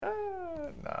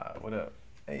What up?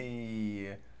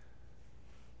 Hey,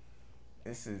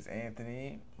 this is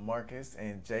Anthony, Marcus,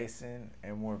 and Jason,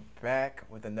 and we're back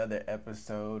with another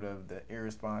episode of the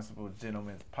Irresponsible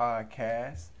Gentlemen's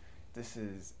Podcast. This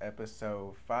is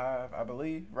episode 5, I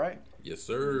believe, right? Yes,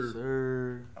 sir. Yes,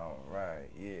 sir. All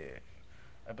right, yeah.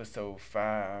 Episode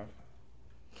 5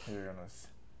 here on this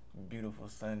beautiful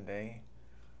Sunday.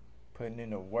 Putting in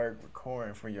the work,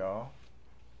 recording for y'all.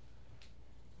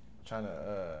 Trying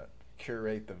to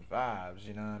curate the vibes,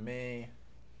 you know what I mean?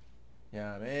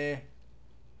 And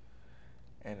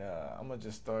I'm going to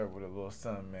just start with a little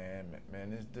something, man.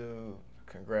 Man, this dude,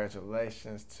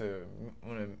 congratulations to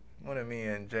one of me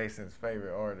and Jason's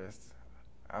favorite artists.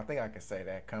 I think I can say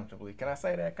that comfortably. Can I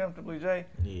say that comfortably, Jay?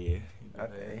 Yeah.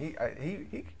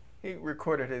 He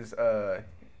recorded his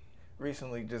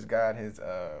recently just got his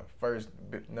first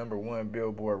number 1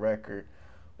 Billboard record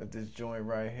with this joint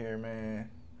right here,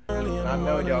 man. And I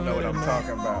know y'all know what I'm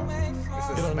talking about. It's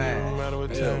a smash.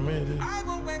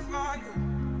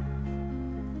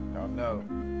 Y'all know.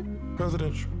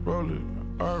 Presidential, roll it,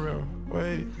 RM,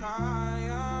 wait.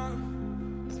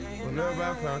 Whenever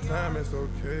I found time, it's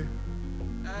okay.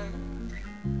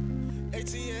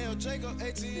 ATL Jacob.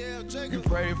 You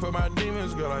pray for my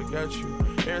demons, girl, I got you.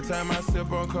 Every time I sip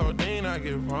on codeine, I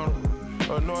get vulnerable.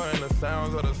 Annoying the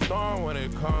sounds of the storm when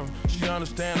it comes. She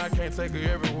understand I can't take her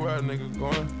everywhere a nigga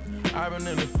going. I've been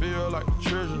in the field like the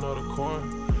children of the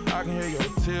corn. I can hear your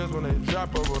tears when they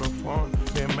drop over the phone.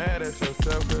 Get mad at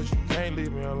yourself cause you can't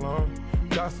leave me alone.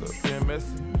 Gossip being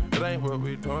messy, it ain't what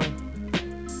we doing.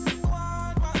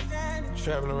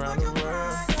 Traveling around the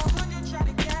world,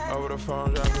 over the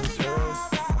phone dropping tears.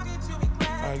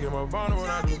 I get more vulnerable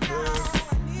when I do pills.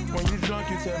 When you drunk,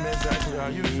 you tell me exactly how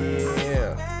you feel.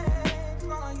 Yeah.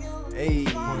 Hey.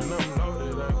 When I'm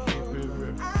loaded, I keep it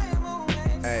real.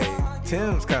 Hey,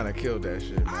 Tim's kind of killed that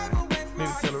shit, man. Need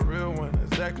to tell a real one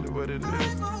exactly what it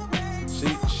is.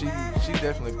 She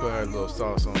definitely put her little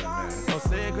sauce on it, man. I'm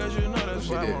saying cause you know that's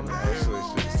She why did. I wanna Actually,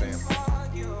 she was saying.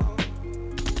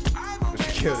 But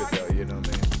she killed it though, you know what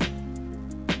I mean?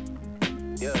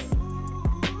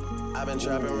 Yeah. I've been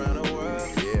trapping around the world.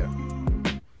 Yeah.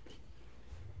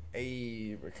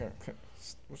 Hey,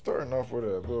 we're starting off with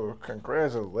a little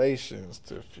congratulations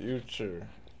to Future.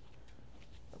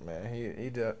 Man, he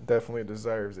definitely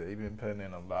deserves it. He been putting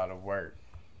in a lot of work.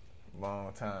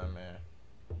 Long time, man.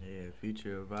 Yeah,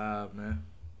 Future vibe, man.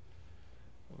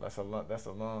 That's a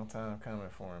long time coming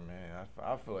for him, man.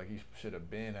 I feel like he should have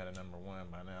been at a number 1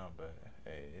 by now, but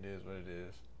hey, it is what it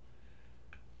is.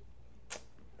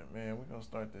 Man, we're gonna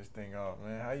start this thing off,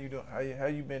 man. How you doing? How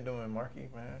you been doing, Marky,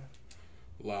 man?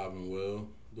 Alive and well.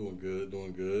 Doing good.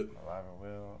 Alive and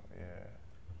well, yeah.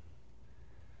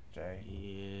 Jay?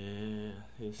 Yeah,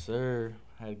 yes, sir.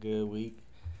 Had a good week.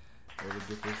 Ready to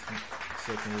get this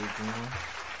second week going.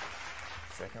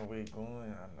 Second week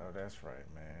going? I know that's right,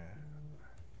 man.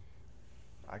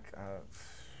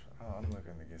 I'm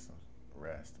looking to get some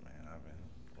rest, man. I've been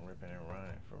ripping and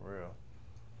running for real.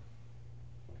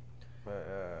 But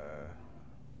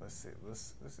let's see.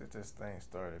 Let's get this thing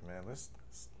started, man.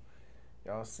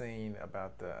 Y'all seen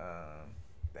about the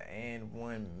and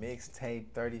one mixtape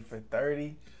 30 for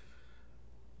 30?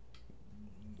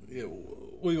 Yeah,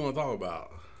 what you want to talk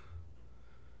about?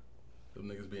 Them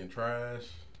niggas being trash.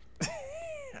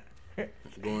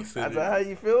 Going city. That's how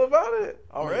you feel about it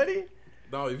already?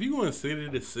 Dog, if you going city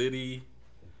to city,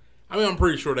 I mean, I'm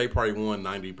pretty sure they probably won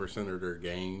 90% of their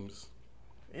games.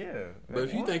 Yeah. But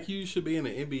if you think you should be in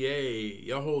the NBA,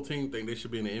 your whole team think they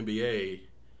should be in the NBA,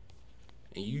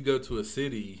 and you go to a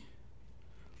city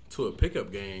to a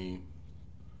pickup game,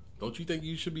 don't you think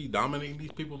you should be dominating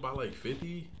these people by like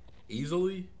 50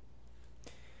 easily?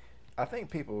 I think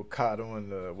people caught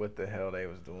on to what the hell they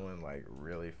was doing like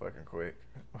really fucking quick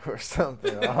or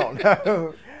something. I don't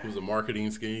know. It was a marketing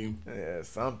scheme. Yeah,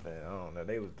 something. I don't know.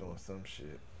 They was doing some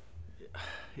shit.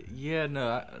 Yeah,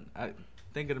 no, I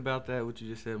thinking about that, what you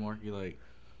just said, Marky, like.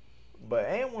 But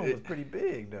and one was pretty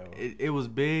big though. It was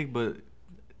big, but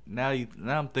now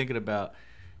I'm thinking about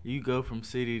you go from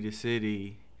city to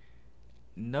city.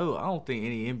 No, I don't think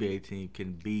any NBA team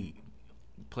can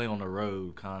play on the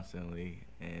road constantly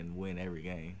and win every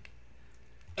game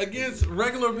against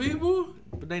regular people.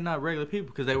 But they not regular people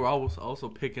because they were always also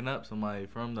picking up somebody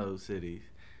from those cities.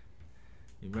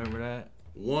 You remember that?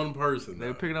 One person. They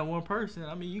were picking up one person.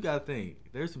 I mean, you got to think.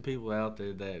 There's some people out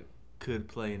there that could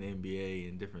play in the NBA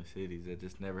in different cities that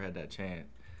just never had that chance.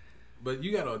 But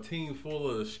you got a team full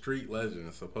of street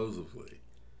legends, supposedly.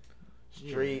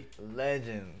 Street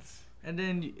legends. And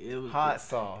then it was hot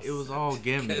sauce. It was all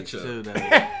gimmicks too. Though.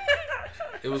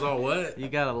 It was all what? You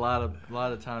got a lot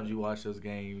of times you watch those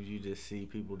games, you just see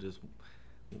people just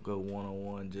go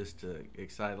 1-on-1 just to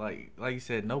excite. Like you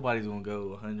said, nobody's gonna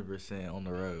go 100% on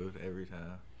the road every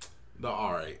time.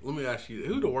 All right, let me ask you: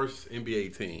 who's the worst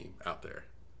NBA team out there?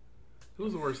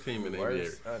 Who's the worst team in the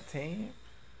Worst NBA? team?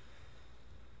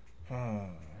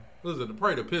 Was it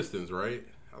probably the Pistons, right?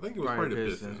 I think it was probably the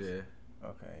Pistons. Yeah.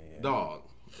 Okay, yeah. Dog,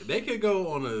 they could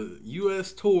go on a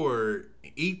U.S. tour,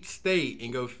 each state,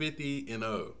 and go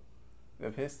 50-0. The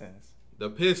Pistons. The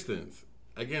Pistons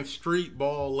against street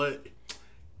ball.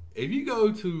 If you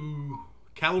go to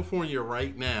California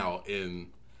right now,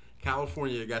 and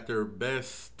California got their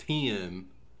best 10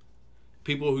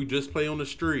 people who just play on the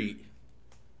street.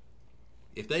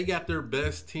 If they got their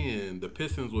best 10, the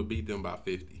Pistons would beat them by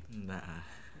 50. Nah.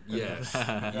 Yes. No,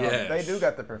 Yes. They do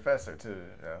got the professor, too,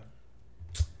 though.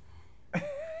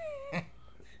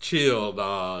 Chill,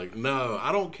 dog. No,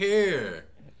 I don't care.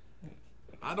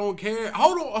 Hold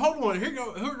on. Here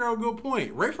go a good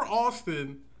point. Rayford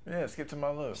Austin. Yeah, skip to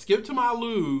my list. Skip to my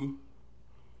Lou,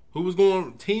 who was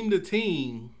going team to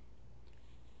team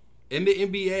in the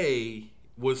NBA,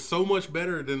 was so much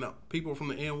better than the people from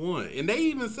the N1. And they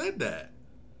even said that.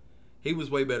 He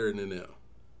was way better than them.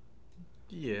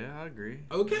 Yeah, I agree.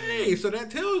 Okay, so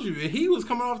that tells you. He was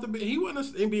coming off he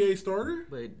wasn't an NBA starter.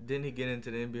 But didn't he get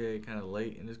into the NBA kind of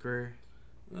late in his career?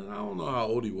 I don't know how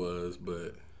old he was,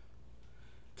 but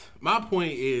my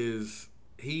point is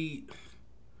he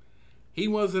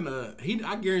wasn't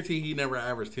I guarantee he never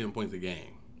averaged 10 points a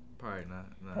game. Probably not.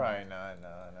 No. Probably not.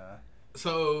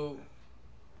 So,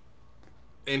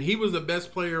 and he was the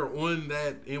best player on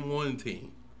that M1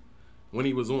 team when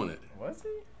he was on it. Was he?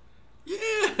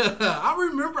 Yeah, I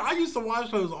remember. I used to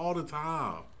watch those all the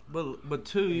time. But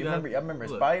too, I remember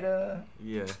Spider.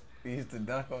 Yeah. He used to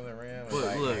dunk on the rim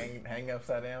and Look. hang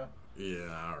upside down. Yeah,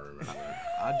 I remember.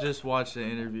 I just watched an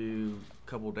interview a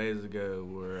couple days ago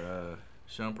where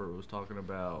Shumpert was talking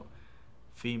about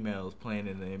females playing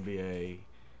in the NBA.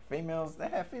 Females? They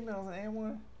have females in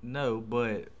N1? No,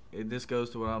 but this goes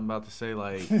to what I'm about to say.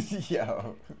 Like,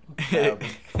 Yo,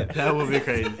 that would be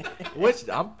crazy. Which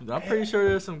I'm pretty sure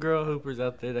there's some girl hoopers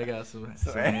out there that got some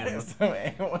handles, some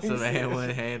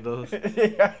N1 handles.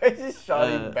 Yeah, just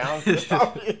shawty bouncing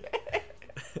off your head.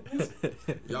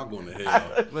 Y'all going to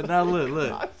hell. But now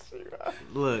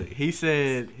look. He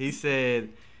said,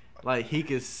 like he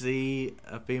could see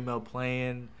a female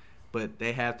playing, but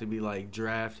they have to be like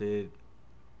drafted,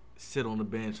 sit on the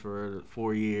bench for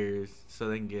 4 years so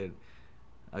they can get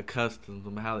accustomed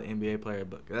to how the NBA player.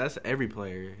 But that's every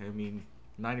player. I mean,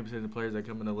 90% of the players that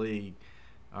come in the league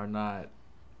are not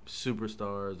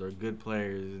superstars or good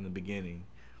players in the beginning.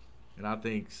 And I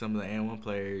think some of the N1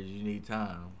 players, you need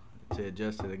time to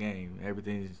adjust to the game.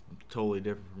 Everything's totally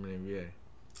different from the NBA.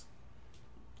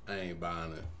 I ain't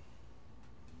buying it.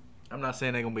 I'm not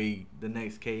saying they're going to be the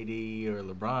next KD or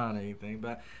LeBron or anything,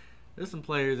 but there's some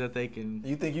players that they can...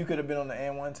 You think you could have been on the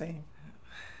N1 team?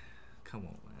 Come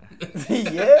on, man.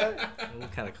 Yeah?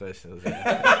 What kind of question was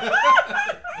that?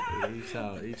 You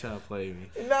trying to play me.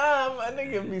 Nah, my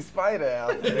nigga be Spider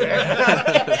out there.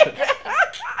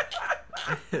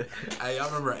 Hey, I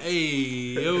remember,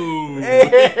 yo.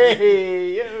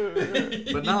 Hey,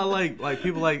 yo. But not like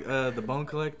people like the Bone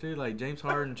Collector, like James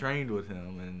Harden trained with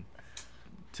him and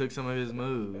took some of his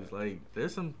moves. Like,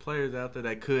 there's some players out there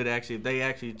that could actually, if they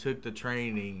actually took the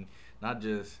training, not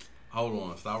just... Hold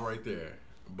on, stop right there.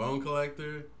 Bone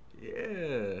Collector?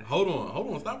 Yeah. Hold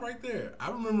on, stop right there.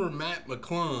 I remember Matt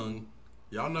McClung.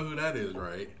 Y'all know who that is,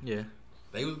 right? Yeah.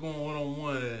 They was going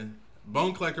one-on-one.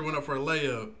 Bone Collector went up for a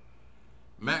layup.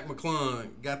 Matt McClung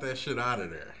got that shit out of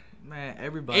there. Man,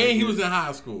 everybody... And he was in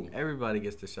high school. Everybody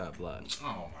gets the shot blocked.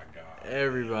 Oh, my God.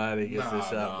 Everybody gets the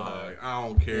shot blocked. I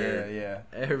don't care. Yeah.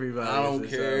 Everybody I don't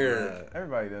gets the care. shot blocked.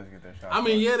 Everybody does get their shot. I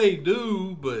mean, yeah, they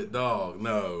do, but, dog,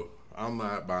 no. I'm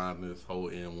not buying this whole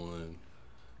N1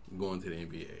 going to the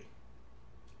NBA.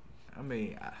 I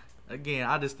mean, again,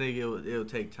 I just think it'll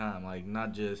take time. Like,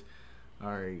 not just, all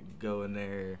right, go in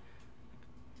there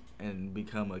and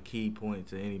become a key point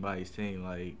to anybody's team.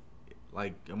 Like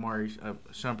Amari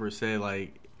Shumpert said,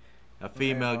 like, a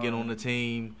female get on the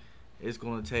team, it's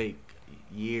going to take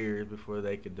years before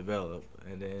they could develop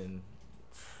and then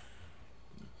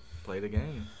play the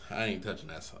game. I ain't touching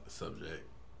that subject.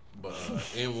 But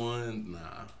N1,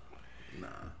 nah.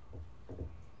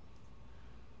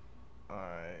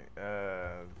 Alright,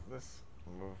 let's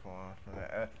move on from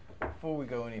that. Before we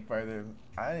go any further,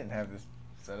 I didn't have this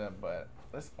set up, but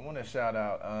I want to shout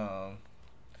out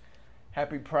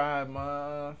Happy Pride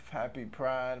Month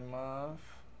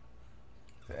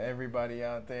to everybody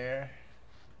out there.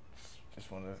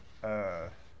 Just want to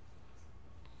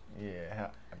Yeah,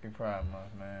 happy Pride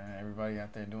Month, man. Everybody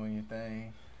out there doing your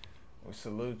thing. We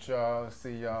salute y'all.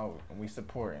 See y'all. We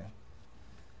supporting.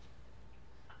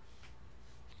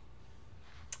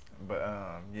 But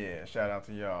yeah, shout out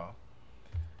to y'all.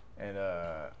 And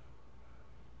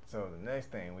so the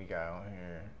next thing we got on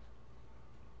here,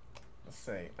 let's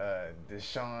say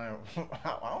Deshaun.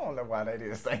 I don't know why they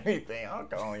didn't say anything. I'm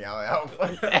calling y'all out for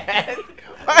that.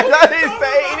 Why they didn't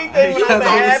say anything when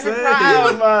I said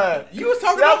Happy Pride Month? You was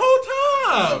talking the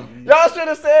whole time. Y'all should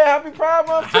have said Happy Pride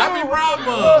Month too. Happy Pride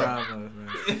Month.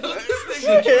 This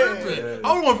nigga tripping.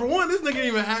 Hold on, for one, this nigga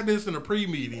even had this in a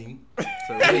pre-meeting. So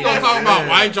we gonna talk about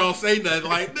why y'all say that?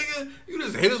 Like, nigga, you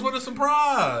just hit us with a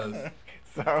surprise.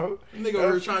 So nigga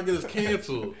over here trying to get us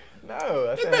canceled. No,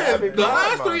 I said Happy Pride The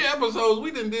last Month. 3 episodes,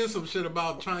 we did some shit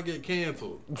about trying to get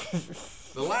canceled.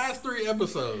 The last 3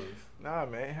 episodes. Nah,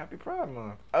 man, Happy Pride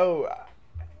Month. Oh,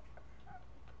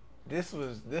 this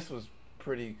was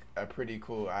a pretty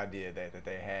cool idea that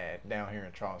they had down here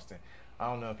in Charleston. I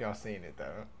don't know if y'all seen it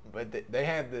though, but they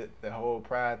had the whole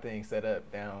Pride thing set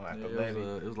up down at the levee.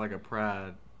 It was like a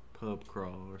Pride pub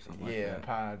crawl or something like that.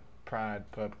 Yeah,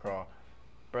 Pride pub crawl.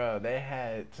 Bro, they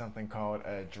had something called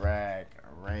a drag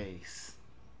race.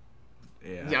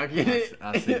 Yeah, Y'all get it?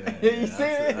 I see that. You see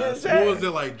it? What was it,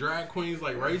 like drag queens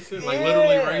like racing? Like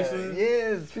literally racing?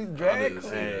 Yes, drag queens.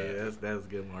 Hey, that was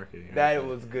good marketing. That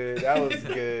was good. That was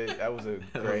good. That was a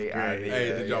great idea. Hey,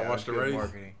 did y'all watch the race?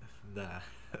 Marketing. Nah.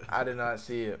 I did not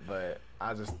see it, but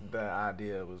the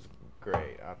idea was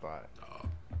great. I thought,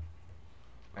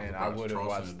 and I would have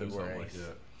watched the race.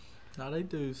 No, they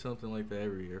do something like that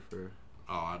every year for.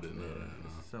 Oh, I didn't know that. No.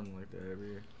 Something like that every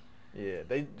year. Yeah,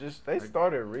 they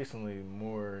started recently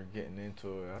more getting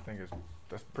into it. I think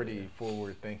that's pretty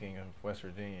forward thinking of West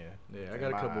Virginia. Yeah, I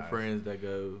got a couple friends that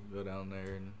go down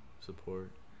there and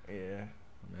support. Yeah,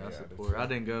 I support. I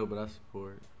didn't go, but I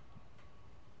support.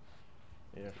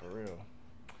 Yeah, for real.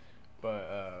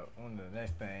 But on the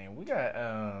next thing, we got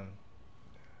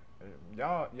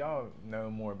y'all know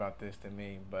more about this than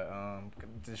me, but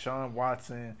Deshaun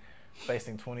Watson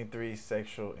facing 23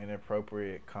 sexual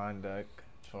inappropriate conduct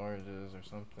charges or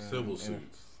something. Civil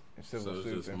suits. Civil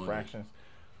suits infractions.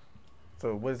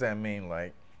 So what does that mean?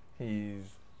 Like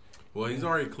he's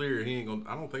already cleared. He ain't gonna.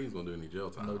 I don't think he's gonna do any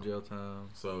jail time. No jail time.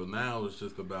 So now it's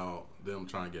just about them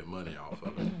trying to get money off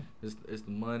of it. It's the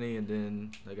money, and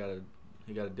then he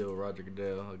got to deal with Roger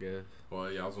Goodell, I guess.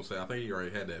 Well, yeah, I was gonna say I think he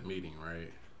already had that meeting,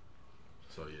 right?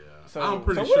 So yeah. So I'm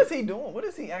pretty so sure. what is he doing? What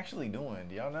is he actually doing?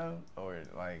 Do y'all know? Or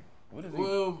like what is he?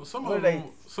 Well, some of them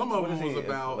was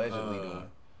about. Allegedly doing?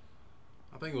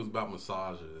 I think it was about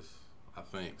massages. I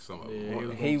think some of them.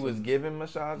 Yeah, He was giving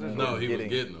massages. No, he was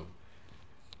getting them.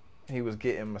 He was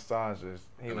getting massages.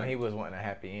 He was wanting a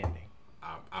happy ending.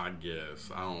 I guess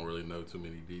I don't really know too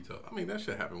many details. I mean, that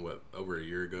shit happened over a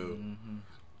year ago. Mm-hmm.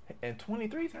 And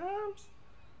 23 times?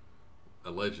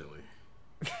 Allegedly.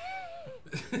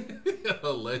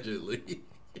 Allegedly.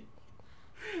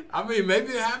 I mean,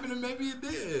 maybe it happened and maybe it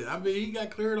did. I mean, he got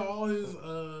cleared all his.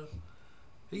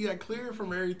 He got cleared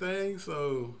from everything.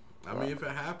 So I mean, if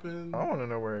it happened, I want to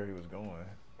know where he was going.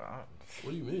 What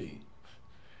do you mean?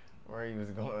 Where he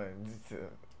was going?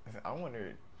 I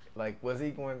wonder. Like, was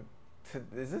he going?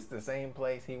 Is this the same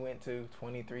place he went to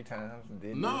 23 times?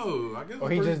 No, I guess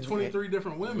or it was 23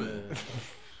 different women.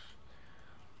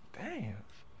 Damn,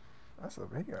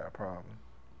 he got a problem.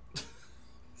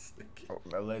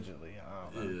 Allegedly,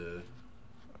 I don't know. Yeah,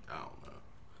 I don't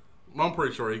know. I'm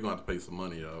pretty sure he's going to have to pay some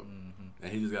money up,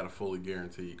 and he just got a fully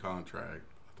guaranteed contract.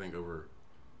 I think over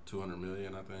 $200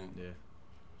 million. I think. Yeah.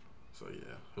 So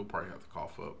yeah, he'll probably have to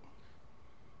cough up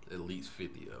at least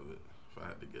 50 of it, if I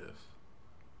had to guess.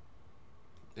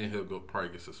 And he'll probably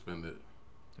get suspended.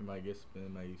 He might get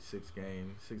suspended maybe 6 to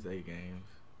 8 games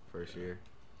first year.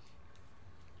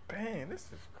 Dang, this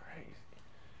is crazy.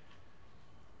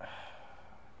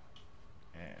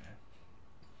 Man,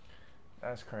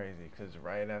 that's crazy. Because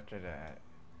right after that,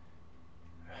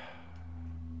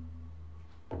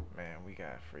 man, we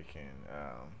got freaking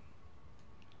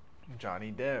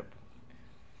Johnny Depp.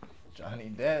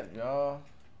 Johnny Depp, y'all,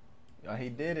 he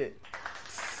did it.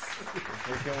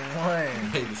 Freaking won.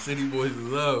 Hey, the City Boys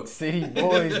is up. City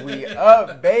Boys, we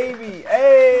up, baby.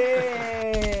 Hey,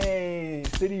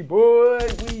 City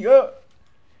Boys, we up.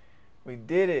 We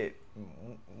did it.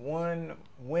 One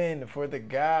win for the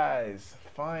guys.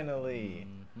 Finally,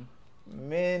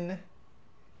 men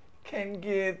can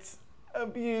get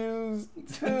abused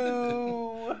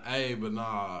too. Hey, but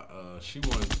nah, she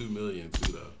won $2 million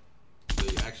too though.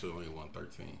 They actually only won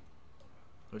 13.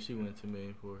 What she won $2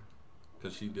 million for?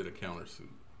 Because she did a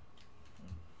countersuit.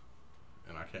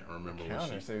 and I can't remember what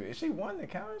countersuit. Is she won the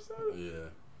countersuit? Yeah.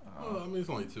 Well, I mean, it's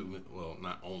only well,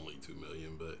 not only $2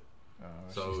 million, but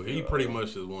so she's he still pretty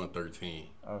much just won 13.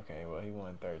 Okay, well, he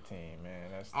won 13,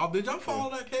 man. That's Did y'all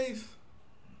follow that case?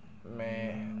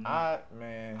 Man, I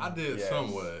did yes,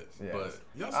 somewhat, yes. but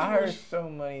y'all I heard so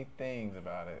many things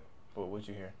about it. But what'd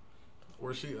you hear?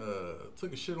 Where she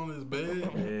took a shit on his bed?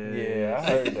 Yeah, I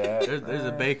heard that. There's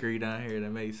a bakery down here that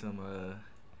made some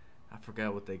I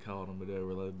forgot what they called them, but they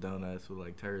were like donuts with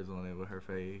like turds on it with her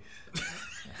face.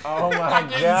 Oh my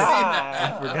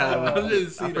god!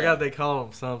 I forgot they called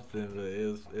them something, but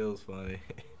it was funny.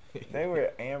 They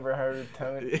were Amber Heard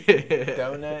donuts.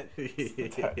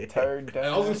 Turd donuts.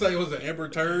 I was gonna say, was it Amber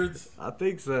Turds? I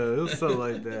think so. It was something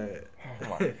like that.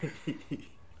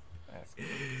 That's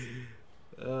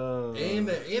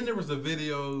and there was a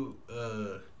video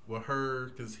with her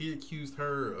because he accused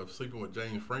her of sleeping with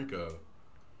James Franco.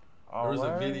 There was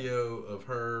a video of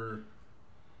her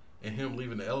and him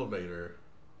leaving the elevator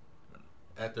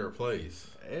at their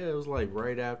place. Yeah, it was like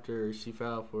right after she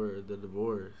filed for the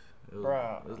divorce. It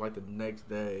was like the next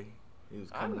day he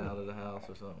was coming out of the house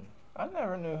or something. I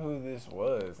never knew who this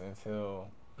was until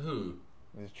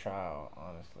this trial,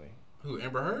 honestly. Who,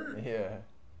 Amber Heard? Yeah.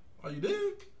 Oh, you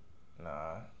did?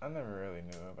 Nah, I never really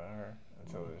knew about her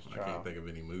until this trial. I can't think of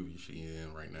any movie she's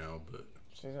in right now, but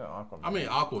she's in Aquaman. I mean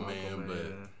Aquaman, but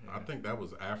yeah. I think that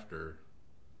was after.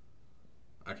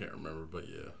 I can't remember, but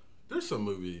yeah, there's some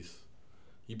movies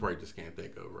you probably just can't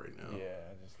think of right now. Yeah,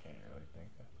 I just can't really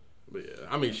think of. But yeah,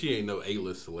 I mean, she ain't no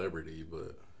A-list celebrity,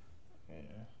 but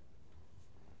yeah.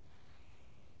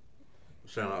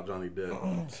 Shout out Johnny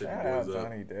Depp. Shout out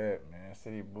Johnny Depp, man.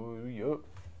 City Boy, up.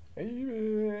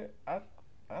 Hey,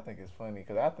 I think it's funny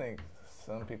because I think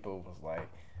some people was like,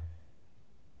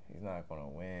 he's not gonna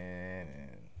win,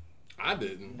 and I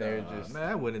didn't. They're just man.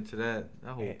 I went into that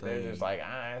whole thing. They're just like,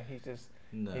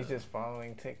 he's just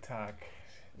following TikTok.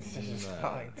 He's just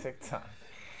following TikTok.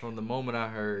 From the moment I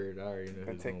heard, I already knew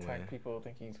the who's TikTok gonna win. people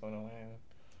think he's gonna win.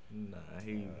 Nah,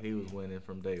 he was winning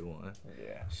from day one.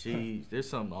 Yeah. There's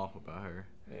something off about her.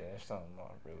 Yeah, there's something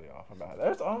really off about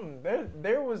it.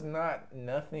 There was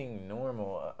nothing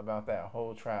normal about that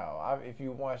whole trial. If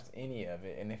you watched any of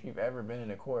it, and if you've ever been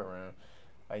in a courtroom,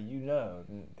 you know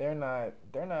they're not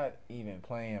even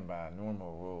playing by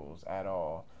normal rules at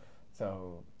all.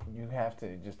 So you have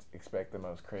to just expect the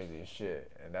most craziest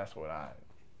shit, and that's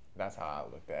how I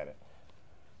looked at it.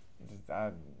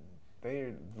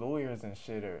 They lawyers and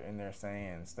shit are in there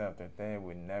saying stuff that they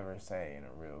would never say in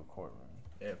a real courtroom.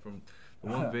 Yeah, from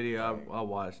the one video I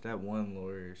watched, that one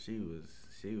lawyer, she was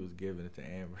giving it to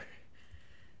Amber.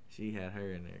 She had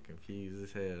her in there confused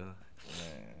as hell.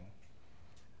 Man.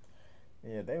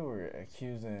 Yeah, they were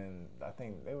accusing. I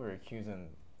think they were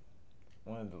accusing.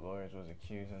 One of the lawyers was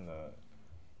accusing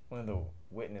one of the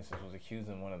witnesses was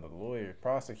accusing one of the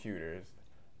prosecutors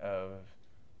of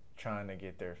trying to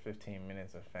get their 15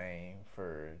 minutes of fame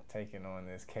for taking on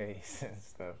this case and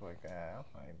stuff like that. I'm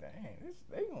like, dang,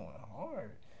 they going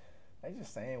hard. They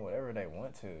just saying whatever they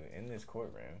want to in this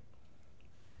courtroom.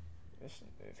 This shit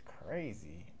is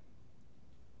crazy.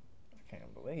 I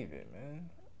can't believe it, man.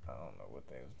 I don't know what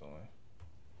they was doing.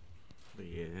 But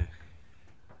yeah,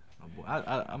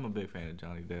 I'm a big fan of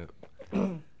Johnny Depp.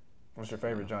 What's your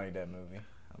favorite Johnny Depp movie?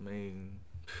 I mean,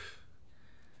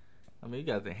 you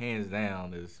got the hands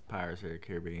down is Pirates of the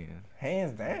Caribbean.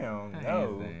 Hands down? Hands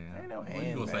no. down. Ain't no hands down.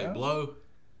 You gonna say Blow?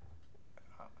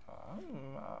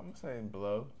 I'm saying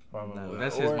Blow. Probably. No,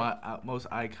 that's his most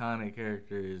iconic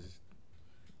character is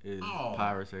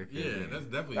Pirates of the Caribbean. Yeah, that's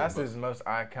definitely his most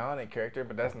iconic character,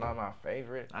 but that's not my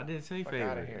favorite. I didn't say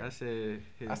favorite.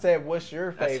 I said what's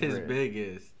your favorite? That's his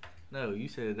biggest. No, you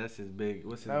said that's his big.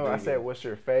 What's his No, biggest? I said what's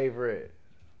your favorite?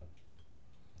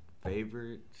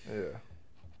 Favorite? Yeah.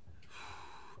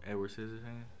 Edward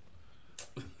Scissorhands.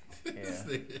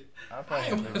 Yeah. I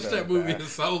haven't watched that movie in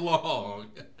so long.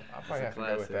 I probably have to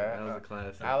go with that. That was a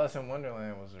classic. Alice in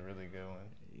Wonderland was a really good one.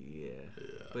 Yeah.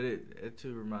 But it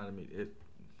too reminded me.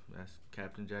 That's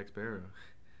Captain Jack Sparrow.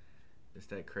 It's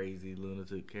that crazy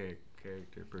lunatic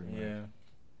character, pretty much. Yeah.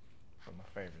 But my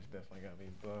favorite's definitely gotta be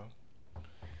Blow.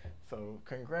 So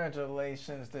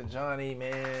congratulations to Johnny,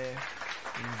 man.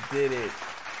 You did it.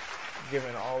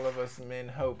 Giving all of us men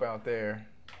hope out there.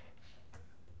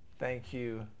 Thank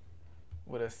you.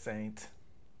 What a saint.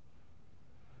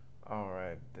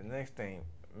 Alright, the next thing,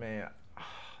 man,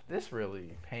 this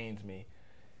really pains me.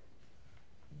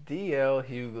 D.L.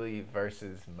 Hughley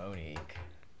versus Monique.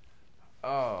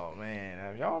 Oh, man.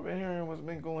 Have y'all been hearing what's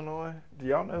been going on? Do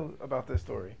y'all know about this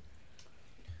story?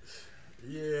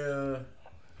 Yeah.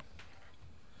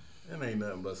 It ain't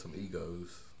nothing but some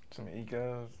egos. Some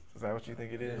egos. Is that what you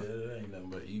think it is? Yeah, it ain't nothing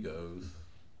but egos.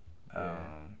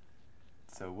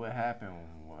 So what happened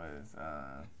was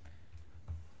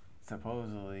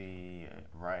supposedly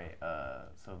right.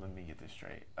 So let me get this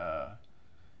straight.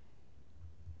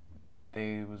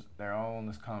 They're all on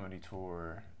this comedy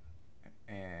tour,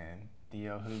 and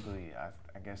D.L. Hughley,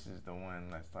 I guess, is the one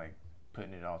that's like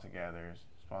putting it all together,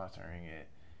 sponsoring it.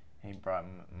 He brought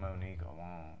Monique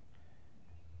along,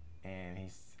 and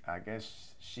I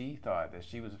guess she thought that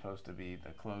she was supposed to be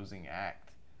the closing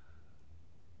act,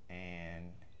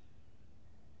 and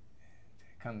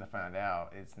come to find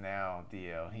out, it's now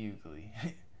D.L. Hughley.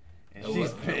 And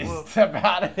she's pissed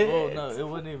about it. Well, no, it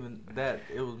wasn't even that.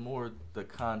 It was more the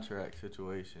contract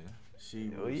situation. She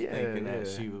was thinking that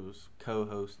she was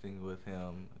co-hosting with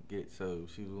him, so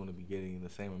she was going to be getting the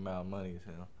same amount of money as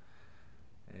him,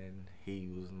 and he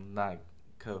was not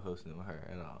co-hosting with her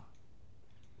at all.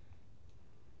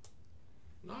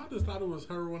 No, I just thought it was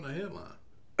her on the headline.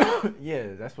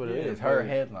 Yeah, that's what it is. Her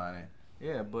headlining.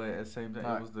 Yeah, but at the same time,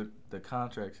 it was the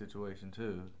contract situation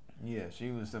too. Yeah, she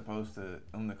was supposed to,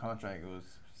 on the contract, it was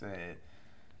said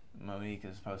Monique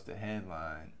is supposed to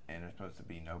headline, and there's supposed to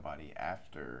be nobody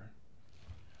after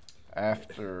her.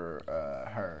 So,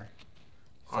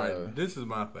 all right, this is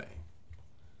my thing.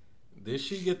 Did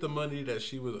she get the money that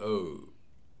she was owed?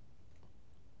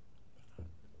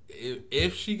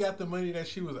 If she got the money that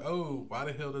she was owed, why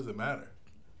the hell does it matter?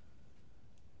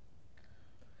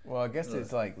 well, I guess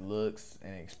it's like looks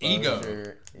and Ego.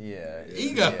 exposure. Yeah.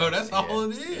 Ego, that's all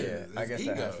it is. Yeah, I guess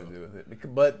ego. that has to do with it.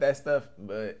 But that stuff,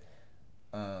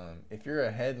 if you're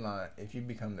if you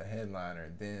become the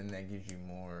headliner, then that gives you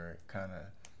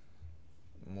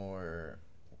more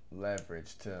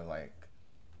leverage to like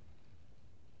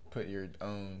put your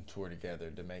own tour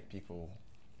together to make people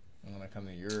want to come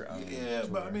to your own Yeah, tour.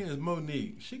 but I mean, it's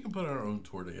Monique. She can put her own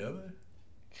tour together.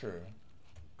 True.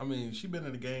 I mean, she's been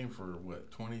in the game for what,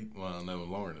 20? Well, no,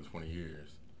 longer than 20 years.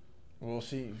 Well,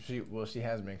 she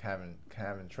has been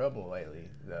having trouble lately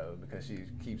though, because she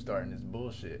keeps starting this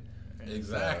bullshit.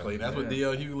 Exactly. That's what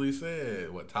D.L. Hughley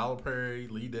said. What, Tyler Perry,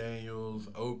 Lee Daniels,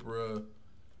 Oprah,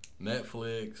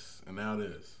 Netflix, and now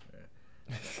this.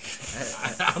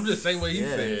 I'm just saying what he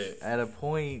said. At a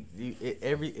point,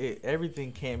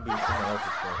 everything can't be someone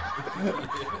else's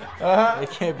fault. It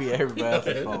can't be everybody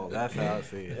else's fault. That's how I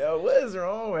see it. Yo, what is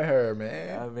wrong with her,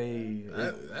 man? I mean,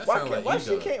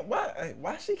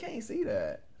 why she can't see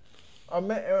that?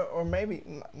 Or maybe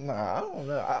I don't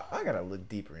know. I gotta look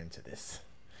deeper into this.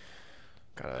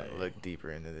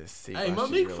 See hey, why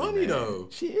Monique really funny mad. though.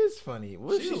 She is funny.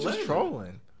 What if She's she's just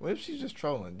trolling? What if she's just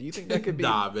trolling? Do you think that could be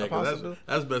nah, a man, possibility?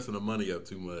 that's messing the money up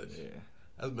too much. yeah.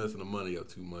 That's messing the money up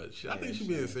too much. I think she's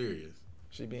being serious.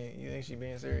 You think she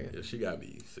being serious? Yeah, she gotta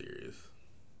be serious.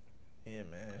 Yeah,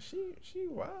 man. She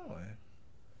wildin'.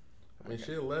 I mean, she's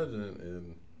a legend,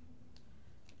 and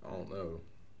I don't know.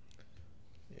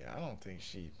 Yeah, I don't think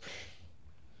she.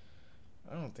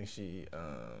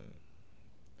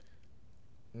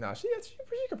 No, she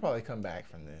could probably come back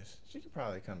from this.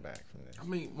 I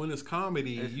mean, when it's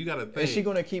comedy, you gotta think. Is she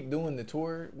gonna keep doing the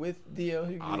tour with D.L.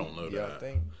 Hughley? I don't know Y'all that.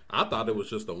 think? I thought it was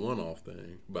just a one-off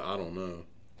thing, but I don't know.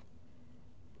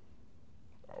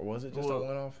 Or was it just a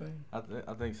one-off thing?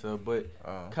 I think so. But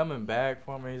coming back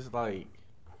for me, it's like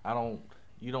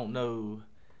you don't know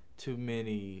too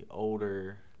many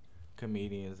older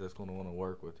comedians that's gonna want to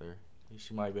work with her.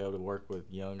 She might be able to work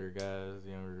with younger guys,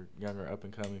 younger up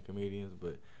and coming comedians,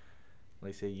 but like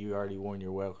I said, you already won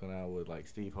your welcome out with like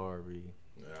Steve Harvey.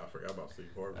 Yeah, I forgot about Steve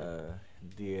Harvey.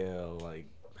 DL, like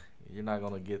you're not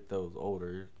gonna get those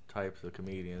older types of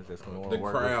comedians that's gonna want to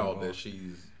work the with crowd them. that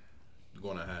she's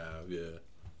gonna have. Yeah,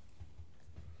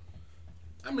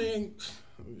 I mean,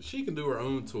 she can do her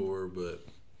own tour, but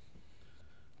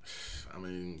I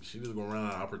mean, she just gonna run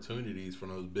out of opportunities for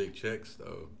those big checks,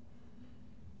 though.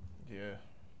 Yeah,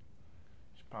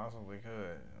 she possibly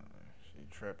could. She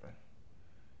tripping.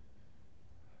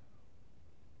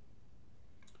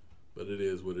 But it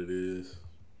is what it is.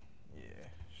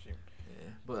 Yeah.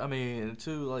 But I mean, and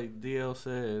too, like DL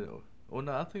said, well,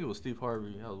 no, I think it was Steve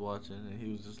Harvey I was watching, and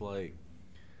he was just like,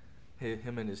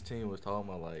 him and his team was talking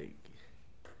about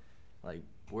like,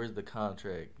 where's the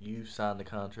contract? You signed the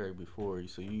contract before,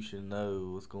 so you should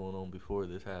know what's going on before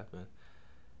this happened.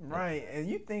 Right, and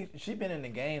you think she been in the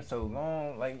game so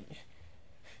long, like,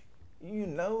 you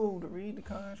know to read the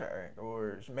contract,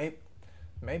 or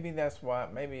maybe that's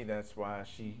why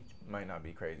she might not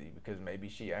be crazy, because maybe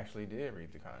she actually did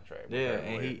read the contract. Yeah,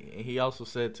 and he also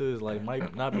said too, is like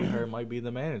might not be her, might be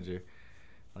the manager.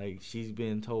 Like she's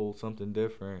been told something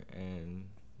different, and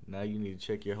now you need to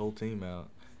check your whole team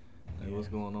out. Like, what's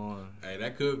going on? Hey,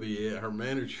 that could be it. Her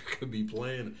manager could be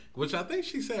playing, which I think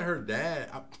she said her dad.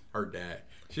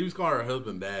 She was calling her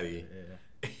husband daddy.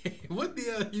 Yeah. What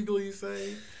did Hughley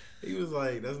say? He was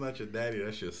like, "That's not your daddy.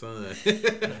 That's your son."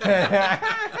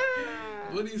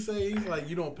 What did he say? He's like,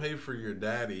 "You don't pay for your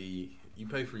daddy. You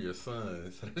pay for your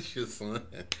son. So that's your son."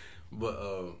 But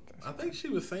I think she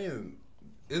was saying,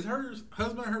 is her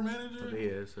husband her manager?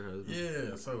 Yeah, it's her husband.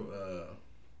 Yeah. So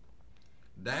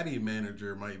daddy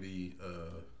manager might be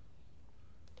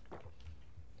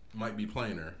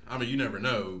playing her. I mean, you never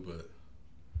know, but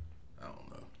I don't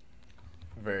know.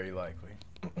 Very likely.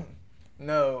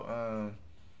 No,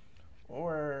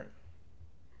 or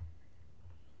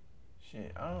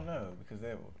shit, I don't know, because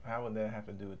how would that have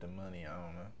to do with the money? I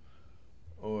don't know.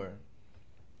 Or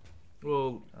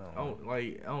well, I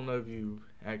don't know if you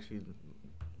actually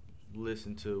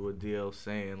listened to what DL's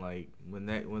saying. Like when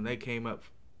they came up,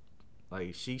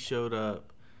 like she showed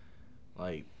up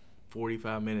like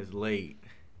 45 minutes late,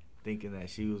 thinking that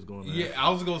she was going to. Yeah,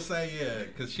 I was gonna say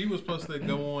because she was supposed to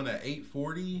go on at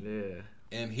 8:40. Yeah.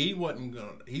 And he wasn't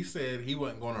gonna. He said he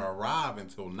wasn't going to arrive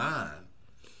until 9.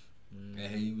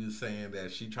 And he was saying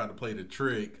that she tried to play the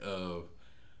trick of,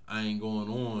 I ain't going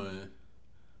on,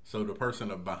 so the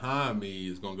person behind me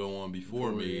is gonna go on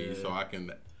before me, so I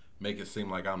can make it seem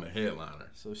like I'm the headliner.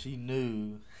 So she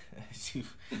knew. she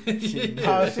knew.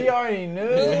 Oh, she already knew.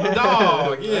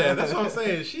 Dog, yeah, that's what I'm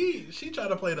saying. She tried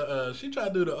to play the. She tried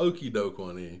to do the okie doke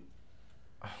on him.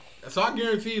 So I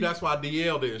guarantee you that's why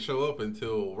DL didn't show up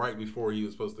until right before he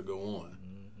was supposed to go on.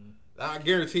 I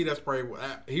guarantee that's probably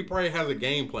he probably has a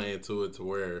game plan to it to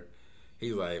where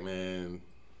he's like, man,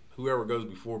 whoever goes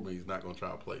before me is not gonna try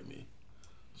to play me,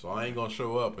 so I ain't gonna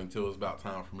show up until it's about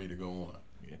time for me to go on.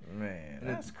 Man,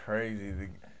 that's crazy.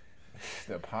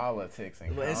 The politics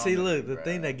and and see, look, the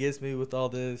thing that gets me with all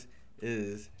this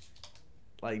is,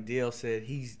 like DL said,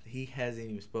 he hasn't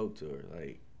even spoke to her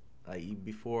like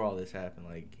before all this happened.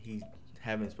 Like he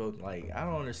haven't spoken. Like I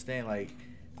don't understand. Like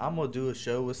I'm gonna do a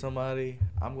show with somebody.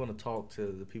 I'm gonna talk to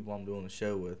the people I'm doing the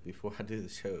show with before I do the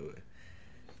show with.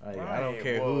 Like I don't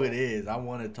care who it is. I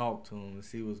want to talk to them and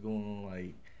see what's going on.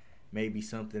 Like maybe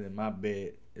something in my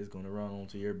bet is gonna run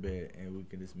onto your bet, and we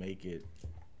can just make it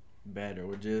better.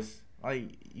 Or just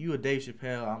like you a Dave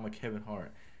Chappelle, I'm a Kevin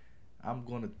Hart. I'm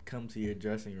gonna come to your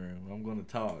dressing room. I'm gonna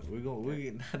talk.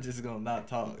 We're not just gonna not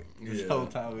talk this whole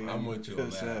time. I'm with you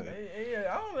on that.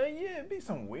 Yeah, I don't know. Yeah, it'd be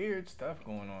some weird stuff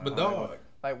going on. But dog,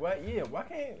 like what? Yeah, why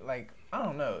can't I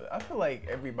don't know. I feel like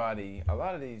a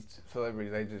lot of these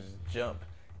celebrities, they just jump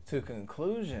to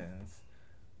conclusions.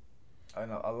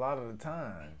 A lot of the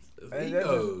times,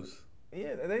 egos.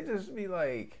 They just be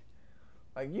like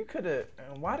you could have.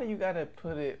 Why do you gotta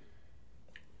put it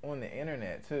on the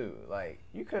internet too? Like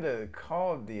you could have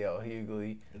called DL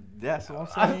Hughley. That's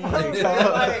what I'm saying.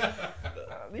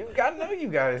 You gotta know you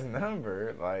got his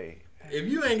number. Like if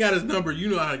you ain't got his number, you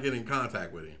know how to get in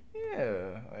contact with him.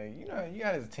 Yeah, like you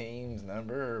got his team's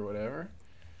number or whatever.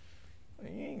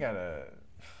 Like, you ain't gotta.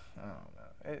 I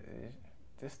don't know.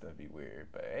 This stuff be weird,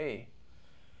 but hey,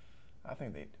 I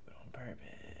think they do it on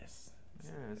purpose.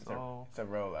 Yeah, it's a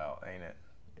rollout, ain't it?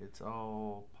 It's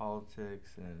all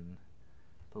politics and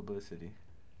publicity.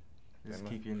 Just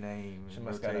keep your name in she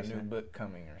must rotation. got a new book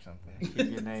coming or something.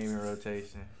 Keep your name in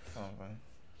rotation. Something.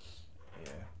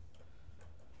 Yeah.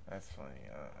 That's funny.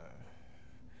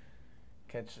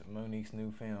 Catch Monique's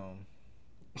new film.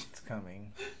 It's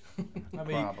coming. I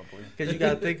mean, probably. Because you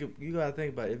gotta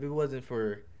think about it. If it wasn't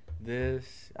for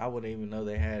this, I wouldn't even know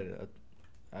they had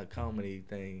a comedy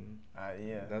thing.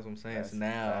 Yeah. That's what I'm saying. So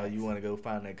now you want to go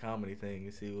find that comedy thing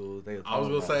and see what they were talking I was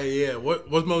gonna about. say, yeah.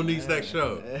 What's Monique's next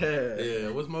show? Yeah.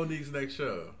 What's Monique's next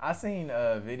show? I seen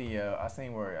a video. I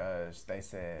seen where they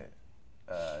said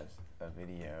a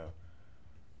video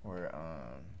where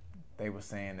they were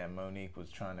saying that Monique was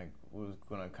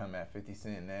gonna come at 50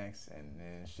 Cent next, and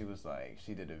then she was like,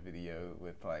 she did a video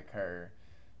with like her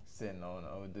sitting on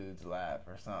the old dude's lap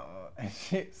or something, and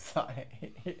she's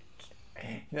like,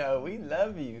 "No, we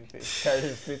love you,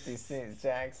 Curtis 50 Cent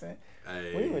Jackson.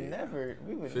 Hey, we would never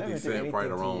 50 never do Cent anything probably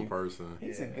the to wrong you. person.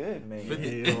 He's a good man.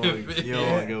 You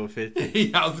don't want to go with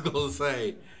 50. I was gonna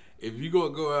say, if you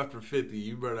gonna go after 50,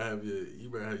 you better have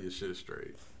your shit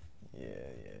straight. Yeah,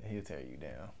 he'll tear you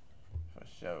down for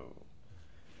sure.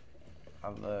 I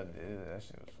loved it. That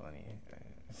shit was funny.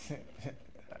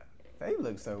 They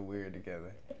look so weird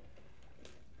together.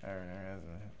 Her and her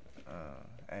husband.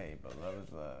 Hey, but love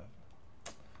is love.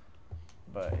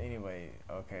 But anyway,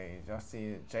 okay, y'all see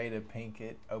it? Jada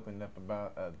Pinkett opened up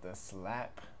about the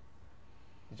slap.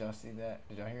 Did y'all see that?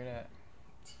 Did y'all hear that?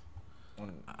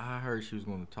 I heard she was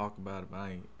going to talk about it, but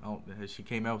I don't. Has she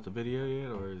came out with the video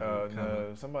yet, or is it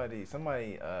no,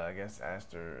 somebody, I guess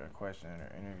asked her a question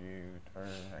or interviewed her,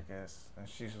 I guess, and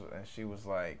she was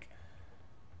like,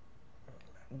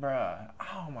 "Bruh,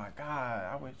 oh my God,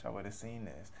 I wish I would have seen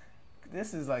this.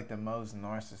 This is like the most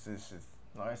narcissistic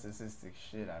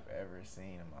shit I've ever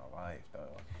seen in my life,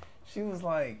 though." She was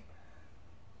like,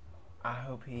 "I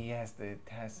hope he has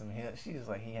some heal." She was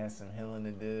like, "He has some healing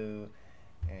to do,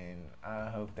 and I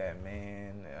hope that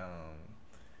man.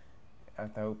 I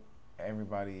hope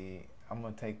everybody. I'm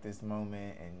gonna take this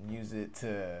moment and use it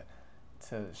to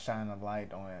shine a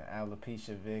light on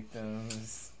alopecia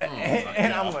victims,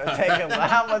 and I'm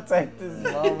gonna take this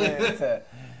moment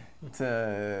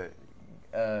to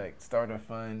start a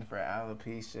fund for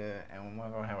alopecia, and we're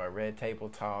gonna have a red table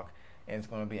talk, and it's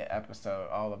gonna be an episode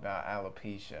all about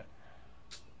alopecia."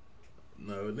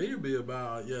 No, it need to be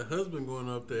about your husband going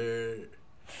up there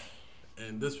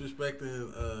and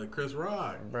disrespecting Chris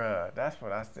Rock. Bruh, that's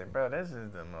what I said. Bruh, this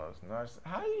is the most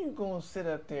How you gonna sit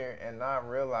up there and not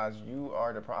realize you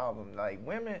are the problem? Like,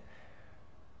 women...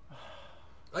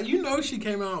 Like, you know, she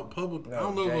came out public. No, I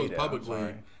don't know if it was Jada,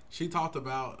 publicly. She talked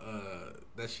about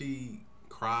that she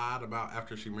cried about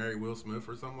after she married Will Smith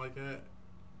or something like that.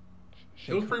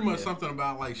 It was pretty much something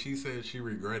about, like, she said she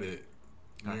regretted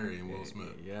marrying Will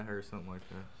Smith. Yeah, I heard something like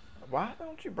that. Why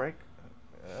don't you break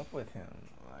up with him?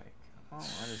 Like, I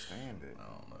don't understand it. I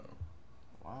don't know.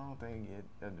 Why don't they get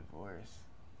a divorce?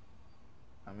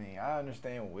 I mean, I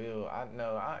understand Will. I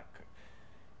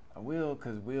Will,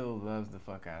 because Will loves the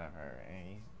fuck out of her, and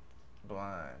he's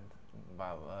blind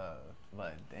by love.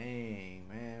 But dang,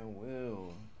 man,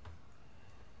 Will.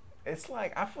 It's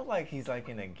like, I feel like he's like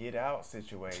in a Get Out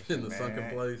situation. In the sunken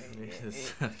place.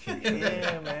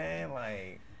 Yeah, man,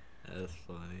 like. That's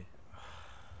funny.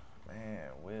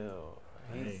 Man, Will.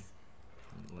 Hey,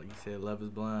 like you said, love is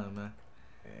blind, man.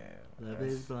 Yeah. Love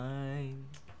is blind.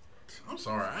 I'm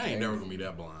sorry, I ain't never gonna be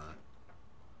that blind.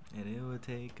 And it will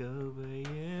take over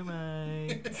your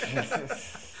mind.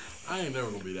 I ain't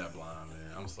never gonna be that blind,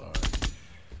 man. I'm sorry.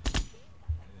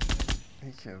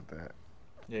 He killed that.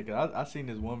 Yeah, cause I seen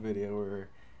this one video where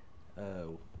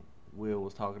Will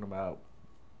was talking about,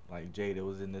 like, Jada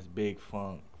was in this big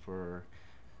funk for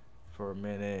a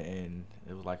minute, and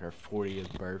it was like her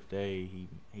 40th birthday.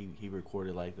 He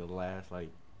recorded like the last like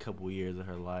couple years of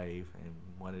her life and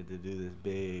wanted to do this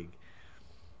big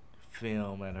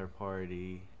film at her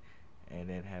party, and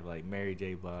then have like Mary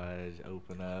J. Blige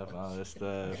open up and all this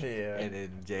stuff. Yeah. And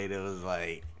then Jada was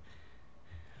like,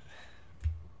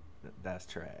 "That's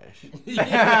trash."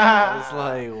 Yeah. It's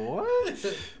like, what?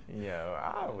 Yo,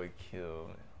 I would kill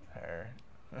her.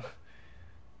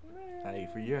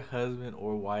 Like, for your husband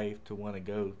or wife to want to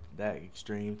go that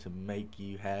extreme to make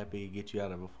you happy, get you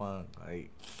out of a funk,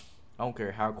 like, I don't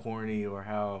care how corny or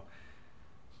how,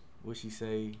 what'd she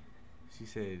say? She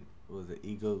said, was it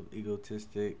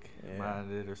egotistic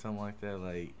minded or something like that?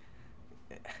 Like,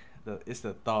 it's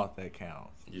the thought that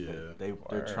counts. Yeah.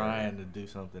 They're trying to do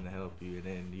something to help you, and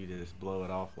then you just blow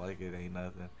it off like it ain't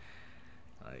nothing.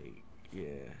 Like,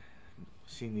 yeah,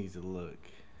 she needs to look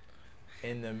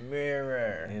In the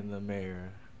mirror.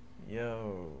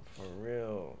 Yo, for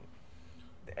real.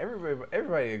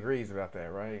 Everybody agrees about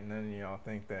that, right? None of y'all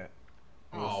think that.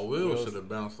 Will should have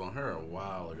bounced on her a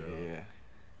while ago. Yeah.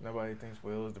 Nobody thinks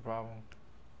Will is the problem?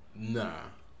 Nah.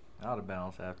 I would have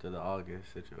bounced after the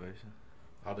August situation.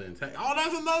 Oh, that's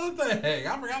another thing.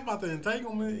 I forgot about the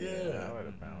entanglement. Yeah. I would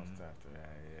have bounced after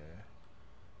that, yeah.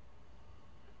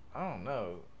 I don't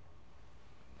know.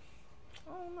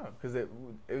 Because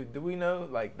do we know,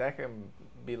 like, that can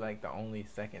be, like, the only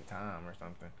second time or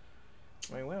something?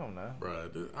 I mean, we don't know.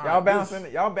 Bruh, Y'all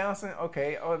bouncing?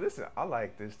 Okay. Oh, I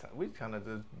like this. We kind of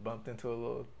just bumped into a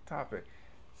little topic.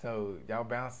 So, y'all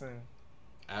bouncing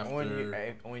after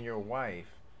on your wife.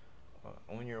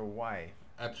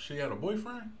 After she had a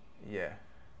boyfriend? Yeah.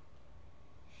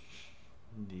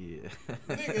 Yeah.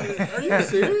 Nigga, are you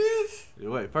serious?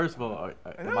 Wait, first of all,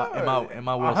 am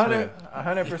I Will Smith?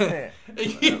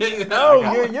 100%. No,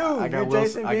 I got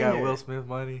Jason Vineyard. I got Will Smith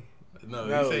money.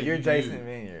 No, you're Jason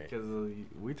Vineyard. Because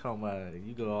we talking about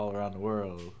you go all around the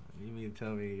world. You mean to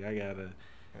tell me I gotta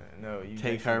you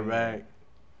take Jason her Vineyard. back?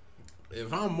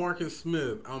 If I'm Marcus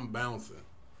Smith, I'm bouncing.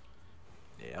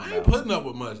 Yeah, I ain't putting up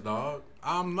with much, dog.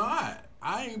 I'm not.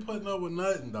 I ain't putting up with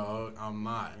nothing, dog. I'm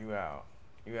not. You out.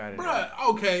 You got it. Bruh,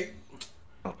 okay.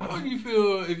 How do you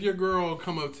feel if your girl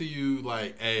come up to you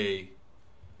like, hey,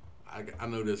 I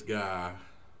know this guy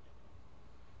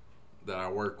that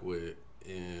I work with,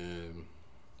 and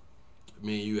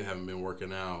me and you haven't been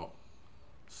working out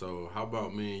So how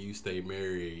about me and you stay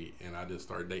married and I just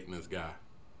start dating this guy?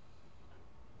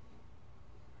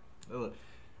 Look.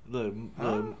 Look.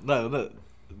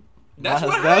 That's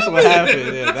what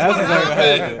happened. Yeah, that's what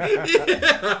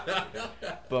happened.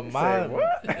 But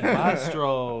my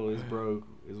straw is broke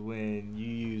is when you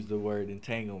use the word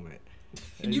entanglement.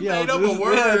 You made up a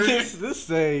word. This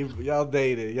say y'all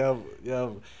dated.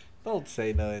 Y'all don't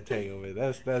say no entanglement.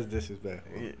 That's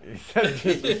disrespectful. That's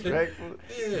disrespectful.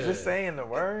 Yeah. Just saying the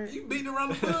word. You beating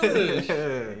around the bush.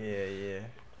 Yeah.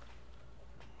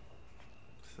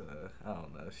 So I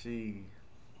don't know.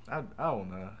 I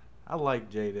don't know. I like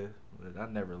Jada, but I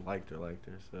never liked her.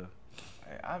 So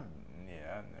I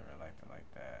never liked her like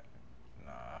that.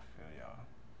 Nah, I feel y'all.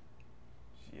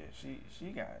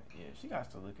 She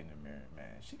got to look in the mirror,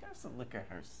 man. She got to look at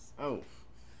herself.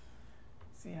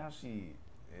 See how she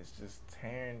is just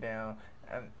tearing down.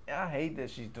 And I hate that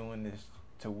she's doing this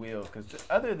to Will, because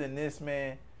other than this,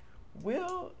 man,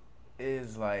 Will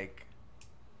is like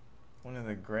one of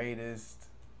the greatest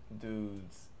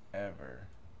dudes ever.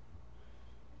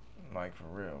 Like, for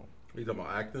real. You talking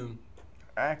about acting?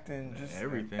 Man, Just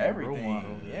everything. Role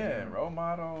model. Yeah, role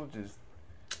model, just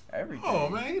everything. Oh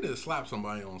man, he just slapped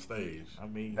somebody on stage. I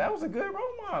mean, That was a good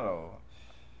role model.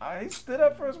 He stood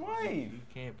up for his wife. you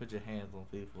can't put your hands on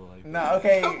people like that. Nah,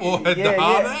 okay. Come on, yeah,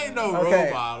 dog. That ain't no okay.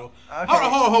 role model. Okay.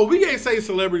 Hold on. We can't say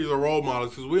celebrities are role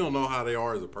models because we don't know how they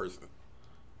are as a person.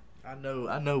 I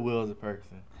know Will as a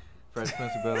person. Fresh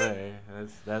Prince of Bel-Air.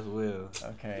 That's Will.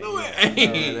 Okay. No, yeah. it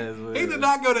ain't. that is Will. He did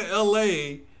not go to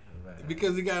L.A. Man.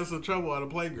 because he got in some trouble on the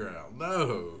playground.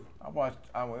 No.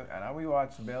 We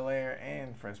watched Bel Air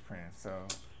and Fresh Prince. So.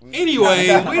 Anyways,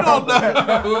 we don't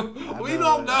know. We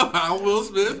don't know how Will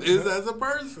Smith is as a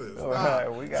person.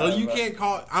 Stop. So you can't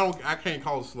call. I can't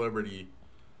call a celebrity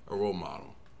a role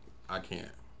model. I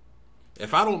can't.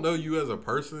 If I don't know you as a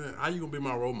person, how you gonna be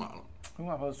my role model? Who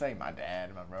am I supposed to say? My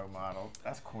dad, my role model.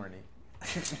 That's corny.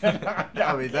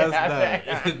 I mean, that's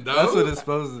not. No? That's what it's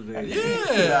supposed to be.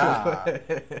 Yeah.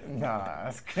 Nah,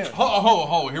 that's good.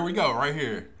 Hold. Here we go. Right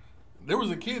here. There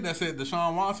was a kid that said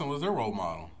Deshaun Watson was their role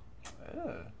model.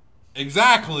 Ugh.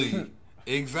 Exactly.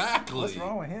 What's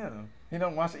wrong with him? He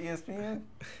don't watch ESPN?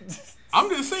 I'm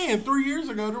just saying, 3 years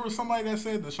ago, there was somebody that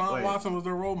said Deshaun Wait. Watson was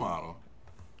their role model.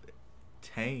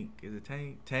 Tank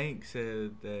Tank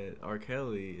said that R.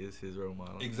 Kelly is his role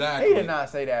model. Exactly. He did not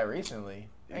say that recently.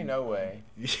 Ain't no way.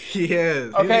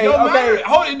 Yes. Okay. It don't matter.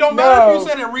 It don't matter if you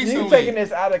said it recently. You taking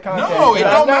this out of context. No, it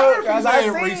don't matter if you Because said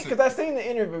it recently. Because I seen the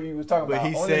interview you was talking But about.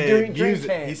 he on said the Drink music.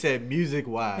 Champs. He said music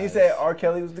wise. He said R.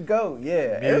 Kelly was the GOAT.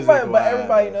 Yeah, Music-wise. but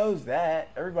everybody knows that.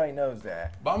 Everybody knows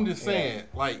that. But I'm just saying,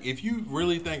 like, if you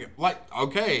really think, like,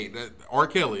 okay, that R.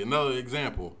 Kelly, another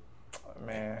example.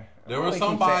 Man, There I was keep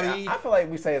somebody- saying- I feel like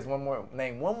we say his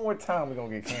name one more time, we're gonna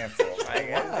get canceled.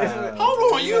 Like,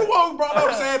 Hold on, you the one who brought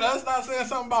up saying us not saying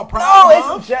something about Pride no,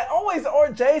 Month. it's always or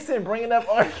Jason bringing up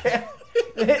R.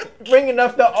 Kelly, bringing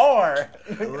up the R.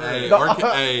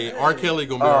 Hey, R. Kelly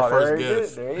gonna be our first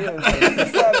guest. There he is.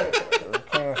 We're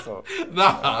canceled.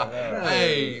 Nah,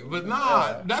 hey, but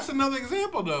that's another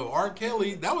example though. R.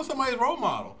 Kelly, that was somebody's role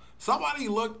model. Somebody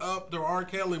looked up to R.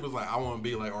 Kelly, was like, I want to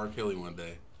be like R. Kelly one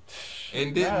day.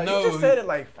 And didn't know. You just said it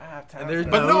like 5 times.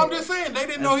 But no, I'm just saying, they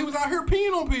didn't know he was out here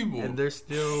peeing on people. And there's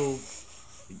still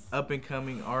up and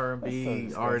coming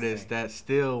R&B artists that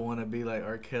still want to be like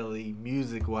R. Kelly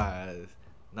music wise,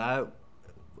 not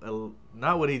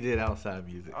what he did outside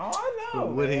music. Oh, I know.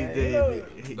 But what man. he did,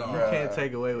 you No. can't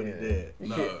take away what he did.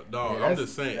 No, I'm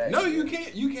just saying. No, you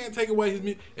can't. You can't take away his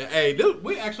music. Hey,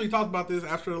 we actually talked about this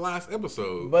after the last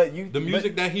episode. But the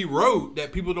music that he wrote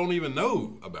that people don't even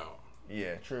know about.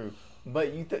 Yeah, true.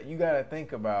 But you gotta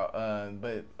think about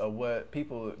what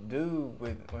people do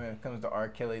when it comes to R.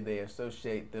 Kelly. They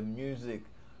associate the music,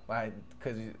 like,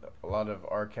 because a lot of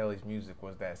R. Kelly's music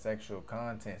was that sexual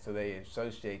content, so they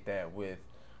associate that with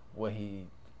what he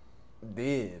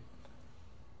did.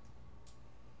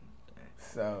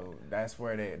 So that's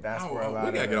where a lot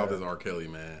of we gotta get off this R. Kelly,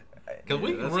 man. Because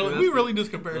Yeah, we really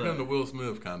just compared him to Will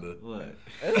Smith, kind of. Look,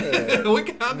 We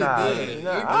kind of did.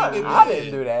 I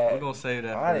didn't do that. we're gonna save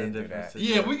that I for a didn't do different that.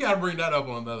 situation. Yeah, we gotta bring that up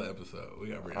on another episode. We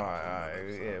gotta bring that All up on right,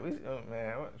 another episode. yeah.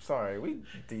 Man, sorry, we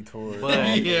detoured.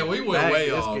 But Yeah, we went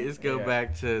way off. Let's go Yeah.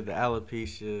 back to the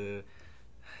alopecia.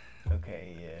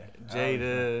 Okay, yeah.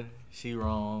 Jada, she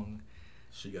wrong.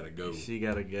 She gotta go. She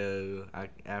gotta go.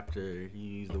 After you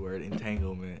use the word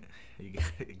entanglement,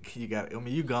 you got. I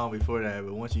mean, you gone before that,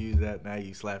 but once you use that, now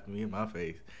you slapped me in my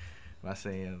face by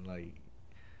saying like,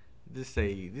 just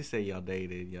say y'all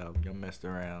dated, y'all messed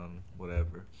around,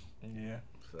 whatever. Yeah.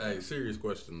 So, Hey, serious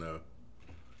question though.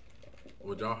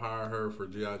 Would y'all hire her for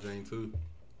G.I. Jane 2?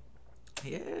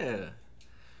 Yeah.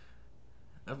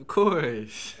 Of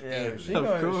course. Yeah, she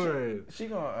gonna come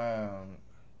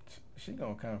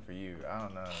for you. I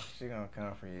don't know. She gonna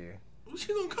come for you. Who's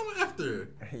she gonna come after?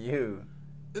 You.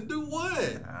 And do what?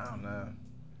 I don't know.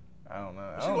 She I don't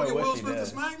know gonna get Will what she Smith to does.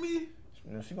 smack me?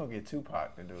 No, she gonna get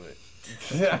Tupac to do it.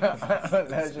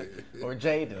 Or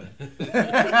Jaden.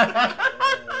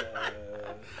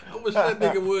 I wish that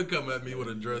nigga would come at me with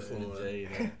a dress on.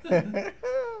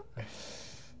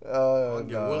 I'll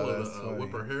get Willow to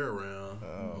whip her hair around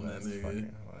on that nigga.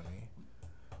 Fucking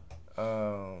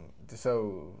funny.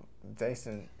 So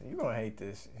Jason, you gonna hate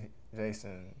this,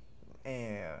 Jason,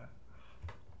 and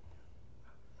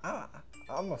I'm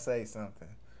gonna say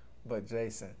something, but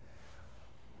Jason,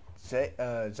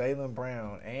 Jaylen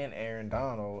Brown and Aaron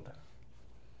Donald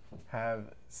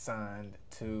have signed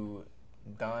to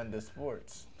Donda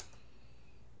Sports.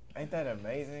 Ain't that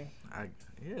amazing?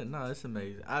 It's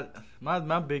amazing.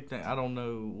 My big thing, I don't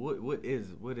know what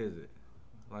is it?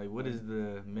 Like, what is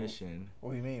the mission?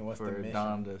 What do you mean? What's the for mission?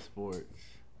 Donda Sports?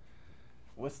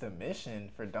 What's the mission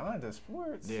for Donda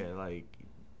Sports? Yeah, like,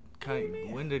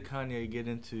 when did Kanye get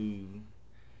into?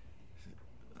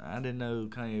 I didn't know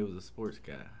Kanye was a sports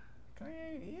guy.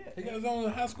 Kanye, yeah. He got his own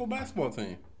high school basketball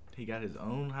team. He got his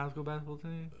own high school basketball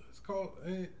team? It's called,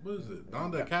 what is it?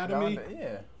 Donda Academy? Donda,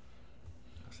 yeah.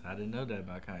 I didn't know that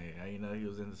about Kanye. I didn't know he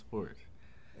was into sports.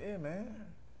 Yeah, man.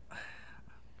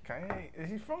 Kanye,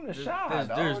 he's from the Chi,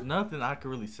 there's nothing I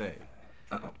can really say.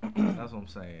 That's what I'm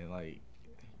saying. Like,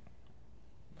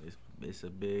 it's a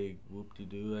big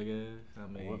whoop-de-doo, I guess. I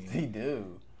mean,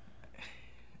 whoop-de-doo.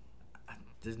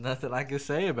 There's nothing I can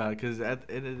say about it because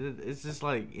it's just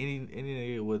like any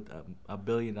nigga with $1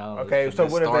 billion. Okay, so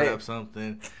what start if they up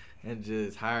something and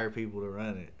just hire people to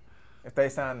run it? If they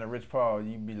signed to Rich Paul,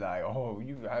 you'd be like,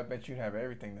 I bet you have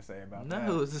everything to say about that.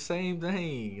 No, it's the same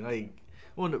thing. Like,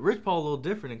 well, Rich Paul a little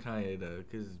different than Kanye though,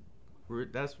 because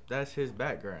that's his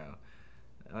background.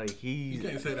 Like you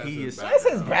can't say that's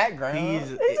his background. He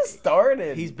just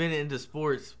started. He's been into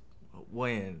sports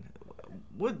when?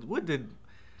 What did?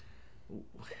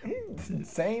 He's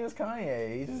same as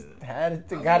Kanye. He just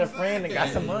got a friend and got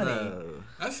some money.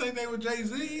 That's the same thing with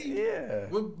Jay-Z. Yeah.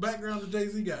 What background did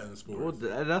Jay-Z got in sports?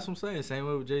 Well, that's what I'm saying. Same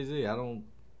way with Jay-Z. I don't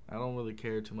really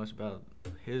care too much about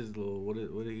his little what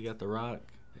did he got, the Rock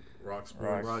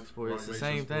Sports. It's the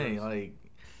same thing. Like,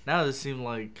 now it seems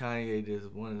like Kanye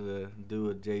just wanted to do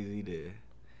what Jay-Z did.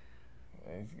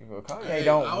 Well, Kanye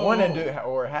don't want to do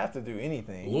or have to do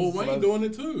anything. Lil Wayne doing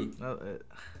it too.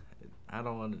 I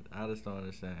just don't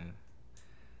understand.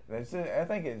 I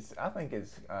think it's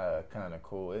kind of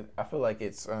cool. I feel like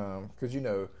it's because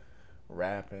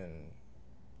rap and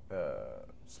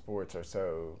sports are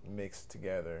so mixed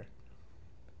together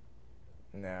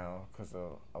now. Because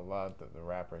a lot of the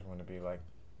rappers want to be like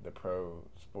the pro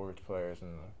sports players,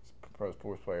 and the pro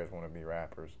sports players want to be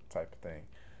rappers, type of thing.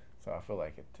 So I feel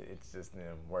like it's just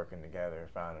them working together,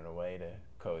 finding a way to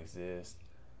coexist.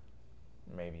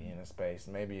 Maybe in a space,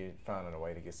 maybe finding a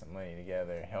way to get some money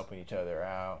together, helping each other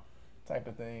out, type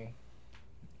of thing.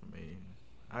 I mean,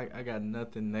 I got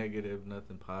nothing negative,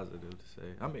 nothing positive to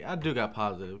say. I mean, I do got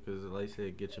positive because, like I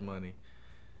said, get your money.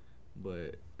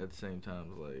 But at the same time,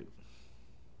 it's like,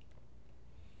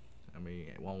 I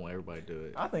mean, I won't want everybody to do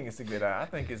it. I think it's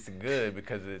good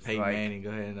because it's Peyton like Manning, go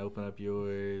ahead and open up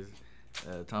yours.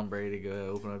 Tom Brady, go ahead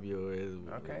and open up yours.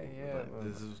 Okay, yeah,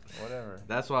 this is whatever.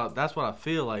 That's what I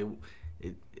feel like.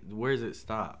 Where does it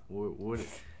stop?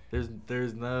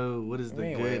 There's no. What is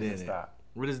the good in it?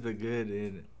 What is the good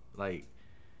in, like?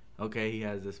 Okay, he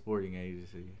has a sporting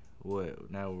agency. What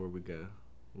now? Where we go?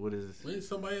 What is? We need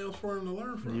somebody else for him to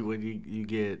learn from. You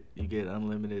get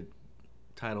unlimited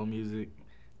title music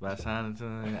by signing to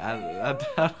him. I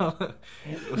don't.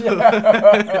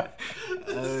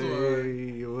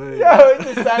 Yo, he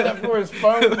just signed up for his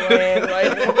phone plan.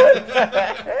 Like, what the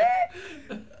heck?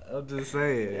 I'm just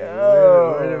saying.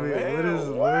 Yo, where do we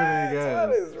go?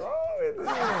 What is wrong with this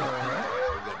man?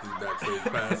 We got these backstage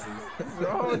passes. What's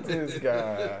wrong with this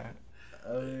guy?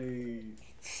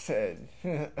 Said,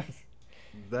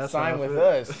 sign with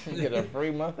us. You get a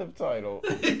free month of title.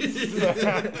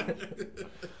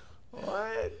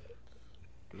 What?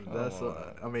 That's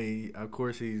I mean, of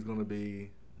course he's gonna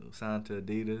be signed to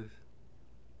Adidas.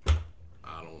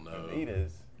 I don't know.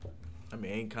 Adidas. I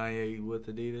mean, ain't Kanye with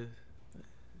Adidas?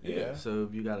 Yeah. So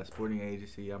if you got a sporting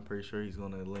agency, I'm pretty sure he's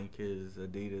going to link his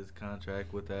Adidas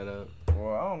contract with that up.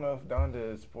 Well, I don't know if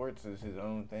Donda Sports is his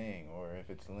own thing or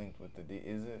if it's linked with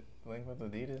Is it linked with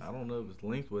Adidas? I don't know if it's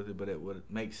linked with it, but it would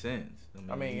make sense. I'm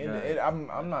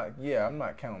not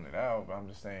counting it out, but I'm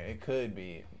just saying it could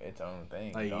be its own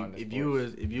thing. Like Donda if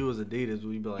Sports. you was Adidas,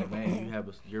 we'd be like, man,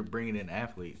 you're bringing in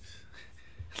athletes.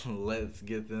 Let's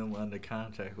get them under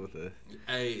contract with us.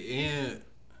 Hey, and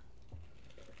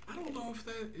I don't know if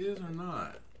that is or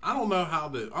not. I don't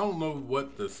know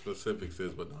what the specifics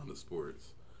is with Donda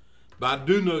Sports. But I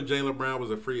do know Jaylen Brown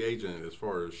was a free agent as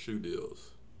far as shoe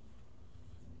deals.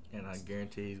 And I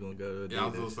guarantee he's going to go to Adidas. Yeah, I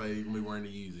was going to say he's going to be wearing the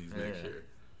Yeezys next year.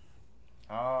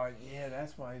 Oh, yeah,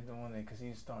 that's why he's doing it, because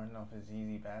he's starting off his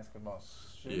Yeezy basketball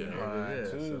shoe line,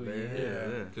 too. So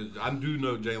Because I do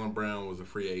know Jaylen Brown was a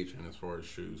free agent as far as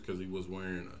shoes, because he was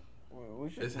wearing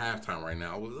it's halftime right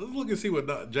now. Let's look and see what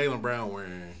Jaylen Brown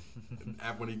wearing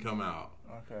when he come out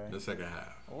in the second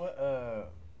half. What,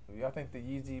 y'all think the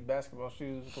Yeezy basketball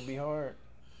shoes will be hard?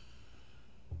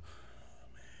 I'm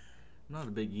not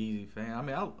a big Yeezy fan. I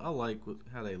mean, I like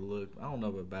how they look. I don't know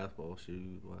about basketball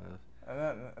shoes wise.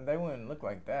 And they wouldn't look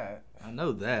like that. I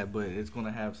know that, but it's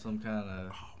gonna have some kind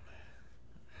of.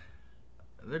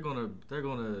 They're gonna.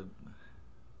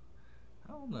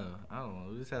 I don't know.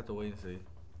 We just have to wait and see.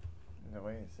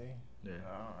 Wait and see. Yeah.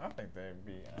 I think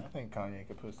Kanye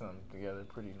could put something together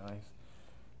pretty nice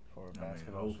for a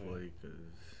basketball shoe. Hopefully, because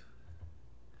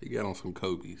he got on some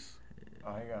Kobe's.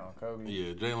 Oh, he got on Kobe.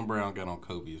 Yeah, Jaylen Brown got on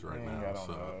Kobe's right now.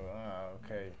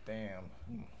 Okay, damn.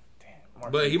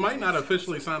 But he might not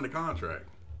officially sign the contract.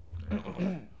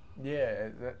 Yeah,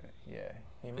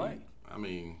 he might. I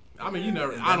mean, you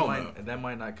never. I don't know. That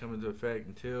might not come into effect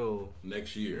until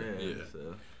next year. Yeah.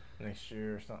 So. Next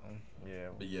year or something. Yeah.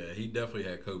 But yeah, he definitely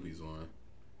had Kobe's on.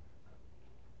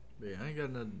 Yeah, I ain't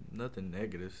got nothing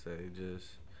negative to say.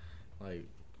 Just like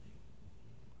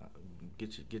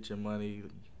get your money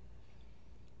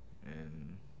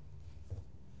and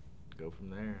go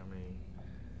from there. I mean,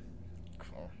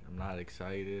 I'm not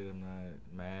excited. I'm not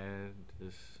mad.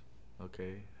 Just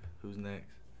okay. Who's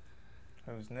next?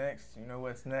 Who's next? You know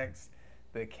what's next?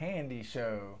 The Candy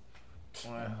Show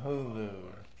on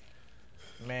Hulu.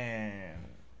 Man,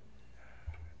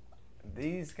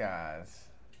 these guys.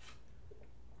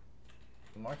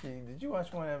 Marky, did you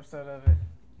watch one episode of it?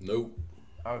 Nope.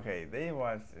 Okay, they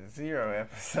watched 0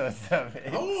 episodes of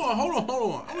it. Hold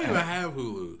on. I don't even have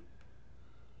Hulu.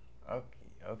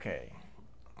 Okay.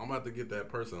 I'm about to get that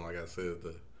person, like I said.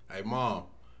 Hey, Mom,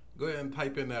 go ahead and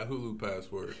type in that Hulu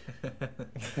password. I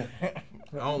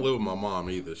don't live with my mom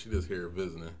either. She just here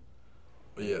visiting.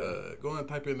 But yeah, go ahead and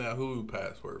type in that Hulu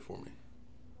password for me.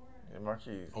 And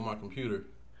Marquise. On my computer.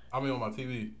 I mean on my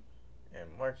TV. And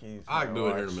Marquise. I can do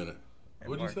it here in a minute.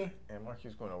 What'd you say? And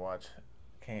Marquise going to watch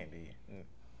Candy.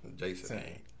 Jason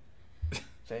ain't.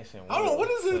 Jason. Hold on, what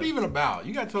is it even about?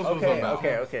 You got to tell us what it's about.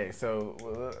 Okay. So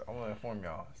I'm going to inform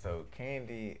y'all. So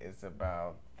Candy is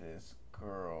about this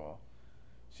girl.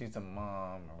 She's a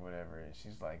mom or whatever. And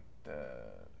she's like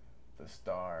the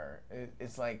star.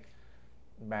 It's like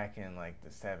back in like the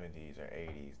 70s or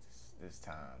 80s this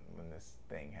time when this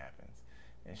thing happens.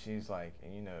 And she's like,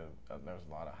 and you know, there was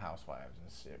a lot of housewives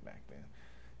and shit back then.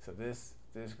 So this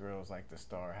girl's like the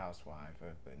star housewife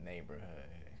of the neighborhood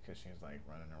because she was like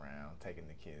running around, taking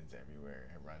the kids everywhere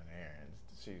and running errands.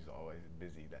 She's always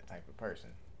busy, that type of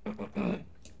person. And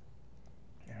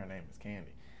her name is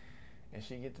Candy. And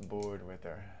she gets bored with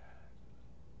her.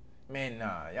 Man,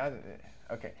 nah, y'all.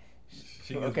 Okay.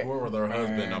 She gets bored with her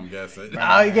husband, I'm guessing.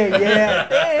 Okay, yeah.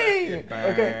 Dang.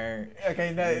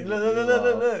 Okay. Now,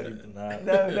 look. No.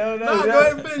 Go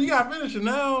ahead and finish. You gotta finish it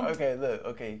now. Okay, look.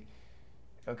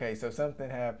 Okay. So something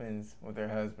happens with her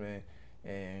husband,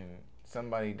 and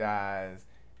somebody dies,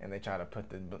 and they try to put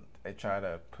the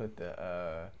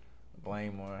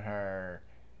blame on her,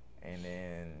 and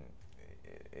then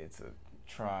it's a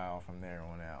trial from there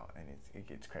on out, and it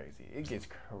gets crazy. It gets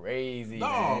crazy.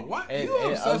 No, what? And, you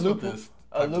obsessed with this?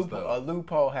 A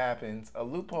loophole happens,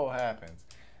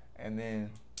 and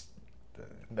then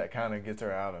that kind of gets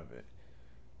her out of it.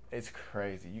 It's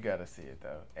crazy. You got to see it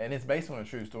though, and it's based on a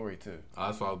true story too.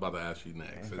 That's what I was about to ask you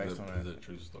next. Is it a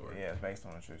true story? Yeah, it's based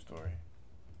on a true story.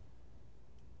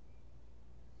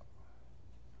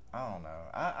 I don't know.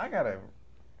 I gotta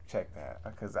check that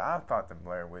because I thought the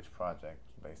Blair Witch Project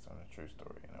was based on a true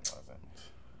story, and it wasn't.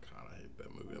 God, I hate that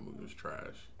movie. That movie was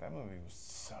trash. That movie was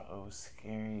so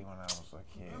scary when I was a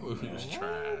kid. That movie was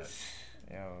trash.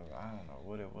 Yo, I don't know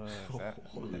what it was. That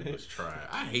movie was trash.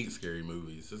 I hate scary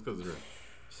movies just because they're.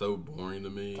 So boring to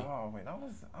me. Oh, wait, I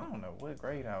don't know what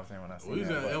grade I was in when I seen We was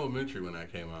that. in elementary when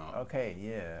that came out. Okay,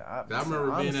 yeah. I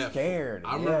remember being scared.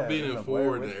 I remember being in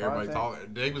Ford and everybody Project.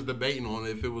 talking. They was debating on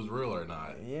if it was real or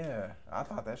not. Yeah, I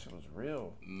thought that shit was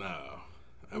real. No,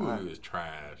 that movie was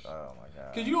trash. Oh my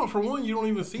god. Because for one, you don't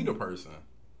even see the person.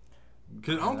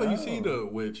 Because I don't think you see the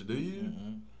witch, do you?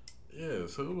 Mm-hmm. Yeah,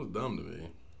 so it was dumb to me.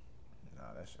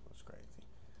 Nah, that shit was crazy.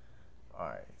 All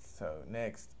right, so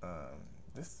next,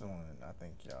 this is one I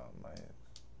think y'all might,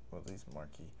 well, at least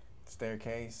Marquis.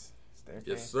 Staircase.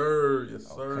 Yes, sir. Yes,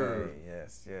 sir. Okay,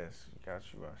 yes. We got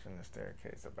you watching The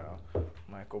Staircase about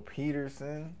Michael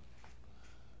Peterson.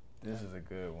 This is a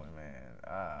good one,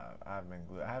 man. I've been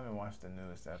glued. I haven't watched the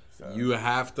newest episode. You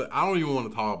have to. I don't even want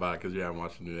to talk about it because you haven't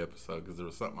watched the new episode. Because there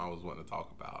was something I was wanting to talk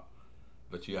about,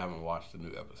 but you haven't watched the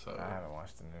new episode. I haven't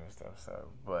watched the newest episode,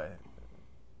 but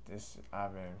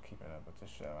I've been keeping up with this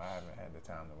show. I haven't had the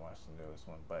time to watch the newest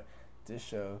one, but this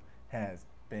show has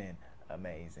been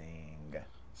amazing.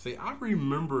 See, I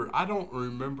don't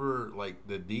remember like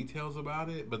the details about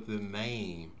it, but the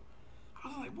name. I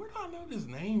was like, where do I know this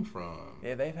name from?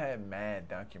 Yeah, they've had mad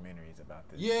documentaries about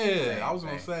this. Yeah, I was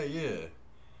going to say, yeah.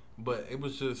 But it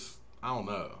was just, I don't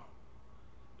know.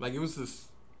 Like, it was just,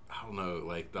 I don't know,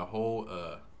 like the whole,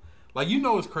 like,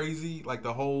 it's crazy. Like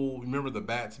the whole, remember the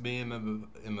bats being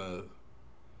in the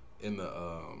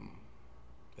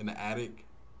attic?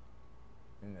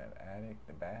 In the attic,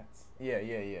 the bats? Yeah.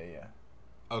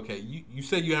 Okay, you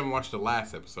said you haven't watched the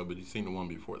last episode, but you've seen the one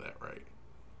before that, right?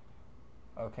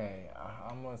 Okay,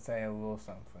 I'm going to say a little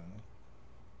something.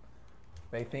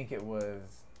 They think it was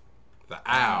the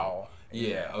owl.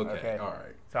 Yeah, okay. All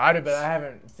right. So but I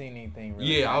haven't seen anything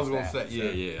really. Yeah, I was going to that,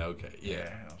 say, so. Okay,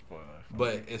 yeah. No spoilers.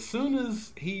 But as soon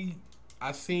as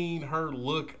I seen her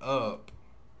look up,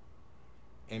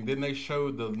 and then they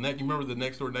showed you remember the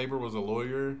next door neighbor was a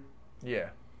lawyer? Yeah.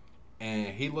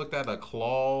 And he looked at a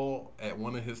claw at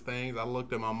one of his things. I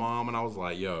looked at my mom and I was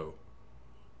like, yo,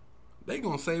 they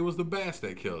gonna say it was the bats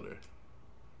that killed her.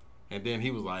 And then he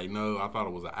was like, no, I thought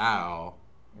it was an owl.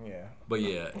 Yeah. But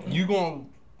yeah, you gonna...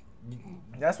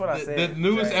 That's what I said. The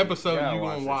newest Jay, episode you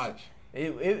gonna watch.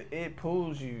 It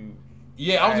pulls you.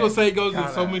 Yeah, I was gonna say it goes in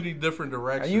so many different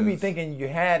directions. You be thinking you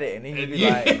had it, and then you be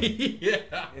like,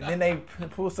 yeah. And then they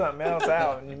pull something else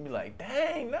out, and you be like,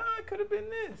 dang, no, it could have been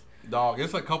this. Dog,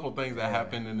 it's a couple things that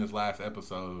happened in this last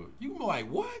episode. You can be like,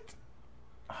 what?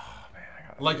 Oh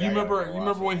man, like you remember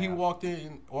when he walked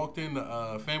in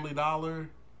Family Dollar,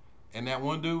 and that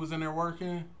one dude was in there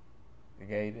working. The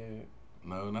gay dude.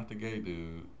 No, not the gay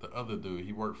dude. The other dude.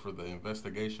 He worked for the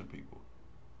investigation people.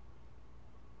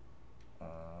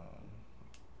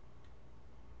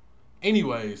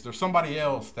 Anyways, there's somebody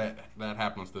else that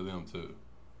happens to them too.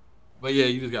 But yeah,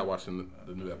 you just got watching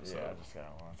the new episode. Yeah, I just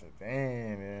gotta watch it.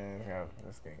 Damn, man,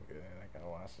 it's getting good. I gotta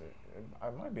watch it.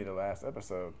 It might be the last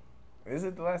episode. Is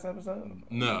it the last episode?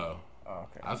 No. Oh,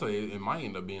 okay. I say it might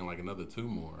end up being like another 2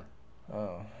 more.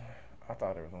 Oh, I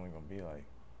thought it was only gonna be like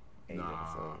 8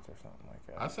 episodes or something like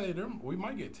that. I say we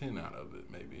might get 10 out of it,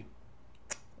 maybe.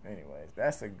 Anyways,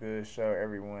 that's a good show,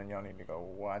 everyone. Y'all need to go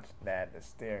watch that. The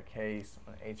Staircase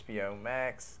on HBO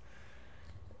Max.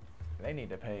 They need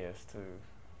to pay us too,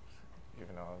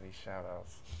 giving all these shout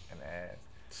outs and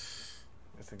ads.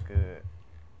 It's a good.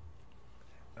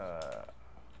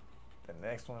 The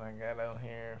next one I got on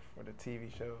here for the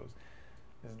TV shows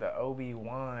is the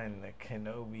Obi-Wan, the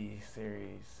Kenobi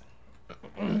series.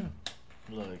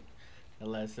 Look, the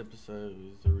last episode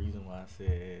is the reason why I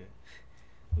said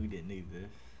we didn't need this.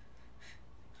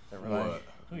 What?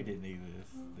 We didn't need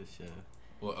this show.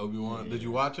 What, Obi-Wan? Yeah. Did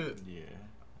you watch it? Yeah.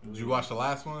 Did you watch the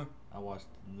last one? I watched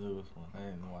the newest one. I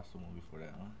didn't watch the one before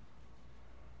that one.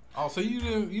 Oh, so you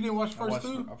didn't watch the first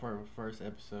two? I watched the first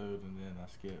episode and then I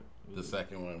skipped the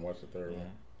second one and watched the third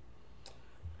one.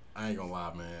 I ain't gonna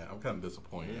lie, man. I'm kind of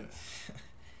disappointed.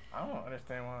 I don't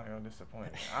understand why you're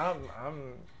disappointed.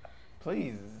 I'm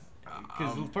please.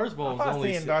 Because first of all,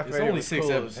 it's Darth only 6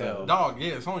 episodes. Dog,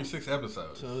 yeah, it's only 6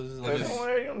 episodes. So this is like it's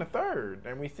already on the 3rd,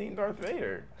 and we seen Darth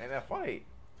Vader in that fight.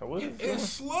 So what is it's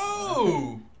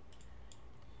slow.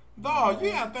 Dog, you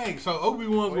gotta think. So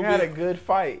Obi-Wan's we had a good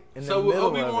fight in the middle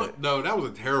Obi-Wan, of it. No, that was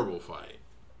a terrible fight.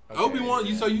 Okay, Obi-Wan,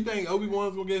 yeah. so you think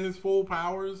Obi-Wan's gonna get his full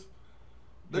powers?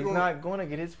 He's not going to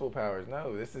get his full powers.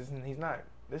 No, he's not.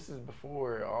 This is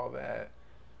before all that.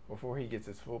 Before he gets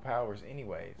his full powers,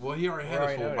 anyways. Well, he already had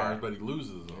his full powers, but he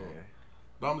loses them. Yeah.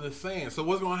 But I'm just saying. So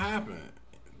what's gonna happen?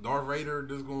 Darth Vader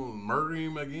just gonna murder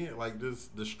him again? Like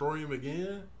just destroy him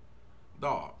again?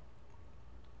 Dog.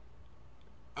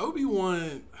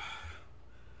 Obi-Wan.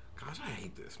 Gosh, I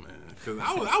hate this, man. Because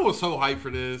I was so hyped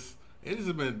for this. It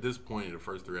has been disappointing the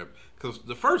first 3 episodes because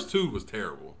the first 2 was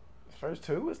terrible. The first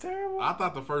 2 was terrible? I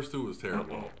thought the first 2 was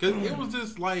terrible because it was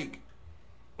just like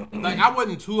I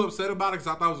wasn't too upset about it because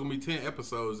I thought it was gonna be 10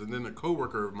 episodes, and then a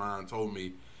coworker of mine told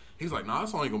me he's like, "No,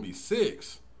 it's only gonna be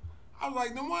 6." I was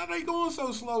like, "Then why are they going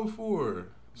so slow for?"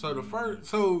 So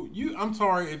I'm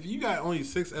sorry if you got only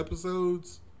 6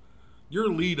 episodes, your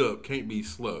lead up can't be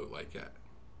slow like that.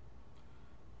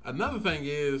 Another thing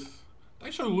is they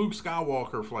show Luke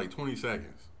Skywalker for like 20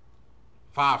 seconds,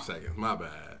 5 seconds. My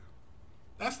bad.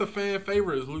 That's the fan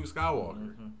favorite is Luke Skywalker.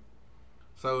 Mm-hmm.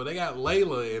 So they got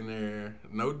Layla in there.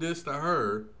 No diss to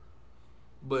her,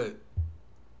 but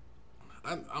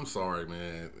I'm sorry,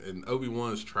 man. And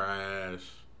Obi-Wan's trash,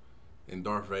 and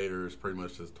Darth Vader is pretty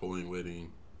much just toying with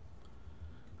him.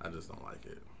 I just don't like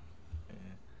it.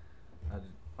 Yeah.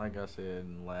 Like I said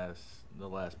in the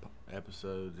last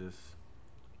episode, just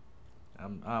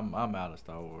I'm out of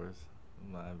Star Wars.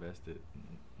 I'm not invested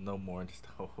no more into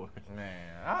Star Wars.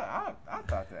 Man, I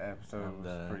thought the episode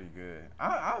was pretty good.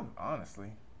 I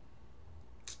honestly,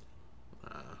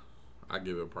 I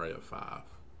give it probably a 5,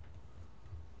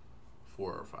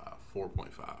 4 or 5,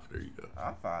 4.5. There you go.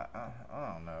 I thought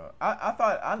I don't know.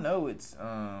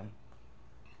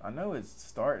 I know it's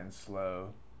starting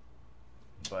slow,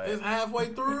 but it's halfway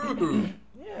through.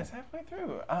 Yeah, it's halfway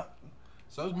through.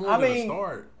 So it's more than a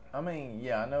start. I mean,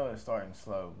 yeah, I know it's starting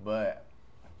slow, but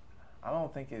I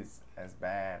don't think it's as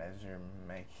bad as you're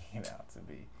making it out to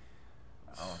be.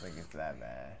 I don't think it's that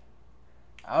bad.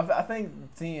 I think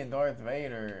seeing Darth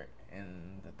Vader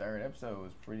in the 3rd episode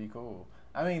was pretty cool.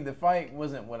 I mean, the fight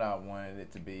wasn't what I wanted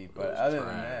it to be, but other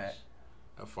than that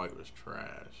fight was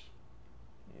trash.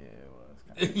 Yeah, it was.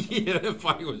 Yeah, that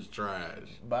fight was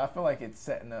trash. But I feel like it's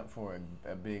setting up for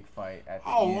a big fight at the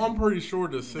end. Oh, I'm pretty sure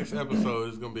the 6th episode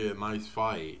is going to be a nice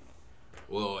fight.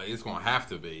 Well, it's going to have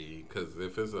to be, because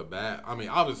if it's a bad... I mean,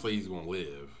 obviously he's going to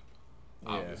live.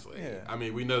 Obviously. Yeah. I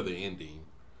mean, we know the ending,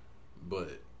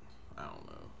 but I don't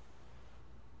know.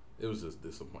 It was just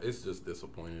disappointing. It's just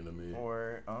disappointing to me.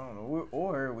 Or, I don't know.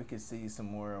 Or we could see some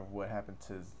more of what happened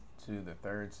to the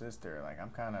 3rd sister. Like,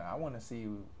 I want to see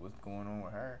what's going on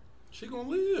with her. She gonna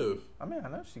live. I mean, I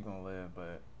know she's gonna live,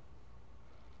 but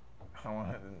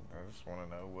I just want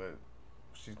to know what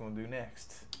she's gonna do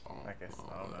next. I guess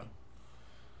I don't know.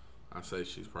 I say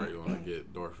she's probably gonna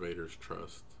get Darth Vader's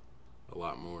trust a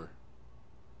lot more.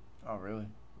 Oh, really?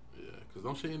 Yeah, because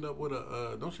don't she end up with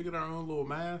don't she get her own little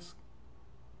mask?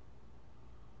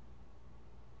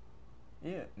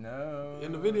 Yeah, no.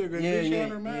 In the video game, she had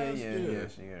her mask. Yeah,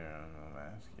 she got her own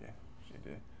mask. Yeah, she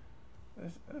did.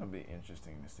 It'll be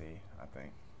interesting to see, I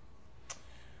think.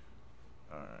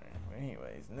 Alright, but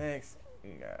anyways, next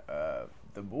we got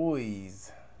The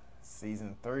Boys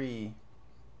season 3.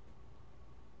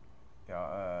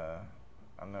 Y'all,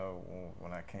 I know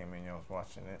when I came in, y'all was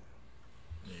watching it.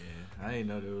 Yeah, I didn't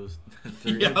know there was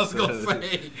 3 yeah, episodes. I was gonna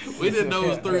say we didn't know it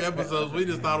was 3 episodes. We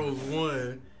just thought it was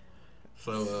 1.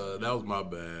 So that was my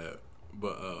bad.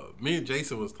 But me and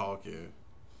Jason was talking.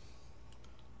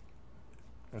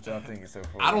 What y'all think is so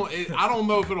far? I don't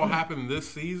know if it'll happen this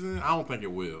season. I don't think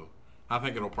it will. I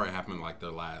think it'll probably happen like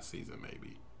their last season,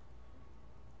 maybe.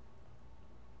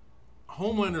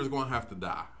 Homelander's gonna have to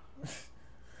die.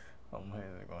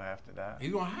 Homelander's gonna have to die.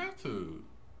 He's gonna have to.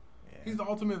 Yeah. He's the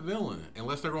ultimate villain.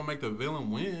 Unless they're gonna make the villain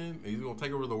win, he's gonna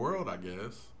take over the world, I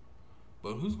guess.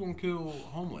 But who's gonna kill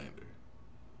Homelander?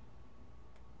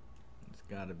 It's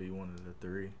got to be one of the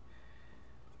 3.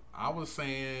 I was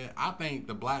saying, I think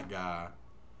the black guy,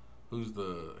 who's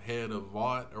the head of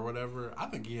Vought or whatever, I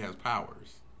think he has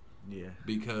powers. Yeah.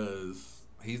 Because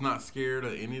he's not scared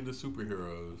of any of the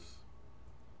superheroes.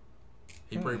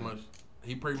 He pretty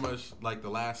much like the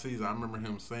last season, I remember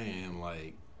him saying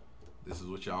like, "This is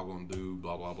what y'all gonna do,"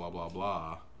 blah blah blah blah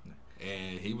blah,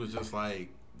 and he was just like,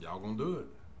 "Y'all gonna do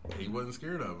it." He wasn't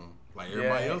scared of him like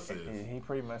everybody else is. He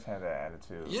pretty much had that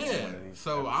attitude. Yeah.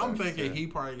 So I'm thinking he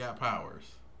probably got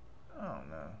powers. I don't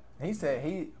know. He said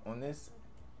he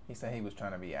was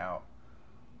trying to be out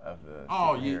of the.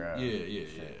 Oh yeah.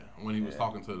 When he was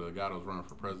talking to the guy that was running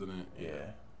for president.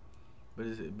 Yeah.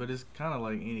 But it's kind of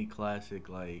like any classic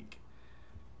like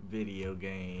video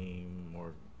game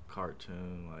or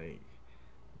cartoon. Like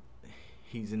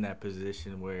he's in that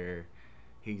position where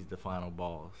he's the final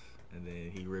boss, and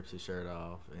then he rips his shirt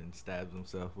off and stabs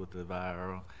himself with the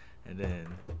viral, and then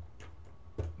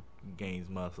gains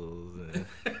muscles, and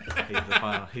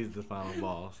he's the final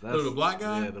boss. That's the black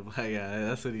guy. Yeah, the black guy.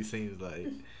 That's what he seems like.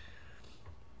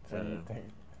 You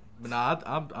think? But no,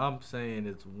 I'm saying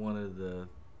it's one of the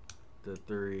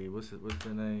 3. What's the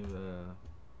name?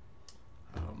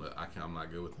 I don't know. I'm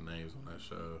not good with the names on that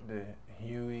show. The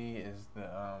Huey is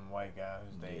white guy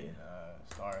who's dating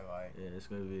Starlight. Yeah, it's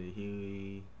gonna be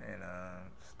Huey and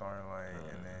Starlight,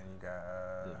 and then you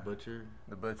got the Butcher.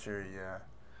 The Butcher, yeah,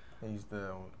 he's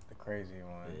the crazy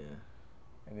one. Yeah.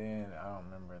 And then I don't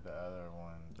remember the other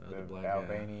one, the black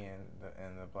Albanian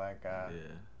and the black guy.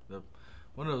 Yeah,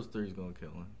 one of those three's gonna kill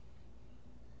him.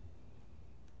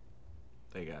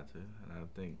 They got to, and I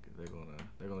think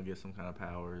they're gonna get some kind of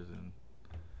powers and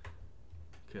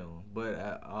kill him. But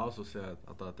I also said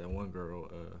I thought that one girl,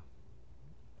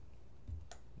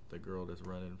 the girl that's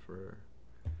running for.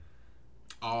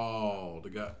 Oh, the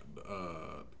guy,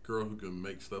 the girl who can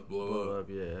make stuff blow up.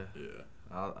 Yeah. Yeah.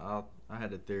 I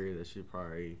had a theory that she'd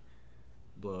probably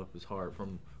blow up his heart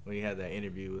from when he had that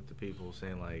interview with the people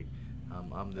saying like, I'm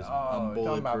bulletproof.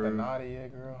 Talking about the Nadia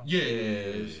girl?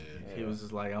 Yeah. He was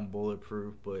just like, I'm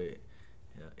bulletproof, but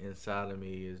inside of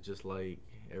me is just like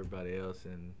everybody else,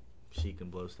 and she can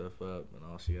blow stuff up, and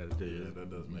all she got to do is that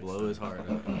does make blow sense. his heart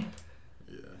up.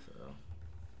 Yeah. So.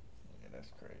 Yeah,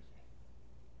 that's crazy.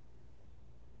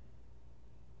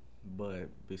 But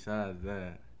besides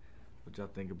that, what y'all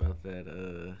think about that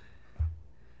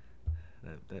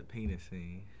that penis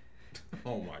scene?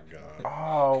 Oh my God.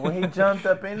 Oh, when he jumped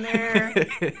up in there,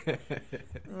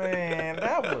 man,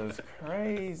 that was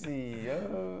crazy,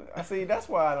 yo. I see. That's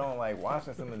why I don't like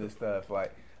watching some of this stuff.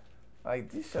 Like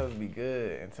these shows be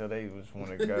good until they just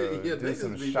want to go do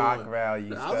some shock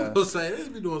value stuff. I was gonna say they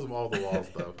be doing some off the wall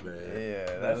stuff, man.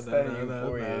 Yeah, that's that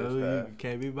euphoria stuff. You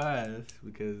can't be biased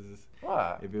because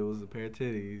why? If it was a pair of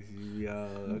titties, you'd be all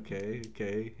okay.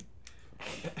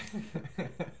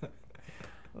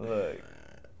 Look.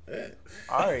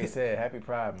 I already said Happy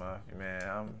Pride Month,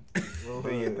 man.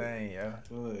 Do your thing, yo.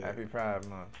 Happy Pride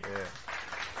Month, yeah.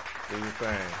 Do your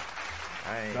thing.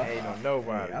 I ain't hating on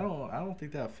nobody. Hey, I don't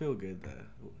think that'll feel good though.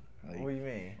 Like, what do you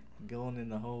mean? Going in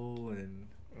the hole and.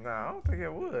 Nah, I don't think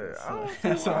it would. I don't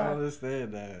That's why I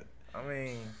understand that. I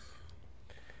mean,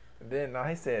 then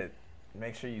he said,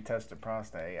 make sure you touch the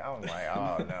prostate. I was like,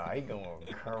 oh no, he going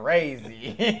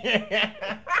crazy.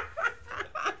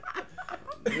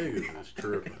 Niggas is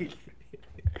tripping.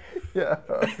 Yeah.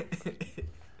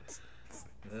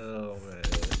 Oh man,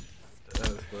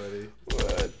 that's funny.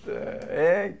 What the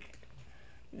heck?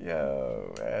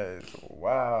 Yo, that's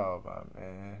wild, my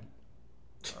man.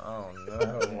 I don't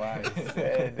know why he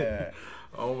said that.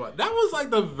 Oh my! That was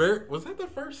like was that the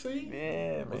first scene?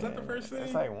 Yeah, man. Was that the first scene?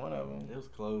 It's like one of them. It was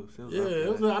close. It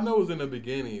was. I know it was in the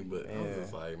beginning, but I was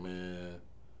just like, man.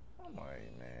 I'm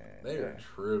like, man. They are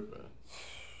tripping.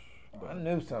 But I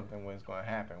knew something was going to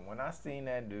happen. When I seen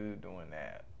that dude doing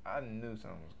that, I knew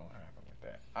something was going to happen with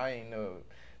that. I didn't know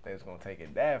they was going to take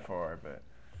it that far, but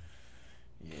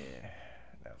yeah,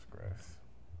 that was gross.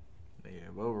 Yeah,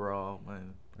 but overall,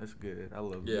 man, that's good. I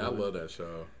love it. Yeah, I love that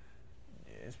show.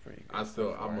 Yeah, it's pretty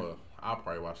good. I'll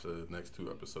probably watch the next 2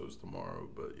 episodes tomorrow,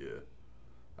 but yeah,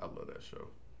 I love that show.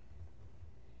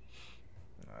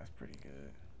 No, it's pretty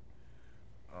good.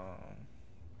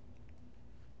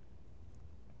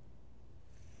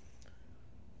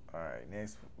 All right,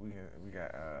 next we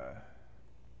got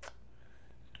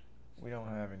we don't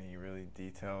have any really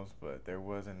details, but there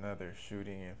was another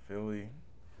shooting in Philly.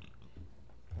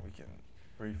 We can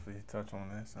briefly touch on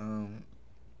this. I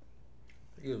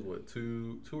think it was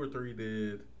 2 or 3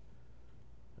 dead,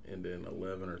 and then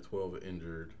 11 or 12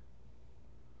 injured.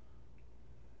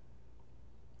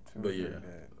 But yeah,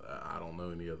 I don't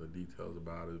know any other details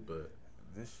about it, but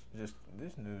this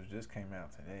news just came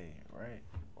out today, right?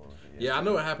 Or was it yeah, I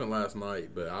know it happened last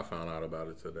night, but I found out about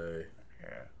it today.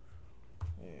 Yeah,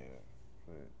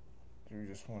 but you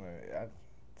just want to.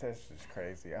 That's just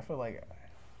crazy. I feel like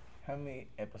how many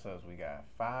episodes we got?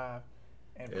 5,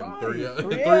 and three of them,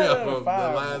 the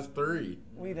 5. last 3.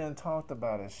 We done talked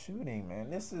about a shooting, man.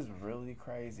 This is really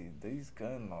crazy. These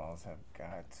gun laws have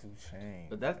got to change.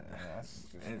 But that's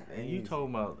just and you told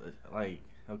about like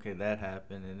okay that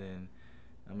happened, and then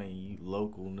I mean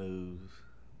local news.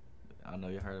 I know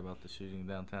you heard about the shooting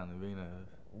downtown in Vina.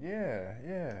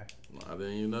 Yeah. I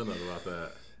didn't even know nothing about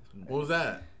that. What was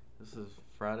that? This is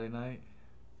Friday night.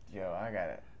 Yo, I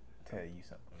gotta tell you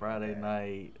something. Friday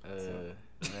night.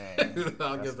 Man,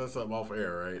 I guess that's something off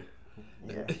air, right?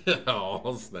 Yeah.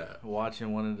 Oh snap!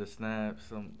 Watching one of the snaps,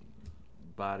 some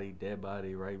dead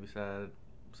body right beside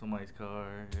somebody's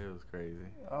car. It was crazy.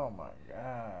 Oh my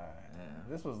god. Yeah.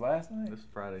 This was last night? This is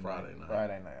Friday night.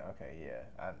 Friday night. Okay, yeah.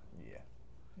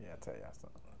 I'll tell y'all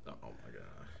something. Oh my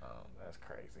gosh. That's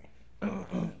crazy.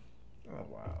 Oh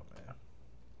wow, man.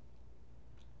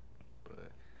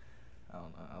 But I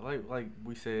don't know. Like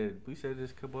we said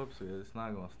this a couple episodes. It's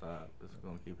not gonna stop. It's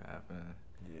gonna keep happening.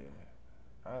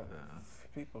 Yeah.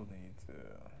 People need to.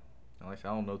 Like I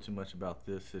said, I don't know too much about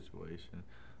this situation.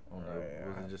 I don't know.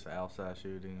 Was it just an outside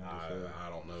shooting? I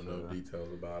don't know no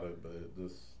details about it, but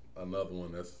just another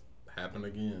one that's happened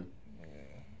again.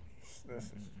 Yeah, this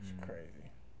is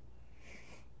crazy.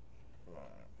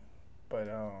 But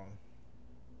all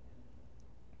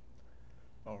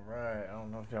right. I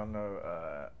don't know if y'all know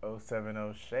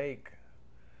 070 Shake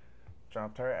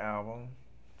dropped her album,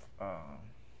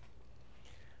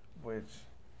 which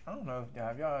I don't know.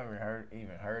 Have y'all ever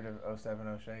heard of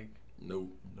 070 Shake? Nope.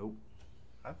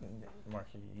 I think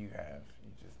Marky, you have.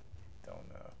 You just don't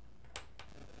know.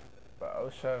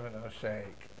 But 070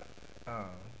 Shake,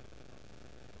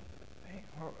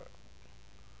 hold up.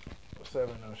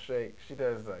 070 Shake. She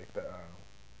does like the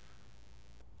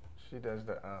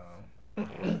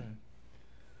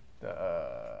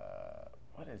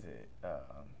what is it?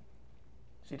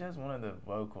 She does one of the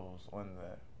vocals on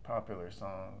the popular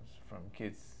songs from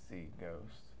Kids See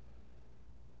Ghosts.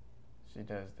 She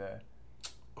does that.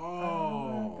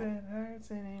 Oh. Nothing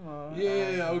hurts anymore.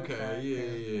 Yeah, okay.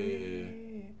 Yeah.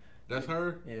 That's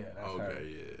her? Yeah, that's her. Okay,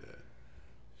 yeah.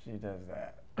 She does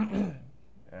that.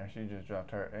 And she just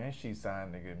dropped her, and she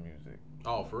signed to Good Music.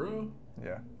 Oh, for real?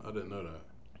 Yeah. I didn't know that.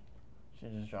 She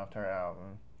just dropped her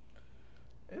album.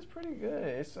 It's pretty good.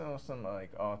 It's on some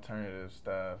like alternative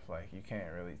stuff. Like you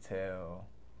can't really tell.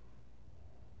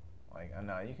 Like I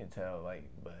know you can tell. Like,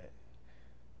 but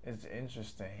it's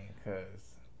interesting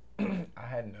because I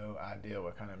had no idea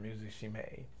what kind of music she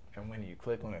made. And when you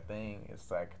click on a thing, it's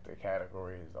like the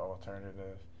category is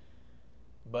alternative.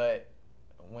 But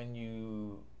when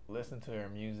you listen to her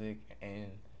music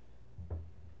and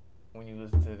when you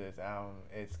listen to this album,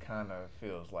 it's kind of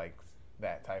feels like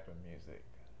that type of music.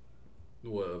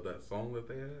 What, that song that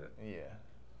they had? Yeah.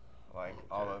 Like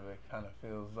all of it kind of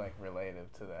feels like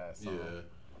relative to that song. Yeah.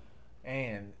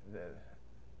 And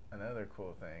another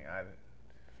cool thing I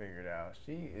figured out,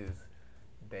 she is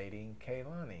dating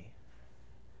Kehlani.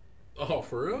 Oh,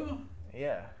 for real?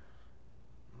 Yeah.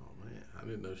 Oh, man. I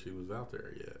didn't know she was out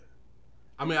there yet.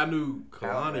 I mean, I knew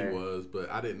Kehlani was, but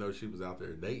I didn't know she was out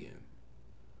there dating.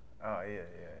 Oh, yeah.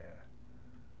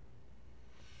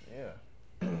 Yeah,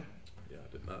 I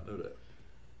did not know that.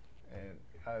 and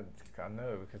I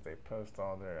know because they post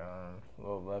all their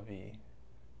little lovey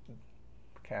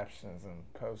captions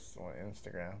and posts on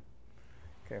Instagram.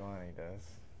 Kehlani does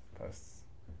posts.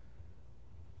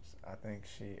 I think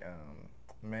she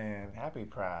man, happy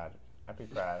Pride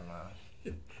Month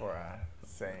before I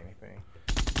say anything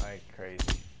like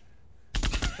crazy.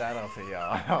 Shout out to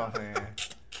y'all. Oh, man.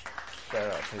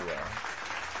 Shout out to y'all.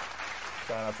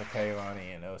 Shout out to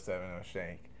Kehlani and 070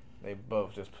 Shake. They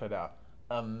both just put out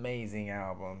amazing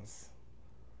albums.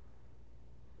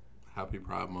 Happy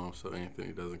Pride Month, so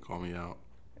Anthony doesn't call me out.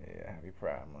 Yeah, happy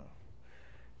Pride Month.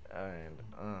 And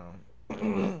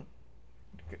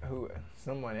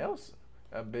someone else,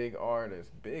 a big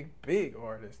artist, big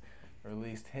artist,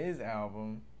 released his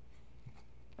album.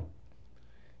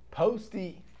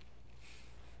 Posty,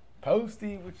 what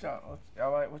y'all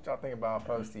like? What y'all think about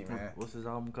Posty, man? What's his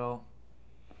album called?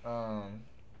 I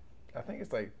think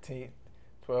it's like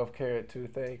 12 Karat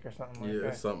Toothache or something like that.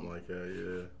 Yeah, something like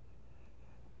that.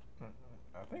 Yeah.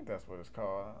 I think that's what it's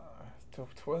called.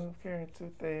 12 Karat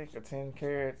Toothache or 10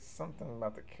 carats, something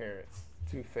about the carats.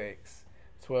 Toothaches.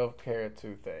 12 Karat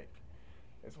Toothache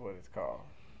is what it's called.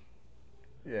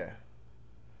 Yeah.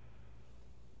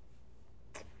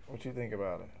 What you think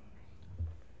about it?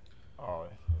 Oh,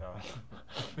 no.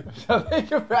 What y'all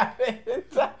think about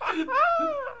it?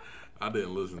 I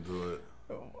didn't listen to it.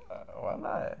 Why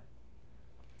not?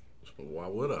 Why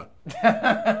would I?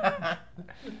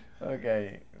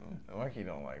 Okay. Marky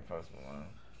don't like Post Malone.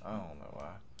 I don't know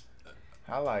why.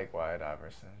 I like Wyatt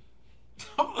Iverson.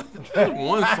 That's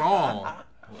one song.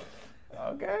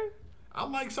 Okay. I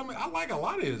like a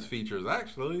lot of his features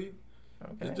actually.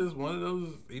 Okay. He's just one of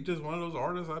those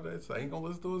artists I just ain't gonna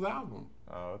listen to his album.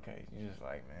 Oh, okay. You just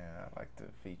like, man, I like the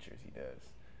features he does.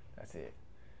 That's it.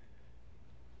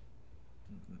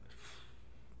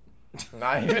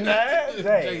 Not even that?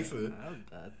 Jason.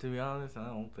 To be honest, I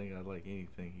don't think I like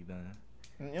anything he done.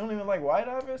 You don't even like White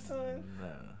Iverson?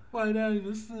 No. White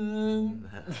Iverson.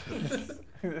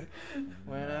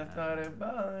 When I started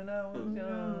balling, I was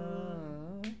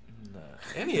young. No.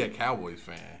 And he a Cowboys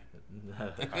fan.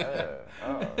 No.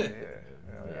 Oh,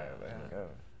 yeah. Let him go.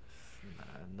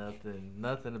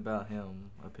 Nothing about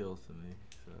him appeals to me.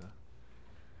 So.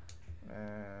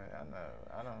 Man, I know.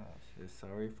 I don't. Just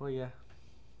sorry for ya.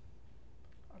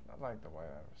 I like the White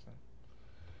Iverson.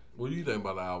 What do you think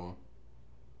about the album?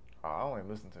 Oh, I only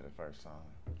listened to the first song.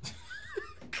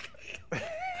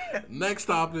 Next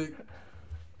topic.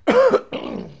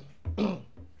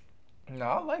 No,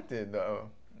 I liked it though.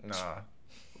 Nah.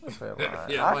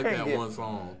 Yeah, I like that one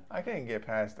song. I couldn't get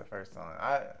past the first song.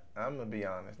 I'm gonna be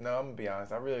honest. No, I'm gonna be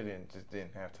honest. I really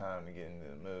didn't have time to get into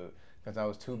the mood because I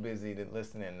was too busy to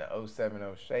listening to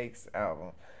 070 Shakes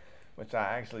album, which I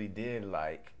actually did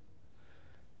like.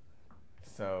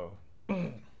 So,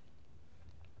 yeah,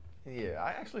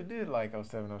 I actually did like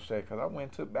 070 Shakes because I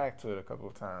went took back to it a couple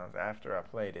of times after I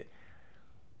played it,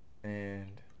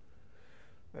 and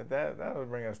that would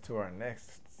bring us to our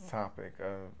next topic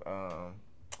of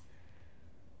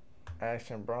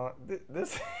Action Bron.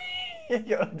 This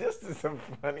this is a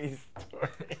funny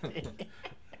story.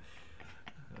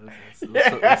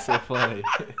 It's so funny.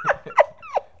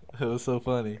 It was so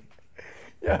funny.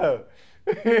 Yo.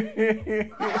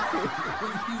 It's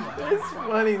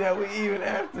funny that we even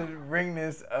have to bring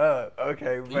this up.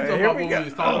 Okay, but You talking about what we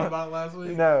was talking about last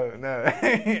week? No.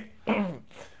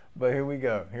 But here we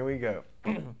go.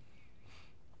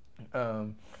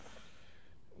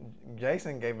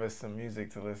 Jason gave us some music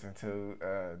to listen to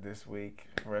this week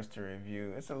for us to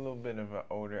review. It's a little bit of an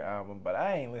older album, but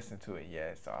I ain't listened to it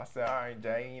yet. So I said, all right,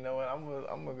 Jay, you know what? I'm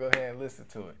gonna go ahead and listen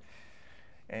to it.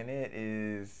 And it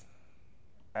is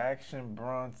Action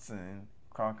Bronson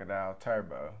Crocodile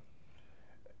Turbo.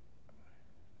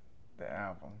 The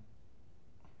album.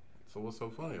 So what's so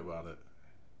funny about it?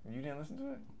 You didn't listen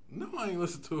to it? No, I ain't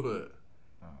listened to it.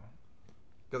 Oh.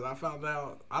 Because I found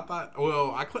out, I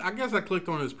guess I clicked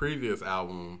on his previous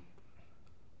album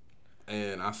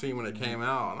and I seen when it came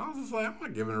out and I was just like, I'm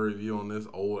not giving a review on this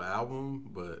old album,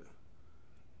 but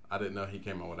I didn't know he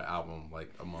came out with an album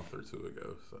like a month or two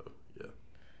ago, so yeah.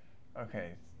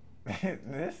 Okay.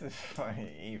 This is funny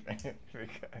even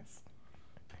because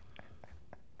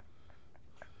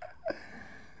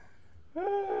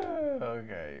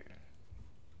okay.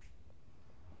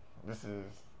 This is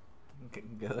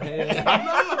Go ahead.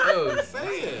 No,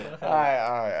 say it. All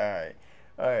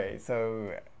right.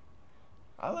 So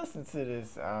I listened to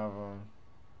this album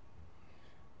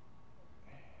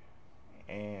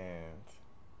and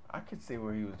I could see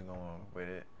where he was going with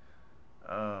it.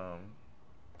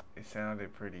 It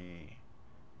sounded pretty.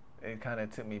 It kind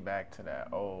of took me back to that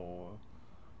old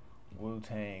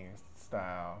Wu-Tang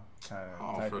style kind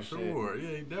of type of shit. Oh, for sure.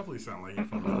 Yeah, he definitely sounded like he's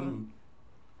from the hood.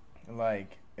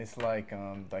 Like it's like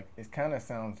it kind of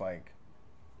sounds like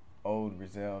old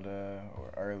Griselda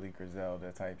or early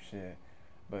Griselda type shit,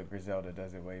 but Griselda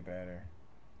does it way better.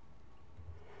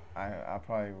 I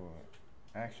probably would.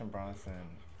 Action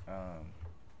Bronson. I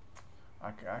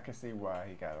can see why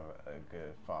he got a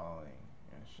good following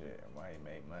and shit, and why he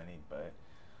made money, but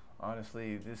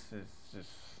honestly, this is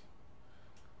just.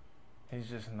 He's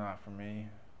just not for me.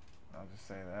 I'll just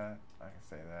say that. I can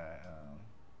say that.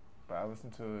 But I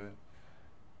listened to it.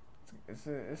 It's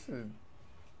a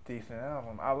decent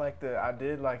album. I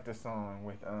did like the song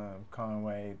with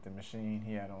Conway the Machine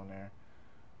he had on there.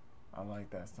 I like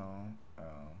that song.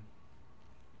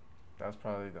 That was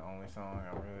probably the only song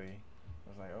I really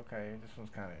was like, okay, this one's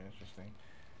kind of interesting.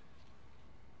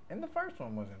 And the first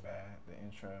one wasn't bad. The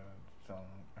intro song,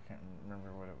 I can't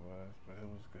remember what it was, but it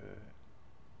was good.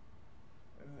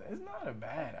 It's not a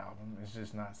bad album. It's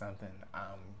just not something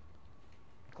I'm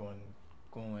going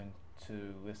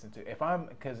to listen to. If I'm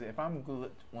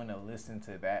going to listen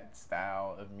to that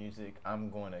style of music, I'm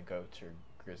going to go to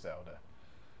Griselda.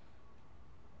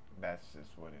 That's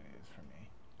just what it is for me.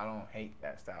 I don't hate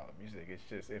that style of music. It's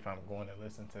just if I'm going to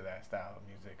listen to that style of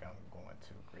music, I'm going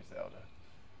to Griselda.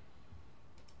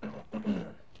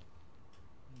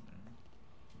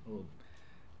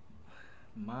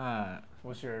 Well,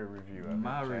 what's your review of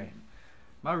my it, Jay?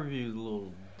 my review is a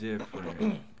little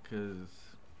different because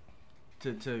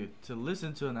to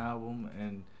listen to an album,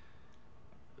 and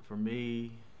for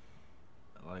me,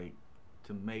 like,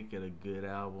 to make it a good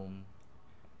album,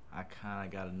 I kind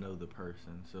of got to know the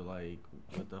person. So like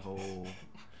with the whole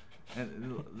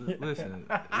and listen,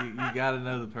 you got to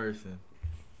know the person,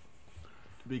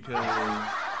 because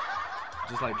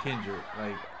just like Kendrick,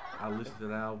 like I listen to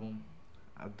the album.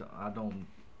 I don't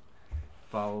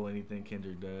follow anything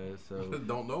Kendrick does, so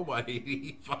don't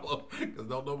nobody follow, because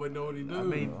don't nobody know what he do. I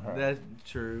mean, that's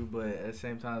true, but at the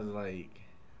same time, it's like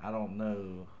I don't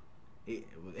know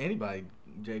anybody.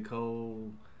 J.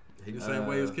 Cole, He the same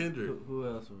way as Kendrick. Who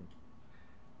else?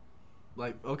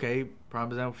 Like, okay, prime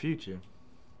example, Future.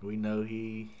 We know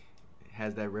he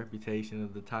has that reputation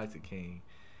of the Toxic King.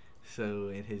 So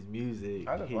in his music,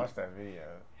 I just watched that video.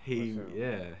 He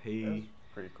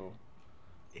pretty cool.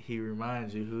 He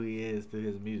reminds you who he is through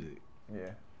his music.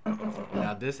 Yeah.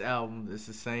 Now this album is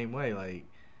the same way. Like,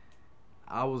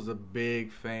 I was a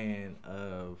big fan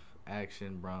of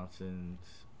Action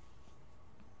Bronson's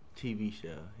TV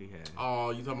show he had.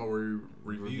 Oh, you talking about where he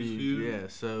reviews food? Yeah,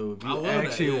 so if I you love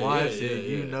actually that. watch Yeah, it,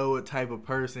 yeah. you know what type of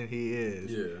person he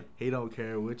is. Yeah. He don't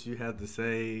care what you have to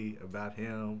say about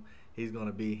him. He's going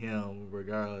to be him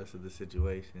regardless of the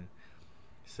situation.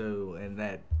 So, and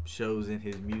that shows in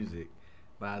his music.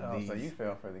 So you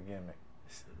fell for the gimmick.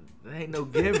 There ain't no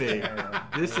gimmick.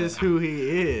 This is who he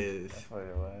is. That's what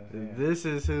it was. Yeah. This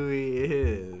is who he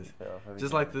is. Fell for the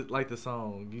Just gimmick. like the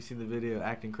song. You seen the video,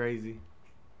 Acting Crazy?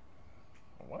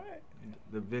 What?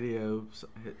 The video,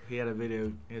 he had a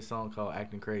video, his song called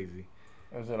Acting Crazy.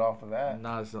 Was it off of that?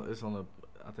 No, it's on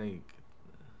I think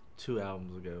 2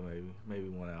 albums ago, maybe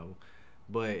 1 album.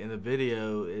 But in the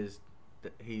video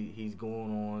he's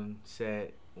going on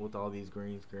set with all these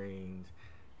green screens,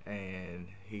 and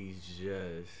he's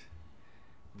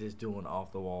just doing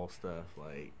off the wall stuff.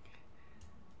 Like,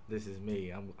 this is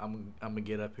me. I'm gonna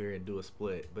get up here and do a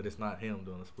split, but it's not him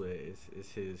doing a split.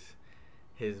 It's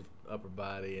his upper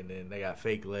body, and then they got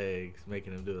fake legs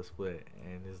making him do a split,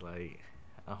 and it's like,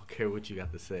 I don't care what you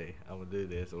got to say, I'm gonna do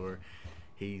this. Or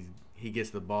he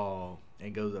gets the ball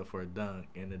and goes up for a dunk,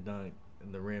 and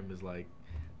the rim is like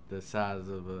the size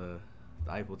of the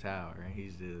Eiffel Tower, and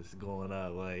he's just going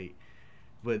up like.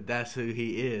 But that's who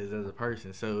he is as a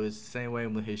person. So it's the same way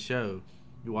with his show.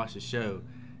 You watch the show,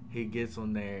 he gets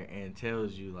on there and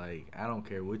tells you, like, I don't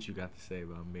care what you got to say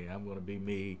about me, I'm gonna be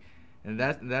me. And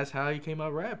that's how he came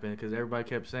out rapping, because everybody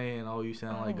kept saying, "Oh, you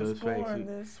sound like Ghostface.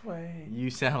 This way.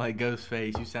 You sound like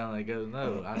Ghostface. You sound like Ghost."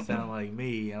 No, I sound like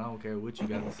me, and I don't care what you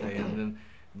got to say. And then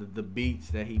the beats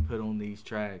that he put on these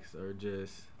tracks are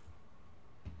just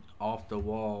off the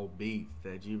wall beats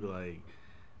that you be like,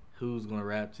 who's gonna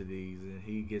rap to these? And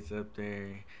he gets up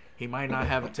there. He might not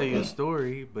have to tell you a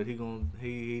story, but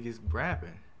he just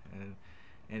rapping,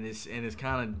 and it's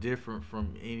kind of different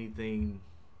from anything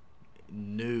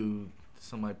new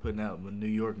somebody putting out with New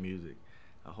York music.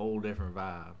 A whole different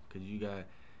vibe, because you got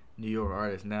New York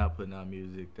artists now putting out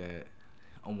music that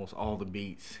almost all the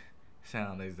beats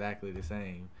sound exactly the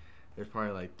same. There's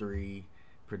probably like 3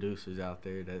 producers out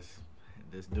there that's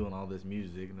doing all this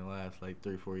music in the last like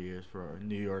 3-4 years for a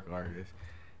New York artist,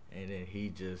 and then he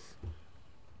just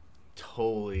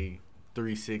totally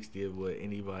 360 of what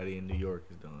anybody in New York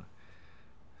is doing.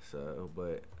 So,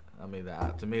 but I mean,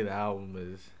 to me, the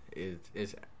album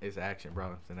is Action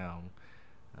Bronson album.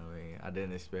 I mean, I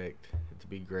didn't expect it to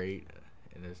be great,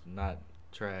 and it's not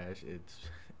trash. It's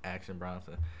Action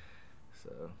Bronson.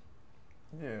 So,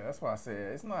 Yeah, that's why I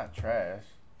said it's not trash.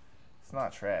 It's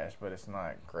not trash, but it's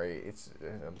not great. It's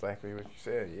exactly what you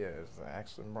said. Yeah, it's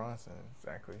Action Bronson.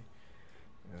 Exactly.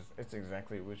 It's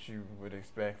exactly what you would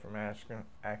expect from Action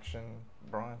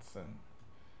Bronson.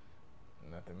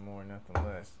 Nothing more, nothing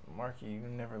less. Marky, you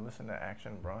never listened to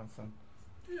Action Bronson?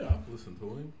 Yeah, I've listened to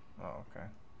him. Oh, okay.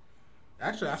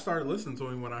 Actually, I started listening to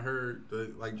him when I heard,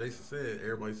 like Jason said,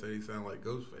 everybody said he sounded like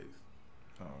Ghostface.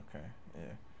 Oh, okay.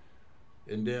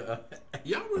 Yeah. And then,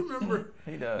 y'all remember,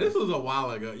 He does. this was a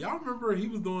while ago. Y'all remember he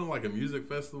was doing like a music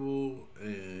festival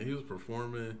and he was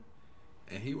performing,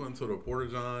 and he went to the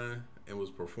Porta John and was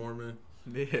performing.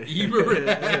 yeah. You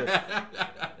remember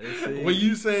See? when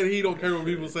you said he don't care what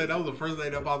people say? That was the first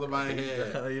thing that popped in my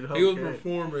head. You don't He was care.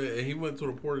 performing and he went to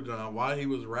the Porta John while he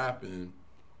was rapping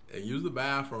and used the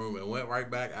bathroom and went right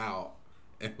back out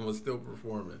and was still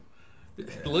performing.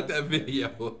 Look that video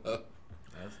up.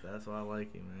 That's why I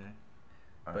like him, man.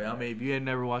 But I mean, if you had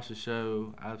never watched the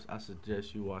show, I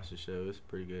suggest you watch the show. It's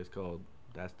pretty good. It's called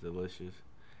That's Delicious.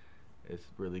 It's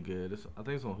really good. I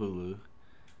think it's on Hulu.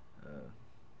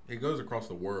 It goes across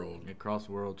the world. Across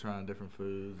the world, trying different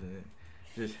foods, and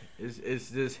it's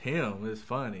just him. It's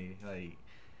funny, like.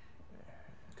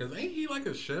 Cause ain't he like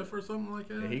a chef or something like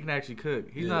that? Yeah, he can actually cook.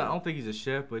 He's Yeah. not. I don't think he's a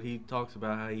chef, but he talks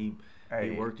about how he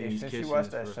worked in these since kitchens. you watch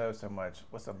that show so much,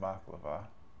 what's a baklava?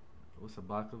 What's a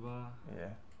baklava? Yeah.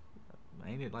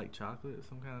 Ain't it like chocolate?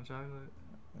 Some kind of chocolate?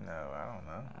 No, I don't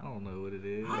know. I don't know what it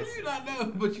is. How do you not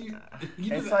know? But you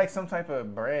It's like some type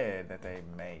of bread that they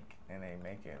make, and they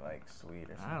make it like sweet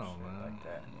or I some don't shit know. like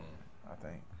that. I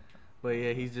think. But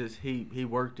yeah, he's just he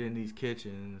worked in these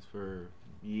kitchens for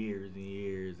years and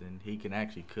years, and he can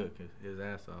actually cook his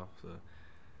ass off. So,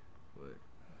 but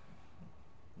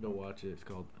go watch it. It's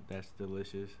called That's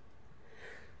Delicious.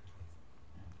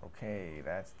 Okay,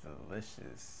 That's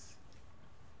Delicious,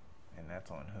 and that's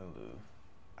on Hulu.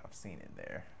 I've seen it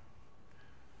there.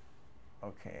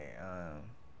 Okay,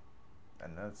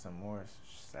 some more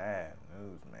sad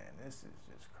news, man. This is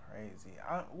just crazy.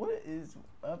 What is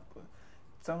up?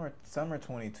 Summer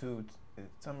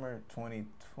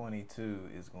 2022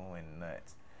 is going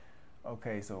nuts.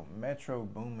 Okay, so Metro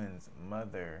Boomin's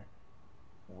mother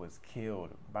was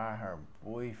killed by her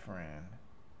boyfriend,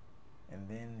 and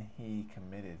then he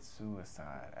committed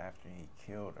suicide after he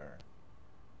killed her.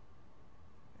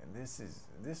 And this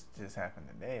just happened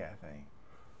today, I think.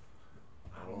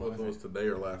 I don't know if it was today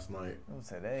or last night. It was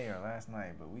today or last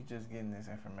night, but we just getting this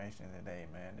information today,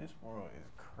 man. This world is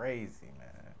crazy,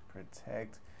 man.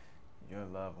 Protect your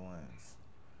loved ones.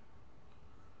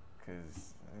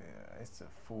 Because it's a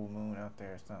full moon out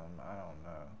there or something. I don't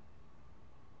know.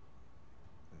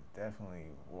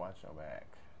 Definitely watch your back.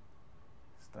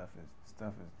 Stuff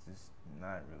is just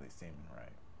not really seeming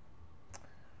right.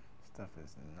 Stuff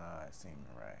is not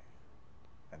seeming right.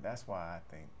 And that's why I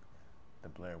think the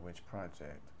Blair Witch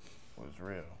Project was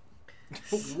real.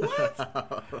 What?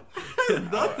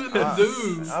 Nothing to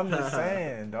do. I'm just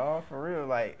saying, dog, for real.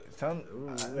 Like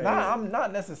I'm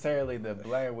not necessarily the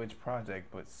Blair Witch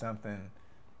Project, but something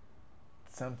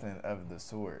of the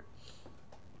sort.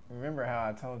 Remember how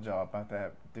I told y'all about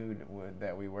that dude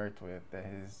that we worked with, that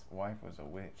his wife was a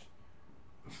witch?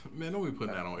 Man, don't be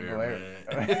putting that on air, Blair.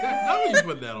 man. Don't be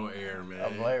putting that on air, man. A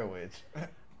Blair Witch.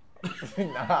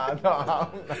 Nah.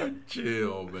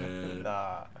 Chill, man.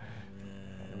 Nah.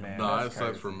 Man, Nah, it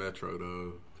sucks for Metro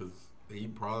though, because he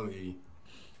probably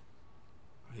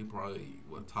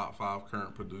what, top 5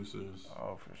 current producers.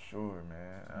 Oh, for sure,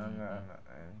 man. I'm not,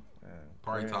 and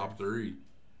Probably top 3.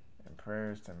 And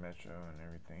prayers to Metro and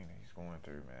everything that he's going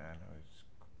through, man. I know it's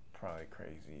probably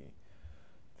crazy.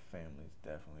 The family's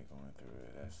definitely going through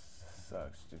it. That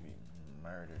sucks, to be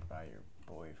murdered by your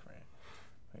boyfriend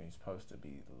when he's supposed to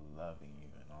be loving you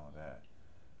and all that.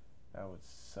 That would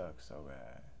suck so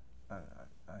bad.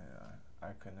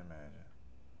 I couldn't imagine.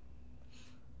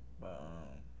 But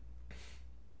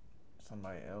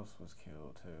somebody else was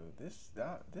killed too. This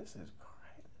is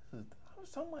crazy. There's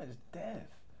so much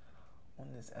death on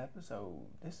this episode.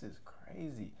 This is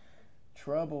crazy.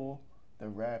 Trouble, the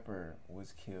rapper,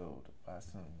 was killed by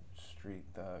some street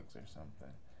thugs or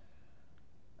something.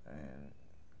 And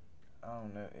I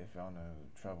don't know if y'all know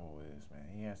who Trouble is, man.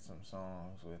 He had some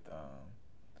songs with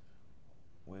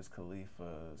Wiz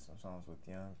Khalifa, some songs with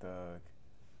Young Thug.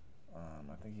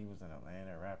 I think he was an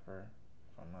Atlanta rapper,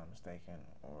 if I'm not mistaken,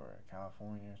 or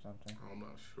California or something. I'm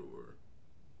not sure.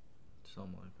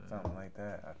 Something like that. Something like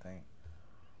that, I think.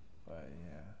 But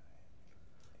yeah,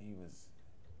 he was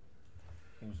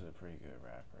a pretty good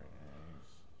rapper, and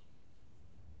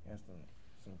he has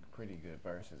some pretty good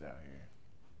verses out here.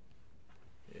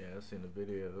 Yeah, I seen the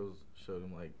video. It showed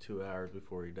him like 2 hours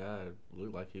before he died.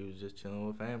 Looked like he was just chilling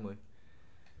with family.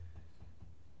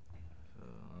 So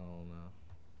I don't know.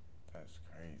 That's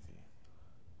crazy.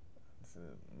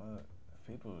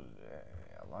 People,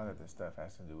 a lot of this stuff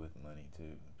has to do with money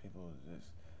too. People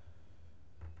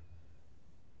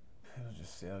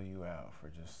just sell you out for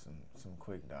just some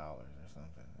quick dollars or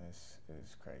something.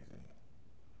 It's crazy.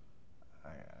 I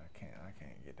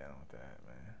can't get down with that,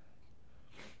 man.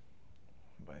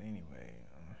 But anyway,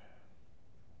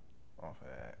 off of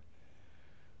that.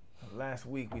 Last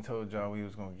week we told y'all we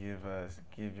was gonna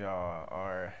give y'all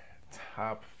our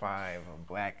top 5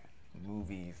 black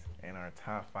movies and our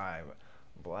top 5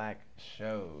 black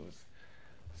shows.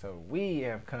 So we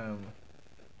have come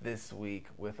this week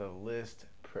with a list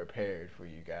prepared for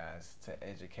you guys to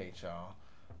educate y'all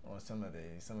on some of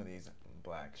these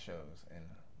black shows and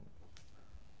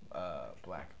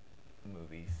black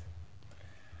movies.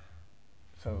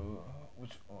 So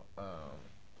which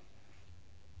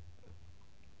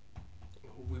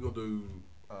we gonna do?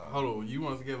 Hold on, you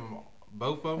want us to give them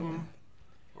both of them,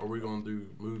 or we gonna do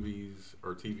movies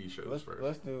or TV shows first?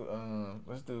 Let's do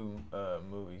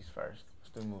movies first. Let's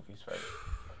do movies first.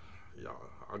 Yeah,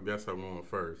 I guess I'm going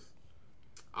first.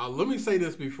 Let me say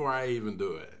this before I even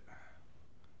do it,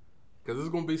 because there's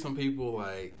gonna be some people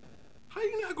like, how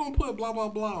you not gonna put blah blah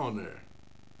blah on there?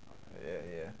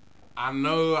 Yeah. I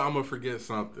know I'm gonna forget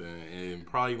something, and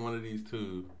probably one of these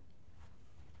two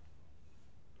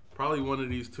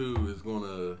is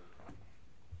gonna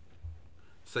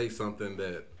say something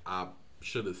that I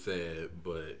should have said,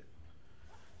 but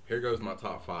here goes my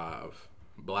top 5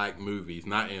 black movies,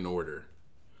 not in order.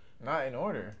 Not in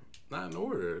order. Not in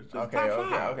order. Just Okay, top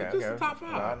 5. okay. Just the top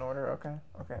 5. Not in order. Okay.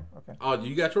 Oh,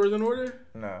 you got yours in order?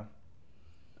 No.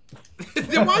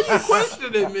 Then why you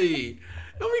questioning me?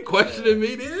 Don't be questioning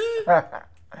me, then. All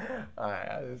right,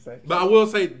 I just say. But I will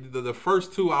say the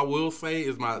first 2 I will say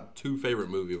is my 2 favorite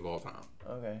movie of all time.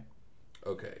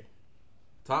 Okay.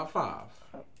 Top 5.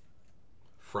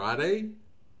 Friday.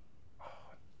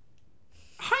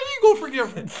 How you gonna forget?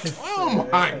 Oh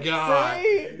my God!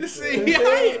 See,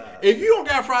 if you don't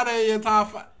got Friday in your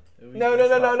top 5. No.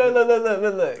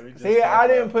 Look. See, I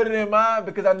didn't put it in mine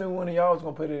because I knew one of y'all was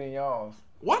gonna put it in y'all's.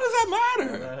 Why does that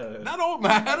matter? That don't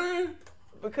matter.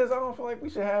 Because I don't feel like we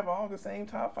should have all the same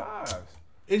top fives.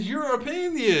 It's your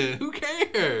opinion. Who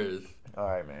cares? All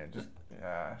right, man. Just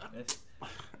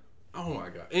Oh my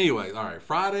god. Anyways, all right.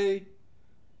 Friday,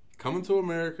 Coming to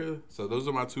America. So those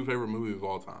are my 2 favorite movies of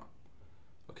all time.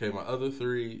 Okay, my other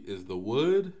 3 is The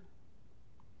Wood,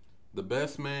 The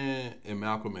Best Man, and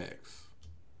Malcolm X.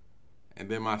 And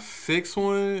then my 6th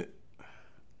one,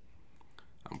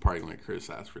 I'm probably going to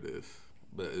criticize for this,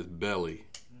 but it's Belly.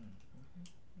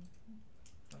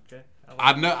 Okay.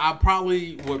 I know I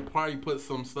probably would put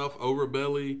some stuff over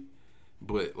Belly,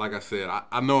 but like I said,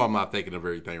 I know I'm not thinking of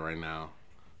everything right now.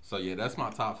 So yeah, that's my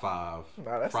top 5.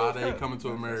 Nah, Friday, Coming to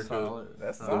America,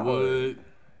 That's The solid. Wood,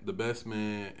 The Best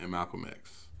Man, and Malcolm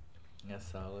X. That's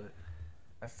solid.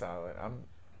 That's solid.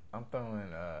 I'm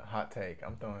throwing hot take.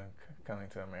 I'm throwing Coming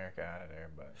to America out of there,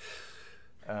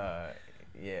 but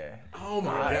yeah. Oh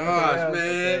my Everything gosh, else,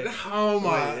 man! okay. Oh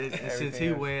my! Wait, since everything he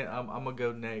else. went, I'm gonna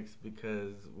go next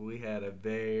because we had a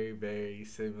very, very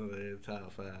similar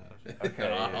top 5.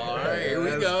 Okay. All right, here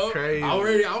we That's go. crazy. I'm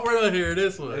ready to hear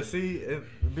this one. And see,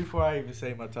 before I even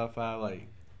say my top 5, like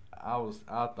I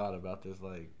thought about this.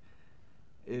 Like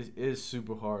it's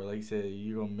super hard. Like you said,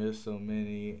 you're gonna miss so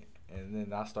many, and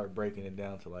then I start breaking it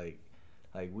down to like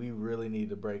we really need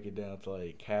to break it down to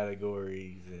like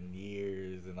categories and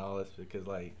years and all this, because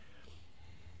like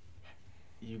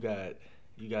you got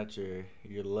your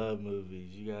love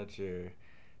movies, you got your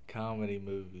comedy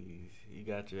movies, you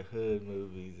got your hood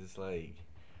movies. It's like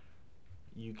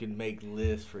you can make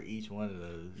lists for each one of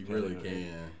those. You really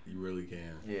can. You really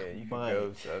can. Yeah, you can But-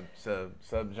 go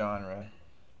sub genre.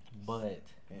 But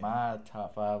Yeah. my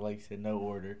top 5, like you said, no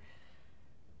order.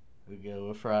 We go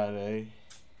with Friday.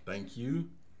 Thank you.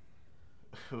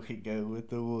 We go with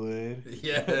The Wood.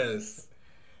 Yes.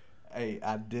 Hey,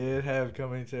 I did have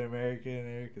Coming to America in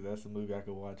there because that's a movie I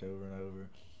could watch over and over.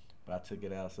 But I took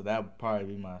it out. So that would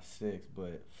probably be my 6th.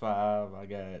 But 5, I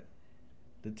got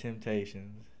The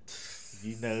Temptations. If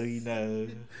you know.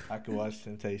 I could watch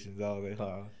Temptations all day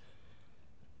long.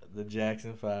 The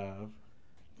Jackson 5.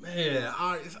 Man,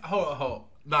 all right, hold on.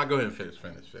 Nah, go ahead and finish.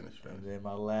 And then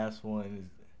my last one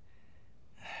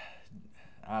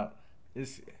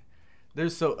is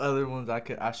there's so other ones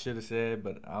I should have said,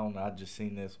 but I don't know. I just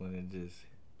seen this one and just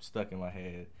stuck in my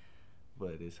head.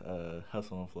 But it's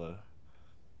Hustle and Flow.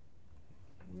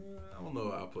 I don't know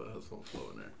if I'll put Hustle and Flow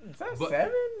in there. Is that But-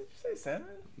 7? Did you say 7?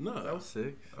 No, That was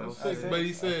 6. That was six. 6. But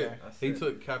he said Okay. That's he six.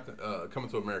 took Coming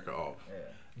to America off.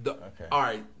 Yeah. Okay. All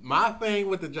right, my thing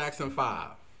with the Jackson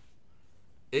 5,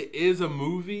 it is a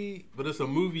movie, but it's a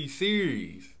movie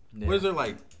series. Yeah. What is there,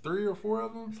 like 3 or 4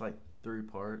 of them? It's like 3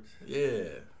 parts. Yeah.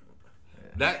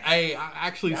 That I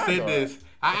actually Yeah, I said know this.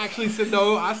 I actually said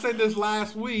no. I said this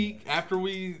last week after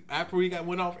we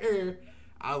went off air.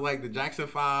 I was like, the Jackson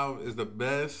 5 is the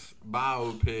best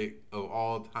biopic of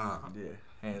all time. Yeah.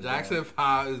 Hands Jackson down.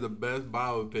 5 is the best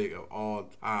biopic of all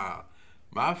time.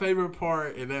 My favorite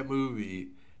part in that movie,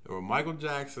 where Michael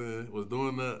Jackson was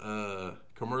doing the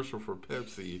commercial for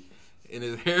Pepsi, and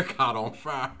his hair caught on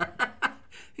fire.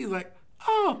 He's like,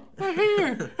 "Oh, my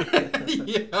hair!"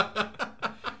 Yeah,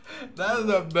 that is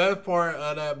the best part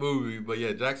of that movie. But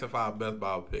yeah, Jackson 5 best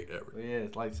biopic ever. But yeah,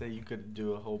 it's like say you could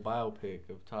do a whole biopic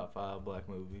of top 5 black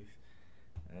movies.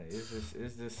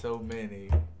 It's just so many,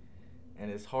 and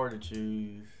it's hard to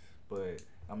choose. But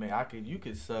I mean, you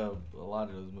could sub a lot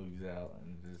of those movies out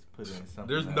and just put in something.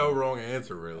 There's else. no wrong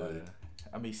answer really.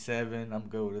 I mean, 7. I'm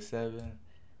going with a 7.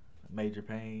 Major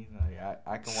Pain. Like,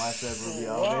 I can watch that movie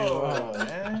all day Whoa, long.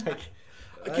 man.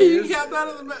 Can you count that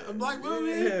as a black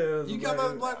movie? Yeah, it's You a count that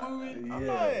as a black- black movie? I'm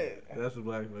Yeah, not- that's a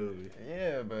black movie.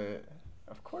 Yeah, but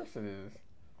of course it is.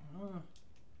 I don't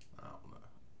know.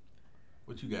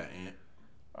 What you got, Ant?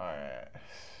 All right.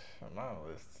 My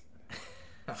list.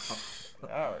 Oh,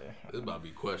 yeah. This about to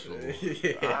be questionable.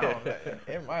 I don't know.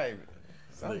 It might.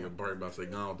 Nigga probably about to say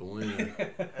gone with the wind.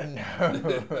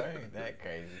 No, ain't that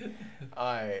crazy.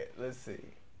 All right, let's see.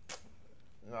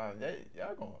 Nah,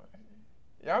 y'all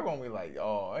gonna be like,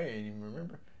 oh, I ain't even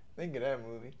remember. Think of that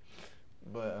movie.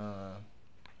 But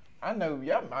I know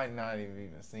y'all might not have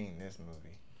even seen this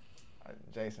movie.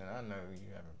 Jason, I know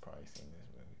you haven't probably seen this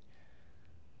movie.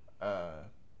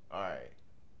 All right.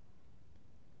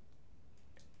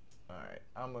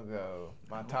 I'm gonna go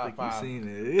my top 5. Seen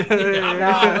it.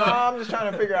 No, I'm just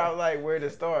trying to figure out like where to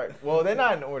start. Well, they're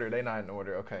not in order.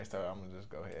 Okay, so I'm gonna just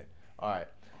go ahead. All right.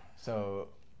 So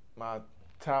my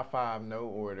top 5, no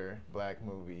order, black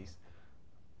movies.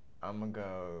 I'm gonna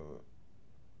go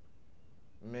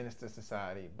Menace to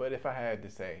Society. But if I had to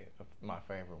say my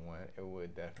favorite one, it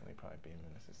would definitely probably be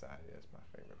Menace to Society. That's my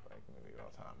favorite black movie of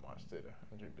all time. Watched it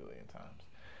 100 billion times.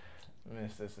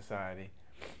 Menace to Society.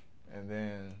 And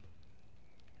then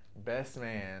Best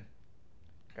Man,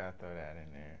 gotta throw that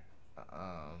in there.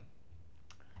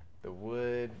 The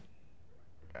Wood,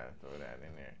 gotta throw that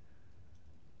in there.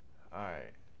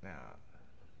 Alright, now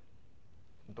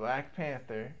Black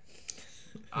Panther.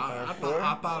 I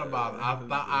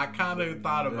kind of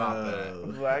thought about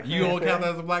that. Black You don't Panther. count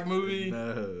that as a black movie?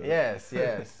 No. Yes.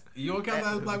 You don't count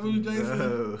that as a black movie, Jason?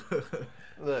 No.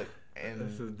 Look, and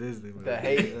That's a Disney movie. the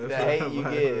hate you Black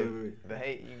give. movie. The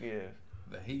hate you give.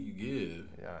 The Hate You Give.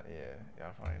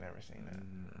 Y'all probably never seen that.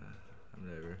 Nah, I've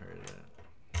never heard of that.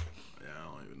 Yeah, I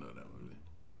don't even know that movie.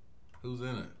 Who's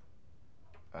in it?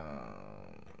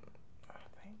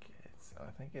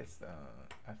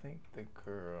 I think the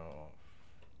girl.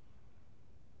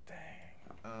 Dang.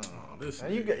 This Now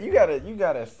you gotta,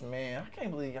 man. I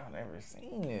can't believe y'all never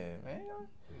seen it, man.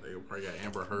 They probably got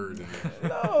Amber Heard in it.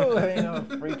 No, it ain't no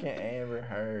freaking Amber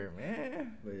Heard,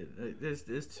 man. But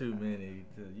there's too many.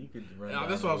 You could run. Yeah, down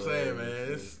that's the what I'm saying,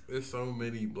 list. man. It's so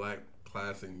many black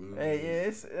classic movies. Hey,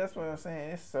 yeah, that's what I'm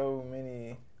saying. It's so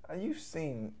many. You've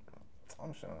seen.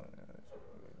 I'm showing this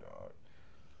movie, dog.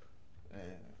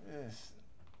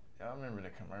 I remember the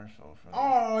commercial for.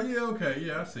 Oh yeah, okay,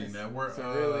 yeah, I seen that. Where It's a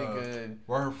really good.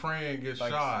 where her friend gets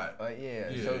shot.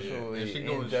 Social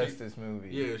injustice movie.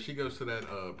 Yeah, she goes to that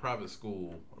private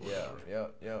school. Or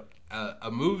Yep. a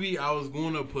movie I was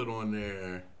going to put on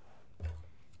there,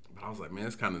 but I was like, man,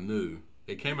 it's kind of new.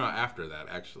 It came out after that,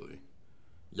 actually.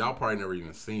 Y'all probably never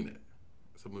even seen it.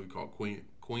 It's a movie called Queen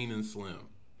and Slim.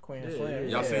 Queen and Slim.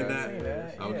 Y'all seen I've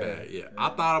that? yeah. Okay, yeah. I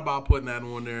thought about putting that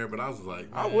on there, but I was like,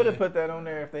 I would have put that on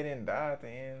there if they didn't die at the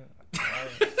end.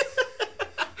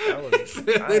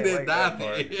 They didn't die at the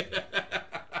end.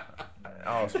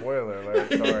 Oh, spoiler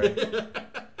alert! Sorry.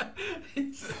 They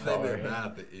didn't die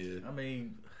at the end. I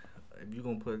mean, if you're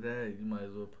gonna put that, you might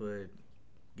as well put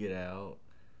Get Out.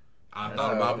 I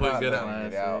thought about putting Get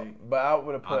Out. But I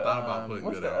would have put. I thought about putting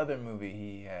what's Get the Out. other movie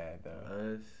he had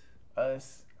though?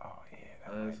 Us. Oh yeah.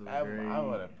 Us was I great.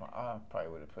 probably would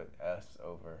have put Us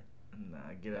over Nah,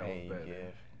 Get The Out Hate was You better.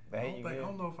 Give. The I Hate You Give.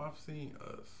 don't know if I've seen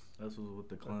Us. Us was with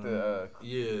the clown.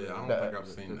 Yeah, I don't think I've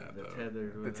seen that the though.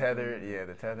 Tether. The Tether. Yeah,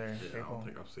 the Tether. Yeah, I people. don't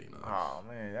think I've seen Us. Oh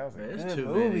man, that was a Man, it's good too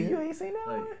movie. many. You ain't seen that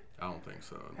Like, one? I don't think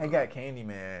so. I got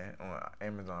Candyman on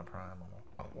Amazon Prime.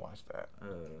 I'm gonna watch that.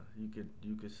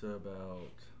 You could sub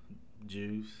out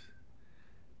Juice.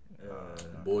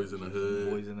 Boys in the Hood.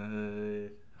 Boys in the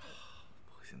Hood.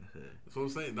 Boys in the Hood. That's what I'm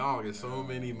saying, dog. There's so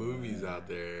many movies out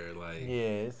there. Like,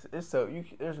 Yeah, it's so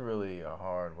there's really a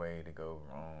hard way to go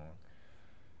wrong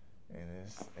in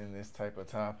this type of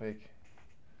topic.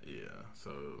 yeah.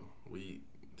 So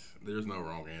there's no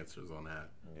wrong answers on that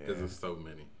because there's so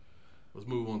many. Let's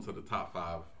move on to the top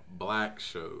 5 black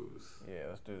shows. Yeah,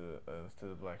 let's do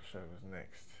the black shows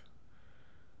next.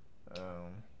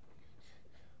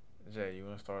 Jay, you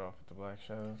want to start off with the black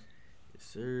shows? Yes,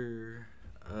 sir.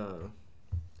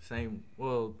 Same.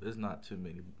 Well, there's not too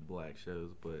many black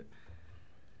shows, but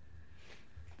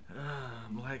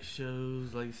black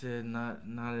shows, like you said, not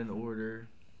in order.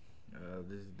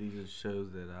 These are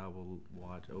shows that I will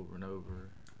watch over and over.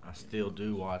 I still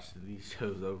do watch these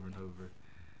shows over and over.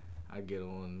 I get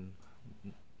on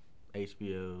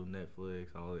HBO, Netflix,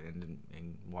 all and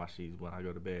watch these when I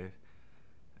go to bed.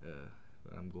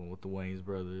 But I'm going with the Wayans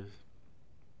Brothers.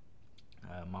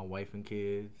 My Wife and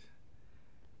Kids.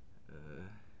 The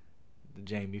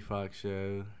Jamie Foxx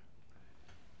Show.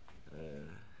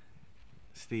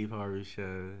 Steve Harvey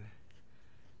Show.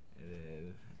 And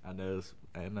then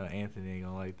I know Anthony ain't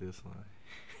gonna like this one.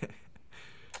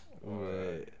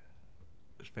 But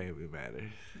Family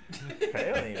Matters.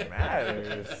 Family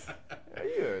Matters.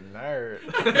 You a nerd.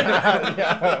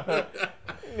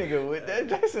 Nigga, with that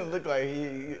Jason look like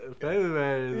he. Family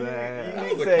Matters, You man.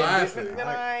 need to a say, classic. "Did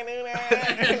I do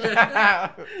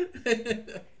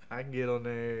that?" I can get on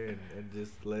there and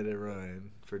just let it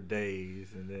run for days,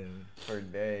 and then For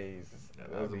days.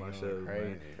 Those are my shows, crazy.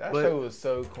 man. That But- show was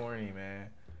so corny, man.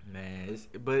 man, it's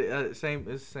the same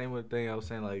with thing I was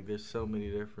saying. Like, there's so many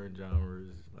different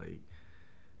genres. Like,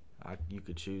 you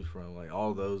could choose from. Like,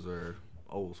 all those are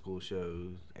old school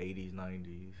shows, 80s,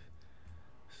 90s.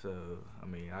 So I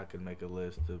mean, I could make a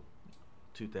list of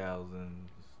 2000s,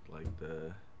 like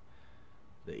the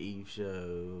Eve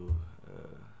Show.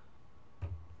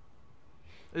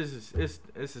 It's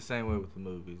the same way with the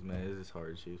movies, man. It's just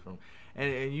hard to choose from.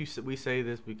 And we say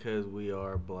this because we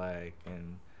are black,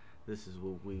 and this is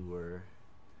what we were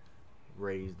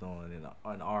raised on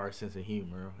and our sense of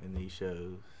humor in these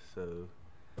shows. So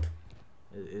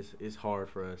it's hard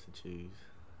for us to choose.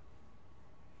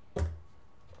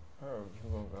 Oh, you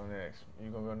gonna go next?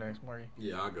 You gonna go next, Marty?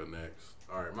 Yeah, I'll go next.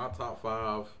 All right, my top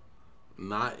 5,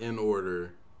 not in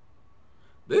order.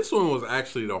 This one was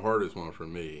actually the hardest one for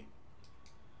me.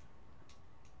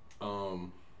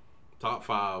 Top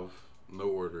 5, no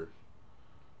order.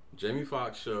 Jamie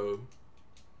Foxx Show,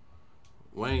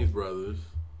 Wayne's Brothers,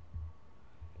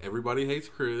 Everybody Hates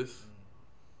Chris,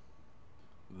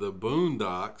 The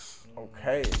Boondocks,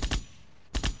 Okay.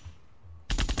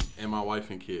 and My Wife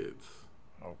and Kids.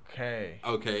 Okay.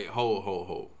 Okay,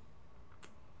 hold.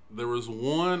 There was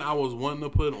one I was wanting to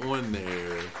put on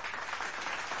there,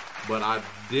 but I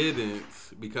didn't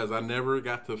because I never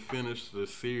got to finish the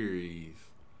series.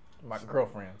 My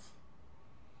girlfriends.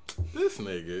 This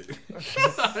nigga.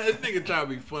 This nigga trying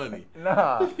to be funny.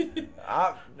 Nah.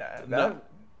 I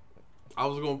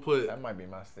was going to put... That might be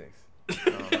my 6. I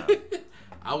don't know.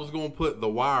 I was going to put The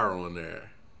Wire on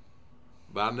there,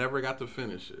 but I never got to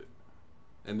finish it.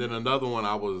 And then another one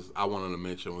I wanted to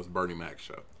mention was Bernie Mac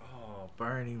Show. Oh,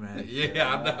 Bernie Mac.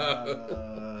 Yeah, I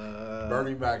know.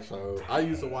 Bernie Mac Show. I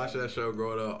used to watch that show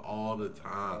growing up all the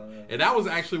time. And that was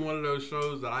actually one of those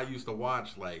shows that I used to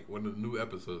watch like when the new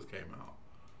episodes came out.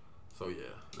 So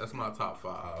yeah, that's my top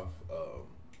 5.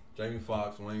 Jamie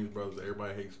Foxx, Wayne's Brothers,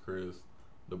 Everybody Hates Chris,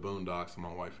 The Boondocks, and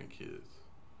My Wife and Kids.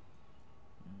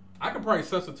 I could probably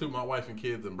substitute My Wife and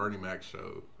Kids and Bernie Mac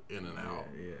Show in and out.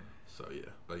 Yeah. So yeah,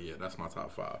 but yeah, that's my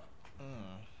top 5.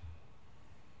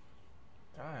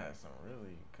 I had some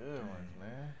really good ones,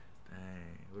 man.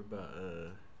 Dang.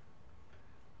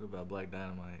 What about Black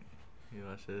Dynamite? You know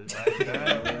what I said? Black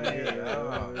Dynamite.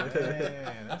 Oh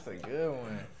man, that's a good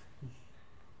one.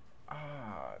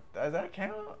 Does that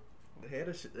count? They had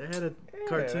a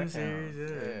cartoon series.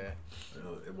 Yeah.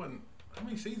 It wasn't. How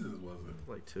many seasons was it?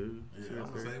 Like 2. Yeah, I was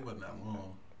gonna say it wasn't that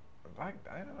long. Black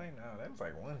Dynamite? No, that was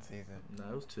like 1 season. No,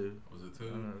 it was 2. Was it 2? I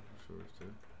don't know for sure it's 2.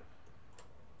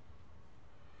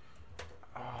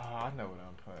 Oh, I know what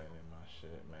I'm putting in my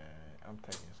shit, man. I'm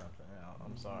taking something out.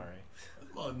 I'm sorry.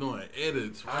 I'm doing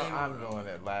edits, right? I'm going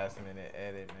that last minute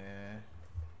edit, man.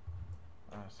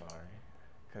 I'm sorry.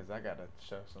 Because I got to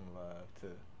show some love to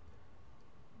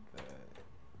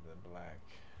the black.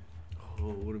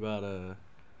 Oh, what about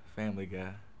Family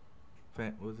Guy?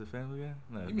 Was it Family Guy?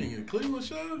 No. You mean the Cleveland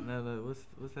show? No.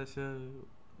 What's that show?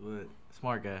 What?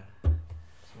 Smart Guy.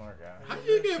 Smart Guy. How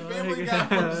you get Family Guy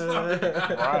from Smart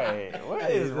Guy? Right. What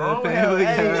Hey, is that wrong with Family him?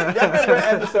 Guy? Hey, y'all remember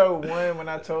episode 1 when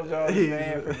I told y'all this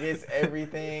man forgets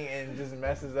everything and just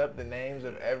messes up the names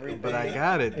of everything? But I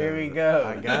got it, though. Here we go.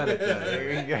 I got it, though.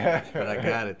 Here we go. But I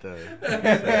got it, though. So it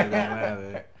don't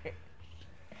matter.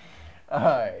 All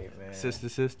right, man. Sister.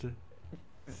 Sister.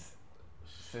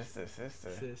 Yeah.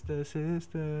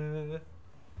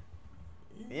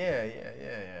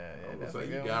 That's a You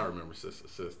good gotta one. remember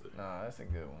Sister. Nah, that's a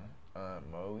good one.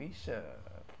 Moesha.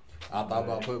 I thought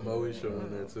about putting Moesha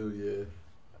on there too.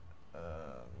 Yeah.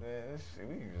 Man,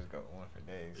 we can just go on for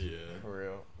days. Yeah. For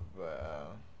real.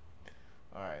 But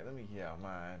all right, let me get out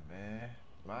mine, man.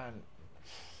 Mine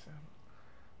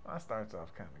starts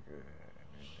off kind of good, and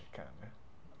then it kind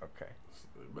of okay.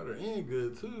 It better end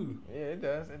good too. Yeah, it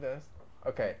does.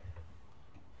 Okay.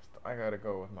 I gotta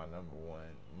go with my number 1,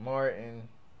 Martin.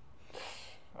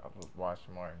 I've watched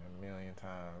Martin a million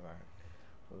times. I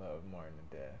love Martin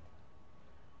to death.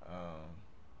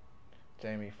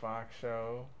 Jamie Foxx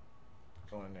Show,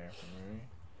 going there for me.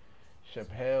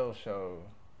 Chappelle Show.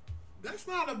 That's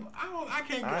not a. I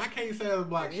can't say that's a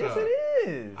black Yes, show. it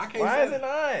is. I can't Why say is it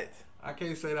not? I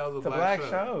can't say that was It's a black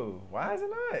show. Why is it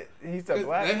not? He's a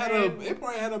black It man.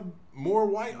 probably had a more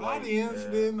white audience yeah.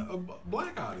 than a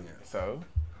black audience. So?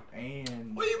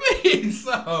 And What do you mean?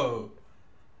 So,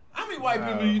 how many white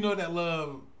people do you know that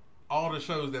love all the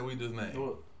shows that we just named?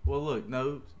 well, look,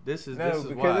 this is because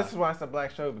why. this is why it's a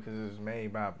black show, because it was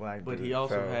made by a black But dude. he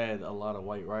also so, had a lot of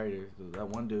white writers. That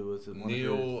one dude was one of his,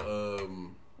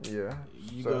 Neil. Yeah.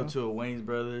 You go to a Wayne's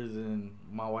Brothers and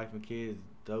My Wife and Kids.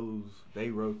 They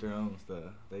wrote their own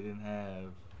stuff. They didn't have.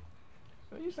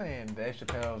 So you saying Dave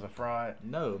Chappelle's a fraud?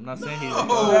 No, I'm not saying he's. No. A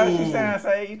fraud. That's what you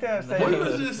saying? You tell We say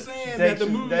was just saying that the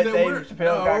movies that Dave we're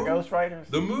Chappelle got ghostwriters.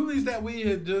 The movies that we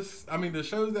had the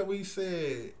shows that we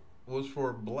said was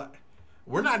for black.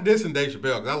 We're not dissing Dave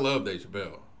Chappelle because I love Dave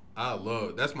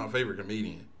Chappelle. That's my favorite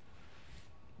comedian.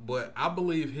 But I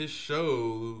believe his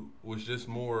show was just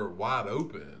more wide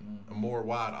open, a more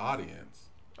wide audience.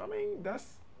 I mean, that's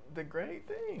the great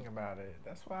thing about it.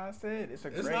 That's why I said it's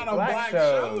great not a black black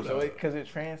show. show, So though. because it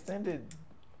transcended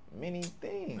many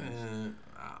things.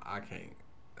 I can't.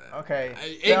 Okay.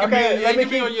 It can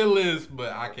be on your list,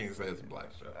 but I can't say it's a black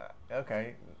show.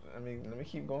 Okay. Let me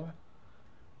keep going.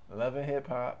 Love and Hip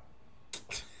Hop.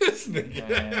 This nigga.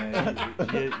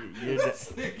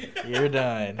 You're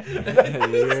done. This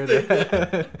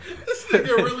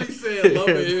nigga really said love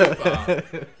and hip hop.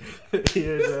 This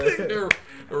nigga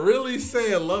really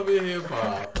said love and hip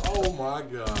hop. Oh my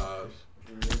gosh.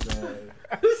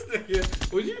 This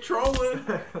nigga, was you trolling?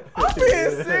 I'm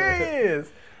being serious.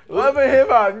 Love and Hip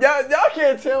Hop. Y'all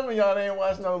can't tell me y'all ain't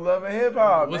watch no Love and Hip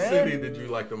Hop, man. What city did you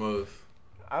like the most?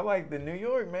 I like the New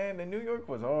York, man. The New York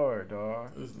was hard,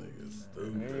 dog. This nigga is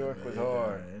stupid. New York was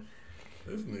hard.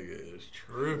 This nigga is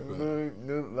tripping.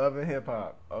 New Love and Hip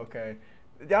Hop. Okay.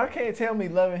 Y'all can't tell me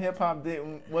Love and Hip Hop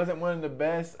wasn't one of the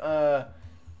best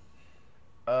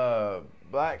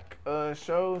black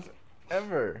shows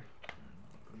ever.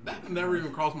 That never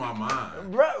even crossed my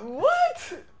mind. Bro,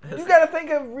 what? You gotta think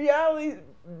of reality.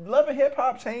 Love and Hip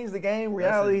Hop changed the game.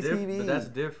 Reality TV. But that's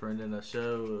different than a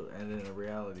show and then a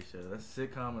reality show. That's a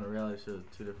sitcom and a reality show is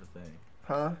two different things.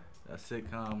 Huh? A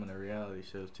sitcom and a reality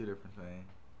show is two different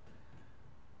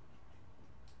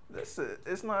things.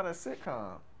 It's not a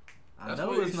sitcom. I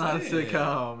know it's not a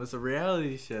sitcom. It's a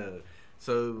reality show.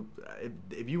 So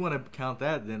if you want to count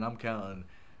that, then I'm counting.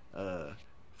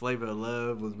 Flavor of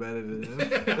Love was better than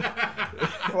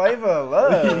Flavor of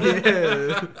Love.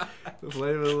 Yeah,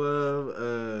 Flavor of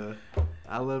Love.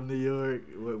 I Love New York.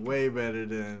 Way better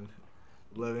than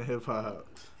Love and Hip Hop.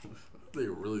 They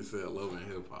really said love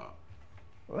and hip hop.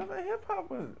 Love and Hip Hop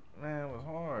was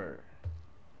hard.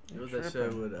 What was that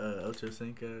show with Ocho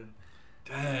Cinco?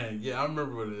 Dang, yeah, I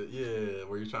remember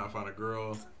where you're trying to find a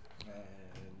girl.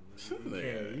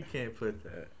 Man, you can't put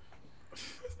that.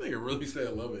 This nigga really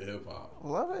said love and hip hop.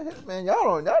 Love and Hip, man.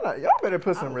 Y'all better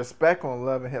put some respect on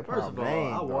Love and Hip Hop. First of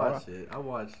all, I watched it. I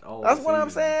watched all. That's the what I'm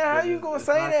seasons, saying. How but you gonna it's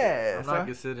say not, that? I'm not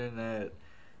considering that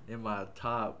in my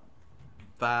top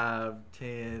 5,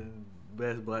 10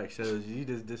 best black shows. You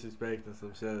just disrespecting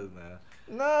some shows now.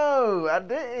 No, I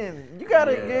didn't. You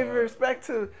gotta give respect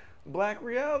to black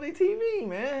reality TV,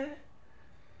 man.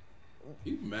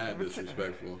 You mad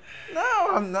disrespectful. No,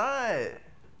 I'm not.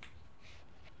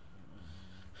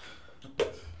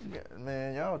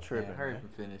 Man, y'all tripping. Yeah, hurry up and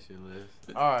finish your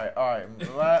list. All right.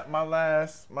 My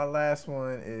last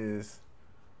one is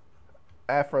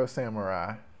Afro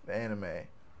Samurai, the anime, the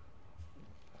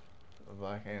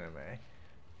black anime. Man,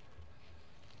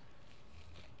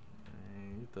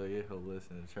 you throw your whole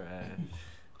list in the trash.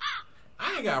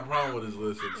 I ain't got a problem with his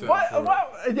list except What? for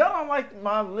Y'all don't like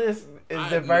my list is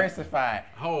diversified.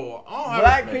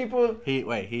 Black people. He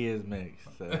is mixed.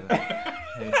 So. What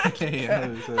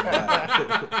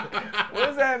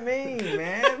does that mean,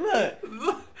 man? Look.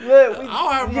 I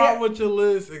don't have a problem with your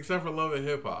list except for love and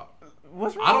hip hop.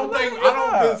 What's wrong? I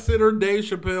don't consider Dave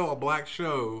Chappelle a black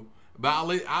show, but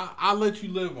I'll let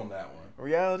you live on that one.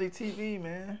 Reality TV,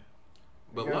 man.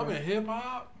 But love and hip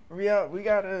hop. We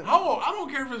gotta. I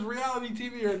don't care if it's reality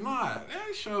TV or not.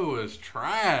 That show is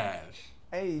trash.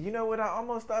 Hey, you know what I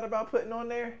almost thought about putting on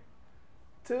there,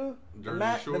 too? The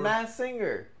Masked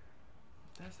Singer.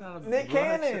 That's not a Nick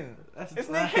Cannon. It's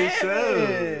not his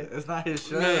show. It's not his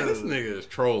show. Man, this nigga is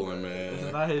trolling, man.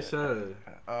 It's not his show.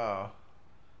 Oh.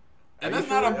 And that's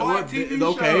not a black TV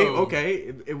show.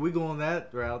 Okay. If we go on that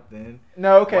route, then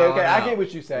no. Okay. I get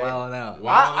what you say. Wildin' Out.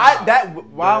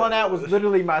 Wildin' Out was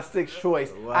literally my sixth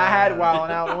choice. I had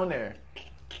Wildin' Out on there.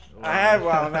 I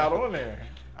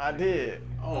did.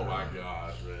 Oh my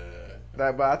gosh,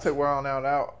 man. But I took Wildin'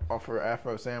 Out for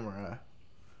Afro Samurai.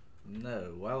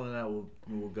 No, Wildin' Out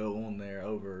will go on there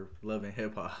over Love and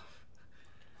Hip Hop.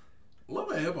 Love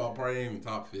and Hip Hop probably ain't even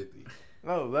top 50.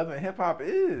 No, Love and Hip Hop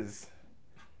is.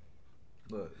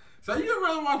 Look. So you would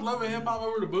rather watch Love and Hip Hop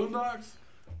over the Boondocks?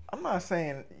 I'm not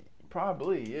saying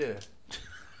probably, yeah.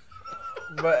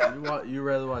 But you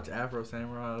rather watch Afro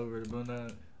Samurai over the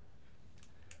Boondocks?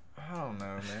 I don't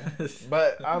know, man.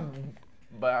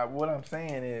 But what I'm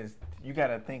saying is you got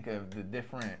to think of the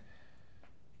different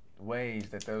ways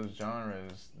that those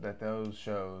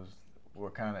shows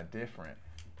were kind of different.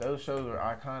 Those shows were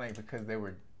iconic because they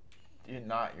were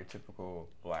not your typical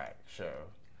black show.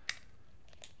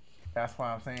 That's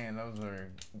why I'm saying those are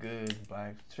good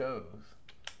black shows.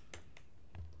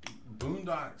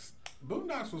 Boondocks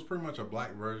was pretty much a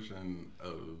black version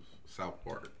of South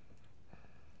Park,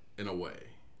 in a way.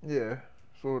 Yeah,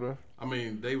 sort of. I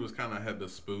mean, they was kind of had the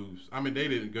spoofs. I mean, they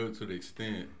didn't go to the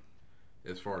extent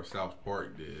as far as South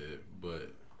Park did,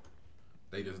 but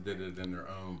they just did it in their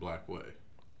own black way.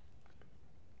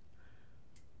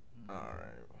 All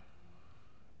right.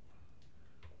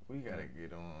 We got to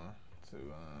get on to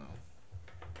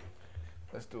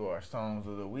Let's do our songs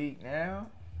of the week now.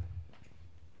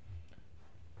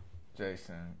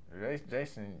 Jason,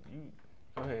 you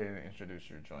go ahead and introduce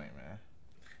your joint, man.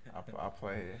 I'll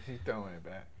play it. He's throwing it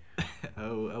back. I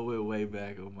went way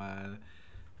back on mine.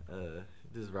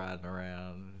 Just riding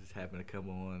around, just happened to come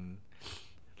on,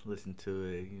 listen to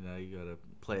it. You know, you gotta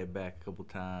play it back a couple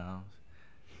times.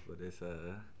 But it's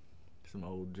some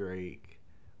old Drake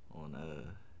on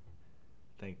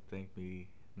Thank Me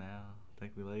Now,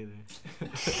 Thank Me Later.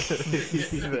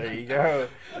 There you go.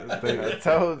 I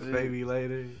told you. Thank Me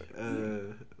Later.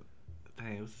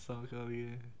 Dang, what's the song called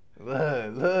again?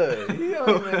 Look, you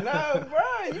don't even know, bro.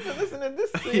 You've been listening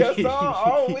to your song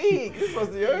all week. It's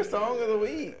supposed to be your song of the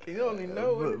week. You don't even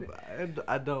know it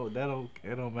don't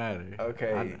matter.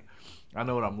 Okay. I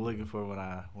know what I'm looking for when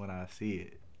I see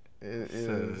it. It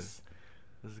So, is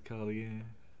what's it called again?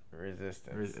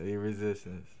 Resistance.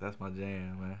 Resistance. That's my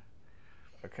jam, man.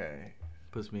 Okay.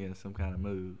 Puts me in some kind of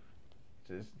mood.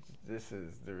 This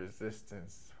is The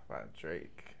Resistance by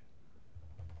Drake.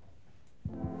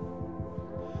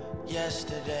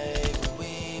 Yesterday when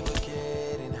we were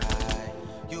getting high,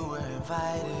 you were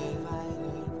invited.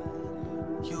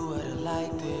 You would have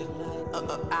liked it.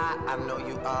 I know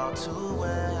you all too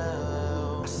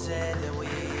well. I said that we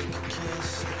could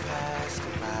kiss the past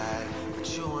goodbye,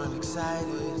 but you weren't excited.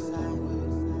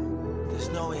 There's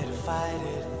no way to fight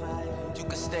it. You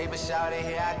can stay, but shout it,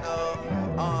 here I go.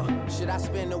 Should I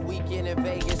spend a weekend in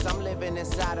Vegas? I'm living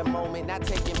inside a moment, not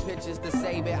taking pictures to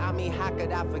save it. I mean, how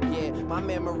could I forget? My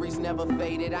memories never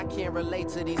faded. I can't relate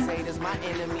to these haters. My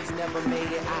enemies never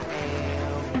made it. I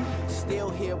am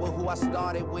still here with who I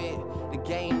started with. The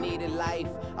game needed life.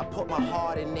 I put my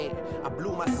heart in it. I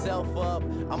blew myself up.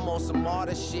 I'm on some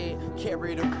martyr shit.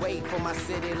 Carry the weight for my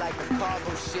city like a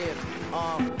cargo ship.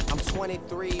 I'm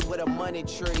 23 with a money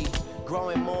tree.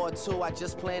 Growing more too, I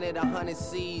just planted 100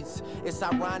 seeds. It's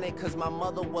ironic cause my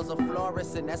mother was a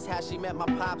florist, and that's how she met my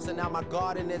pops, and now my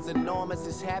garden is enormous.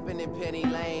 It's happening in Penny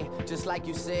Lane. Just like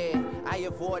you said, I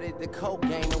avoided the coke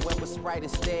game and went with Sprite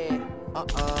instead.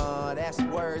 That's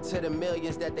word to the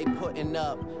millions that they putting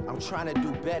up. I'm trying to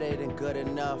do better than good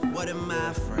enough. What am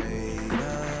I afraid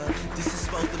of? This is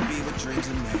supposed to be what dreams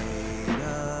are made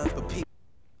of. But people.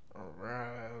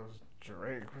 Alright, that was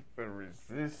Drake with The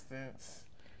Resistance.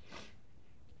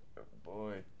 The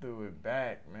boy threw it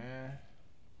back, man.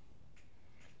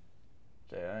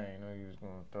 Jay, I didn't know you was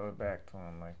gonna throw it back to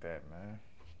him like that, man.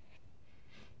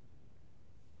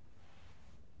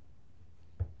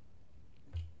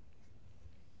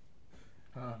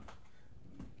 Huh?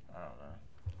 I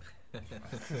don't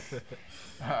know.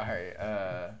 Alright,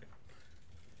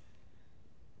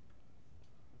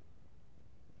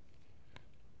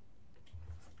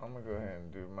 I'm gonna go ahead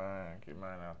and do mine, get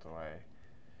mine out the way.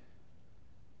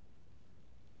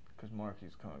 Cause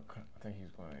Marky's I think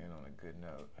he's gonna end on a good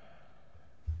note.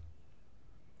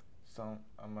 So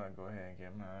I'm gonna go ahead and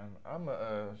get mine. I'm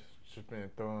just been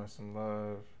throwing some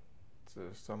love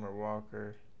to Summer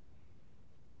Walker.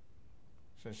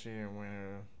 Since she didn't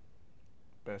win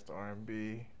Best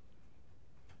R&B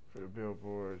for the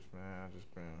Billboards, man, I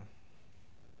just been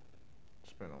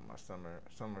on my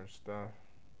summer stuff.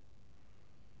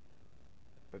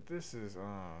 But this is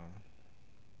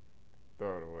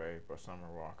Throw It Away by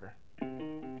Summer Walker. I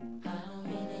don't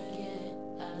mean to get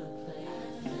out of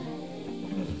place.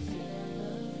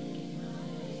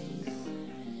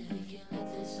 We can let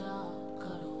this all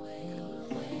go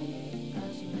away.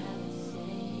 Cause you haven't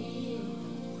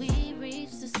seen. We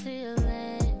reached the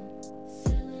ceiling.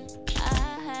 I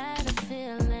had a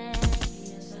feeling.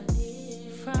 Yes, I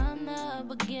did. From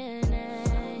the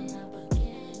beginning.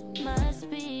 Must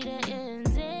be the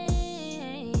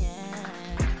ending. Yeah.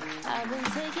 I've been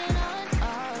taking on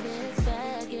all this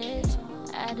baggage,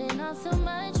 adding on so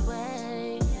much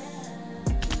weight.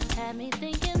 Had me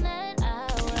thinking that I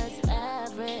was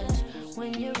average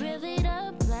when you're really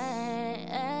to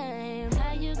blame.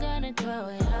 How you gonna throw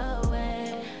it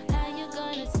away? How you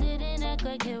gonna sit and act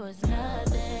like it was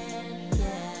nothing?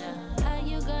 Yeah. How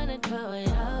you gonna throw it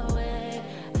away?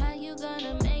 How you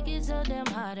gonna make it so damn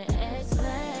hard to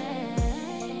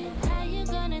explain? How you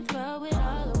gonna throw it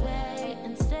all away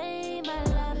and say my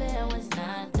love it was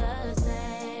not the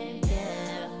same?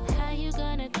 Yeah. How you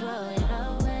gonna throw it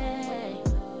away?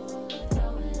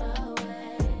 Throw it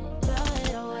away. Throw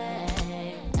it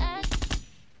away.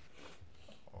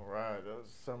 Alright, that was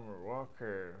Summer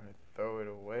Walker. Throw It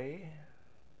Away.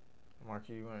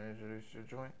 Marky, you wanna introduce your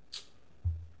joint?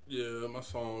 Yeah, my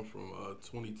song from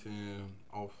 2010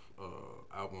 off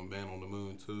album Man on the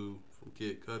Moon 2 from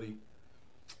Kid Cudi.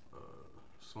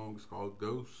 Song is called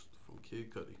Ghost from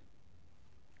Kid Cudi.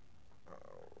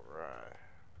 Alright.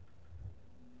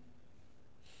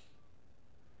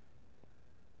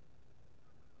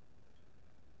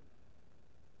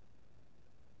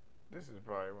 This is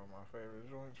probably one of my favorite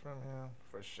joints from him,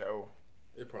 for sure.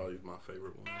 It probably is my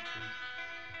favorite one, too.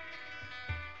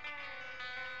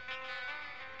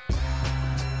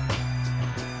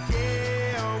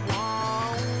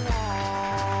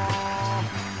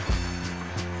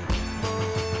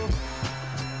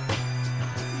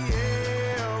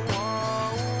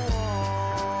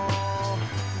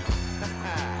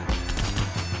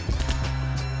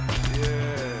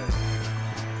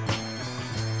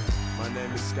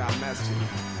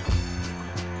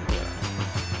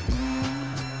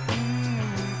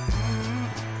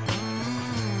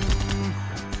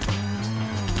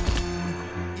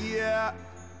 Yeah,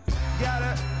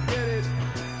 gotta get it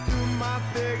through my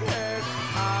thick head.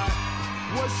 I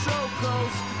was so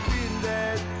close to being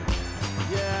dead.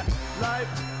 Yeah, life,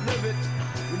 live it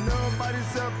with nobody's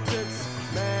subjects,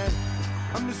 man.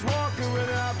 I'm just walking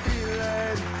without being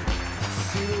led.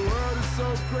 See, the world is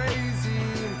so crazy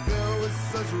and filled with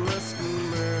such risk,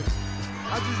 man.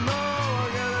 I just know I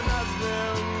gotta dodge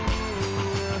them.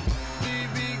 The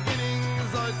beginning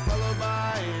is always followed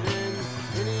by an end.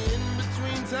 In the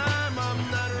in-between time, I'm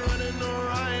not running or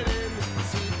riding.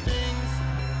 See, things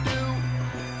do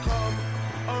come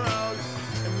around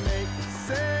and make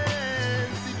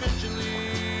sense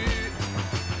eventually.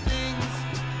 Things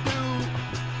do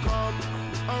come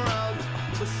around,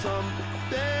 but some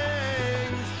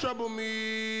things trouble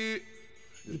me.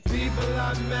 The people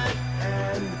I've met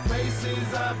and the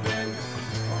places I've been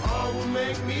all will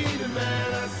make me the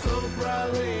man I so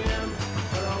proudly am.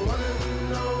 But I wanna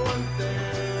know one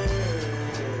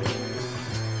thing: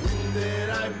 when did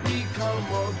I become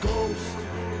a ghost?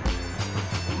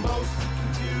 I'm most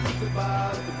confused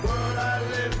about the world I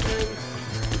live in.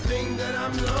 The thing that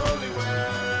I'm lonely where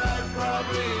I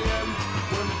probably am.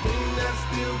 One thing that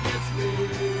still gets me.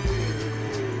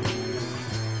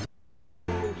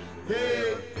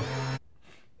 Hey.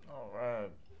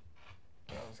 Alright.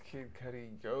 That was Kid Cudi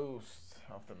Ghost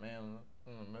off the Man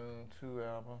on the Moon 2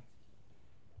 album.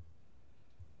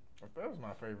 That was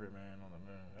my favorite Man on the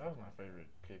Moon. That was my favorite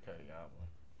Kid Cudi album.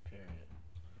 Period.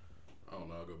 I don't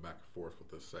know. I'll go back and forth with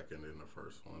the second and the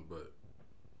first one, but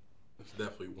it's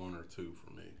definitely one or two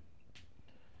for me.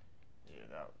 Yeah,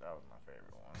 that was my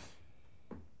favorite one.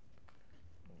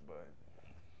 But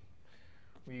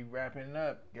we wrapping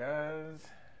up, guys.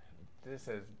 This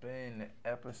has been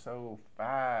episode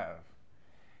 5.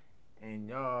 And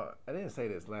y'all, I didn't say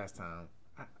this last time.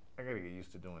 I gotta get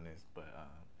used to doing this, but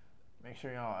make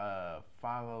sure y'all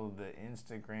follow the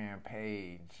Instagram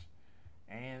page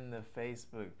and the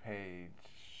Facebook page.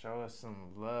 Show us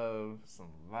some love,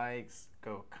 some likes,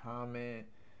 go comment,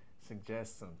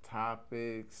 suggest some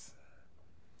topics.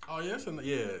 Oh yes, and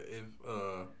yeah.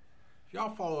 If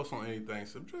y'all follow us on anything,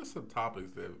 suggest some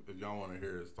topics that if y'all want to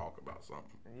hear us talk about something.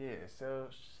 Yeah, so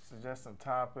suggest some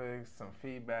topics, some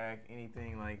feedback,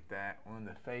 anything like that on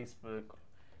the Facebook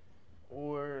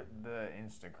or the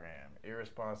Instagram,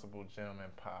 Irresponsible Gentlemen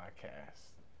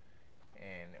Podcast.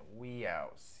 And we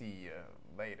out. See ya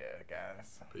later,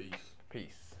 guys. Peace.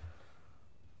 Peace.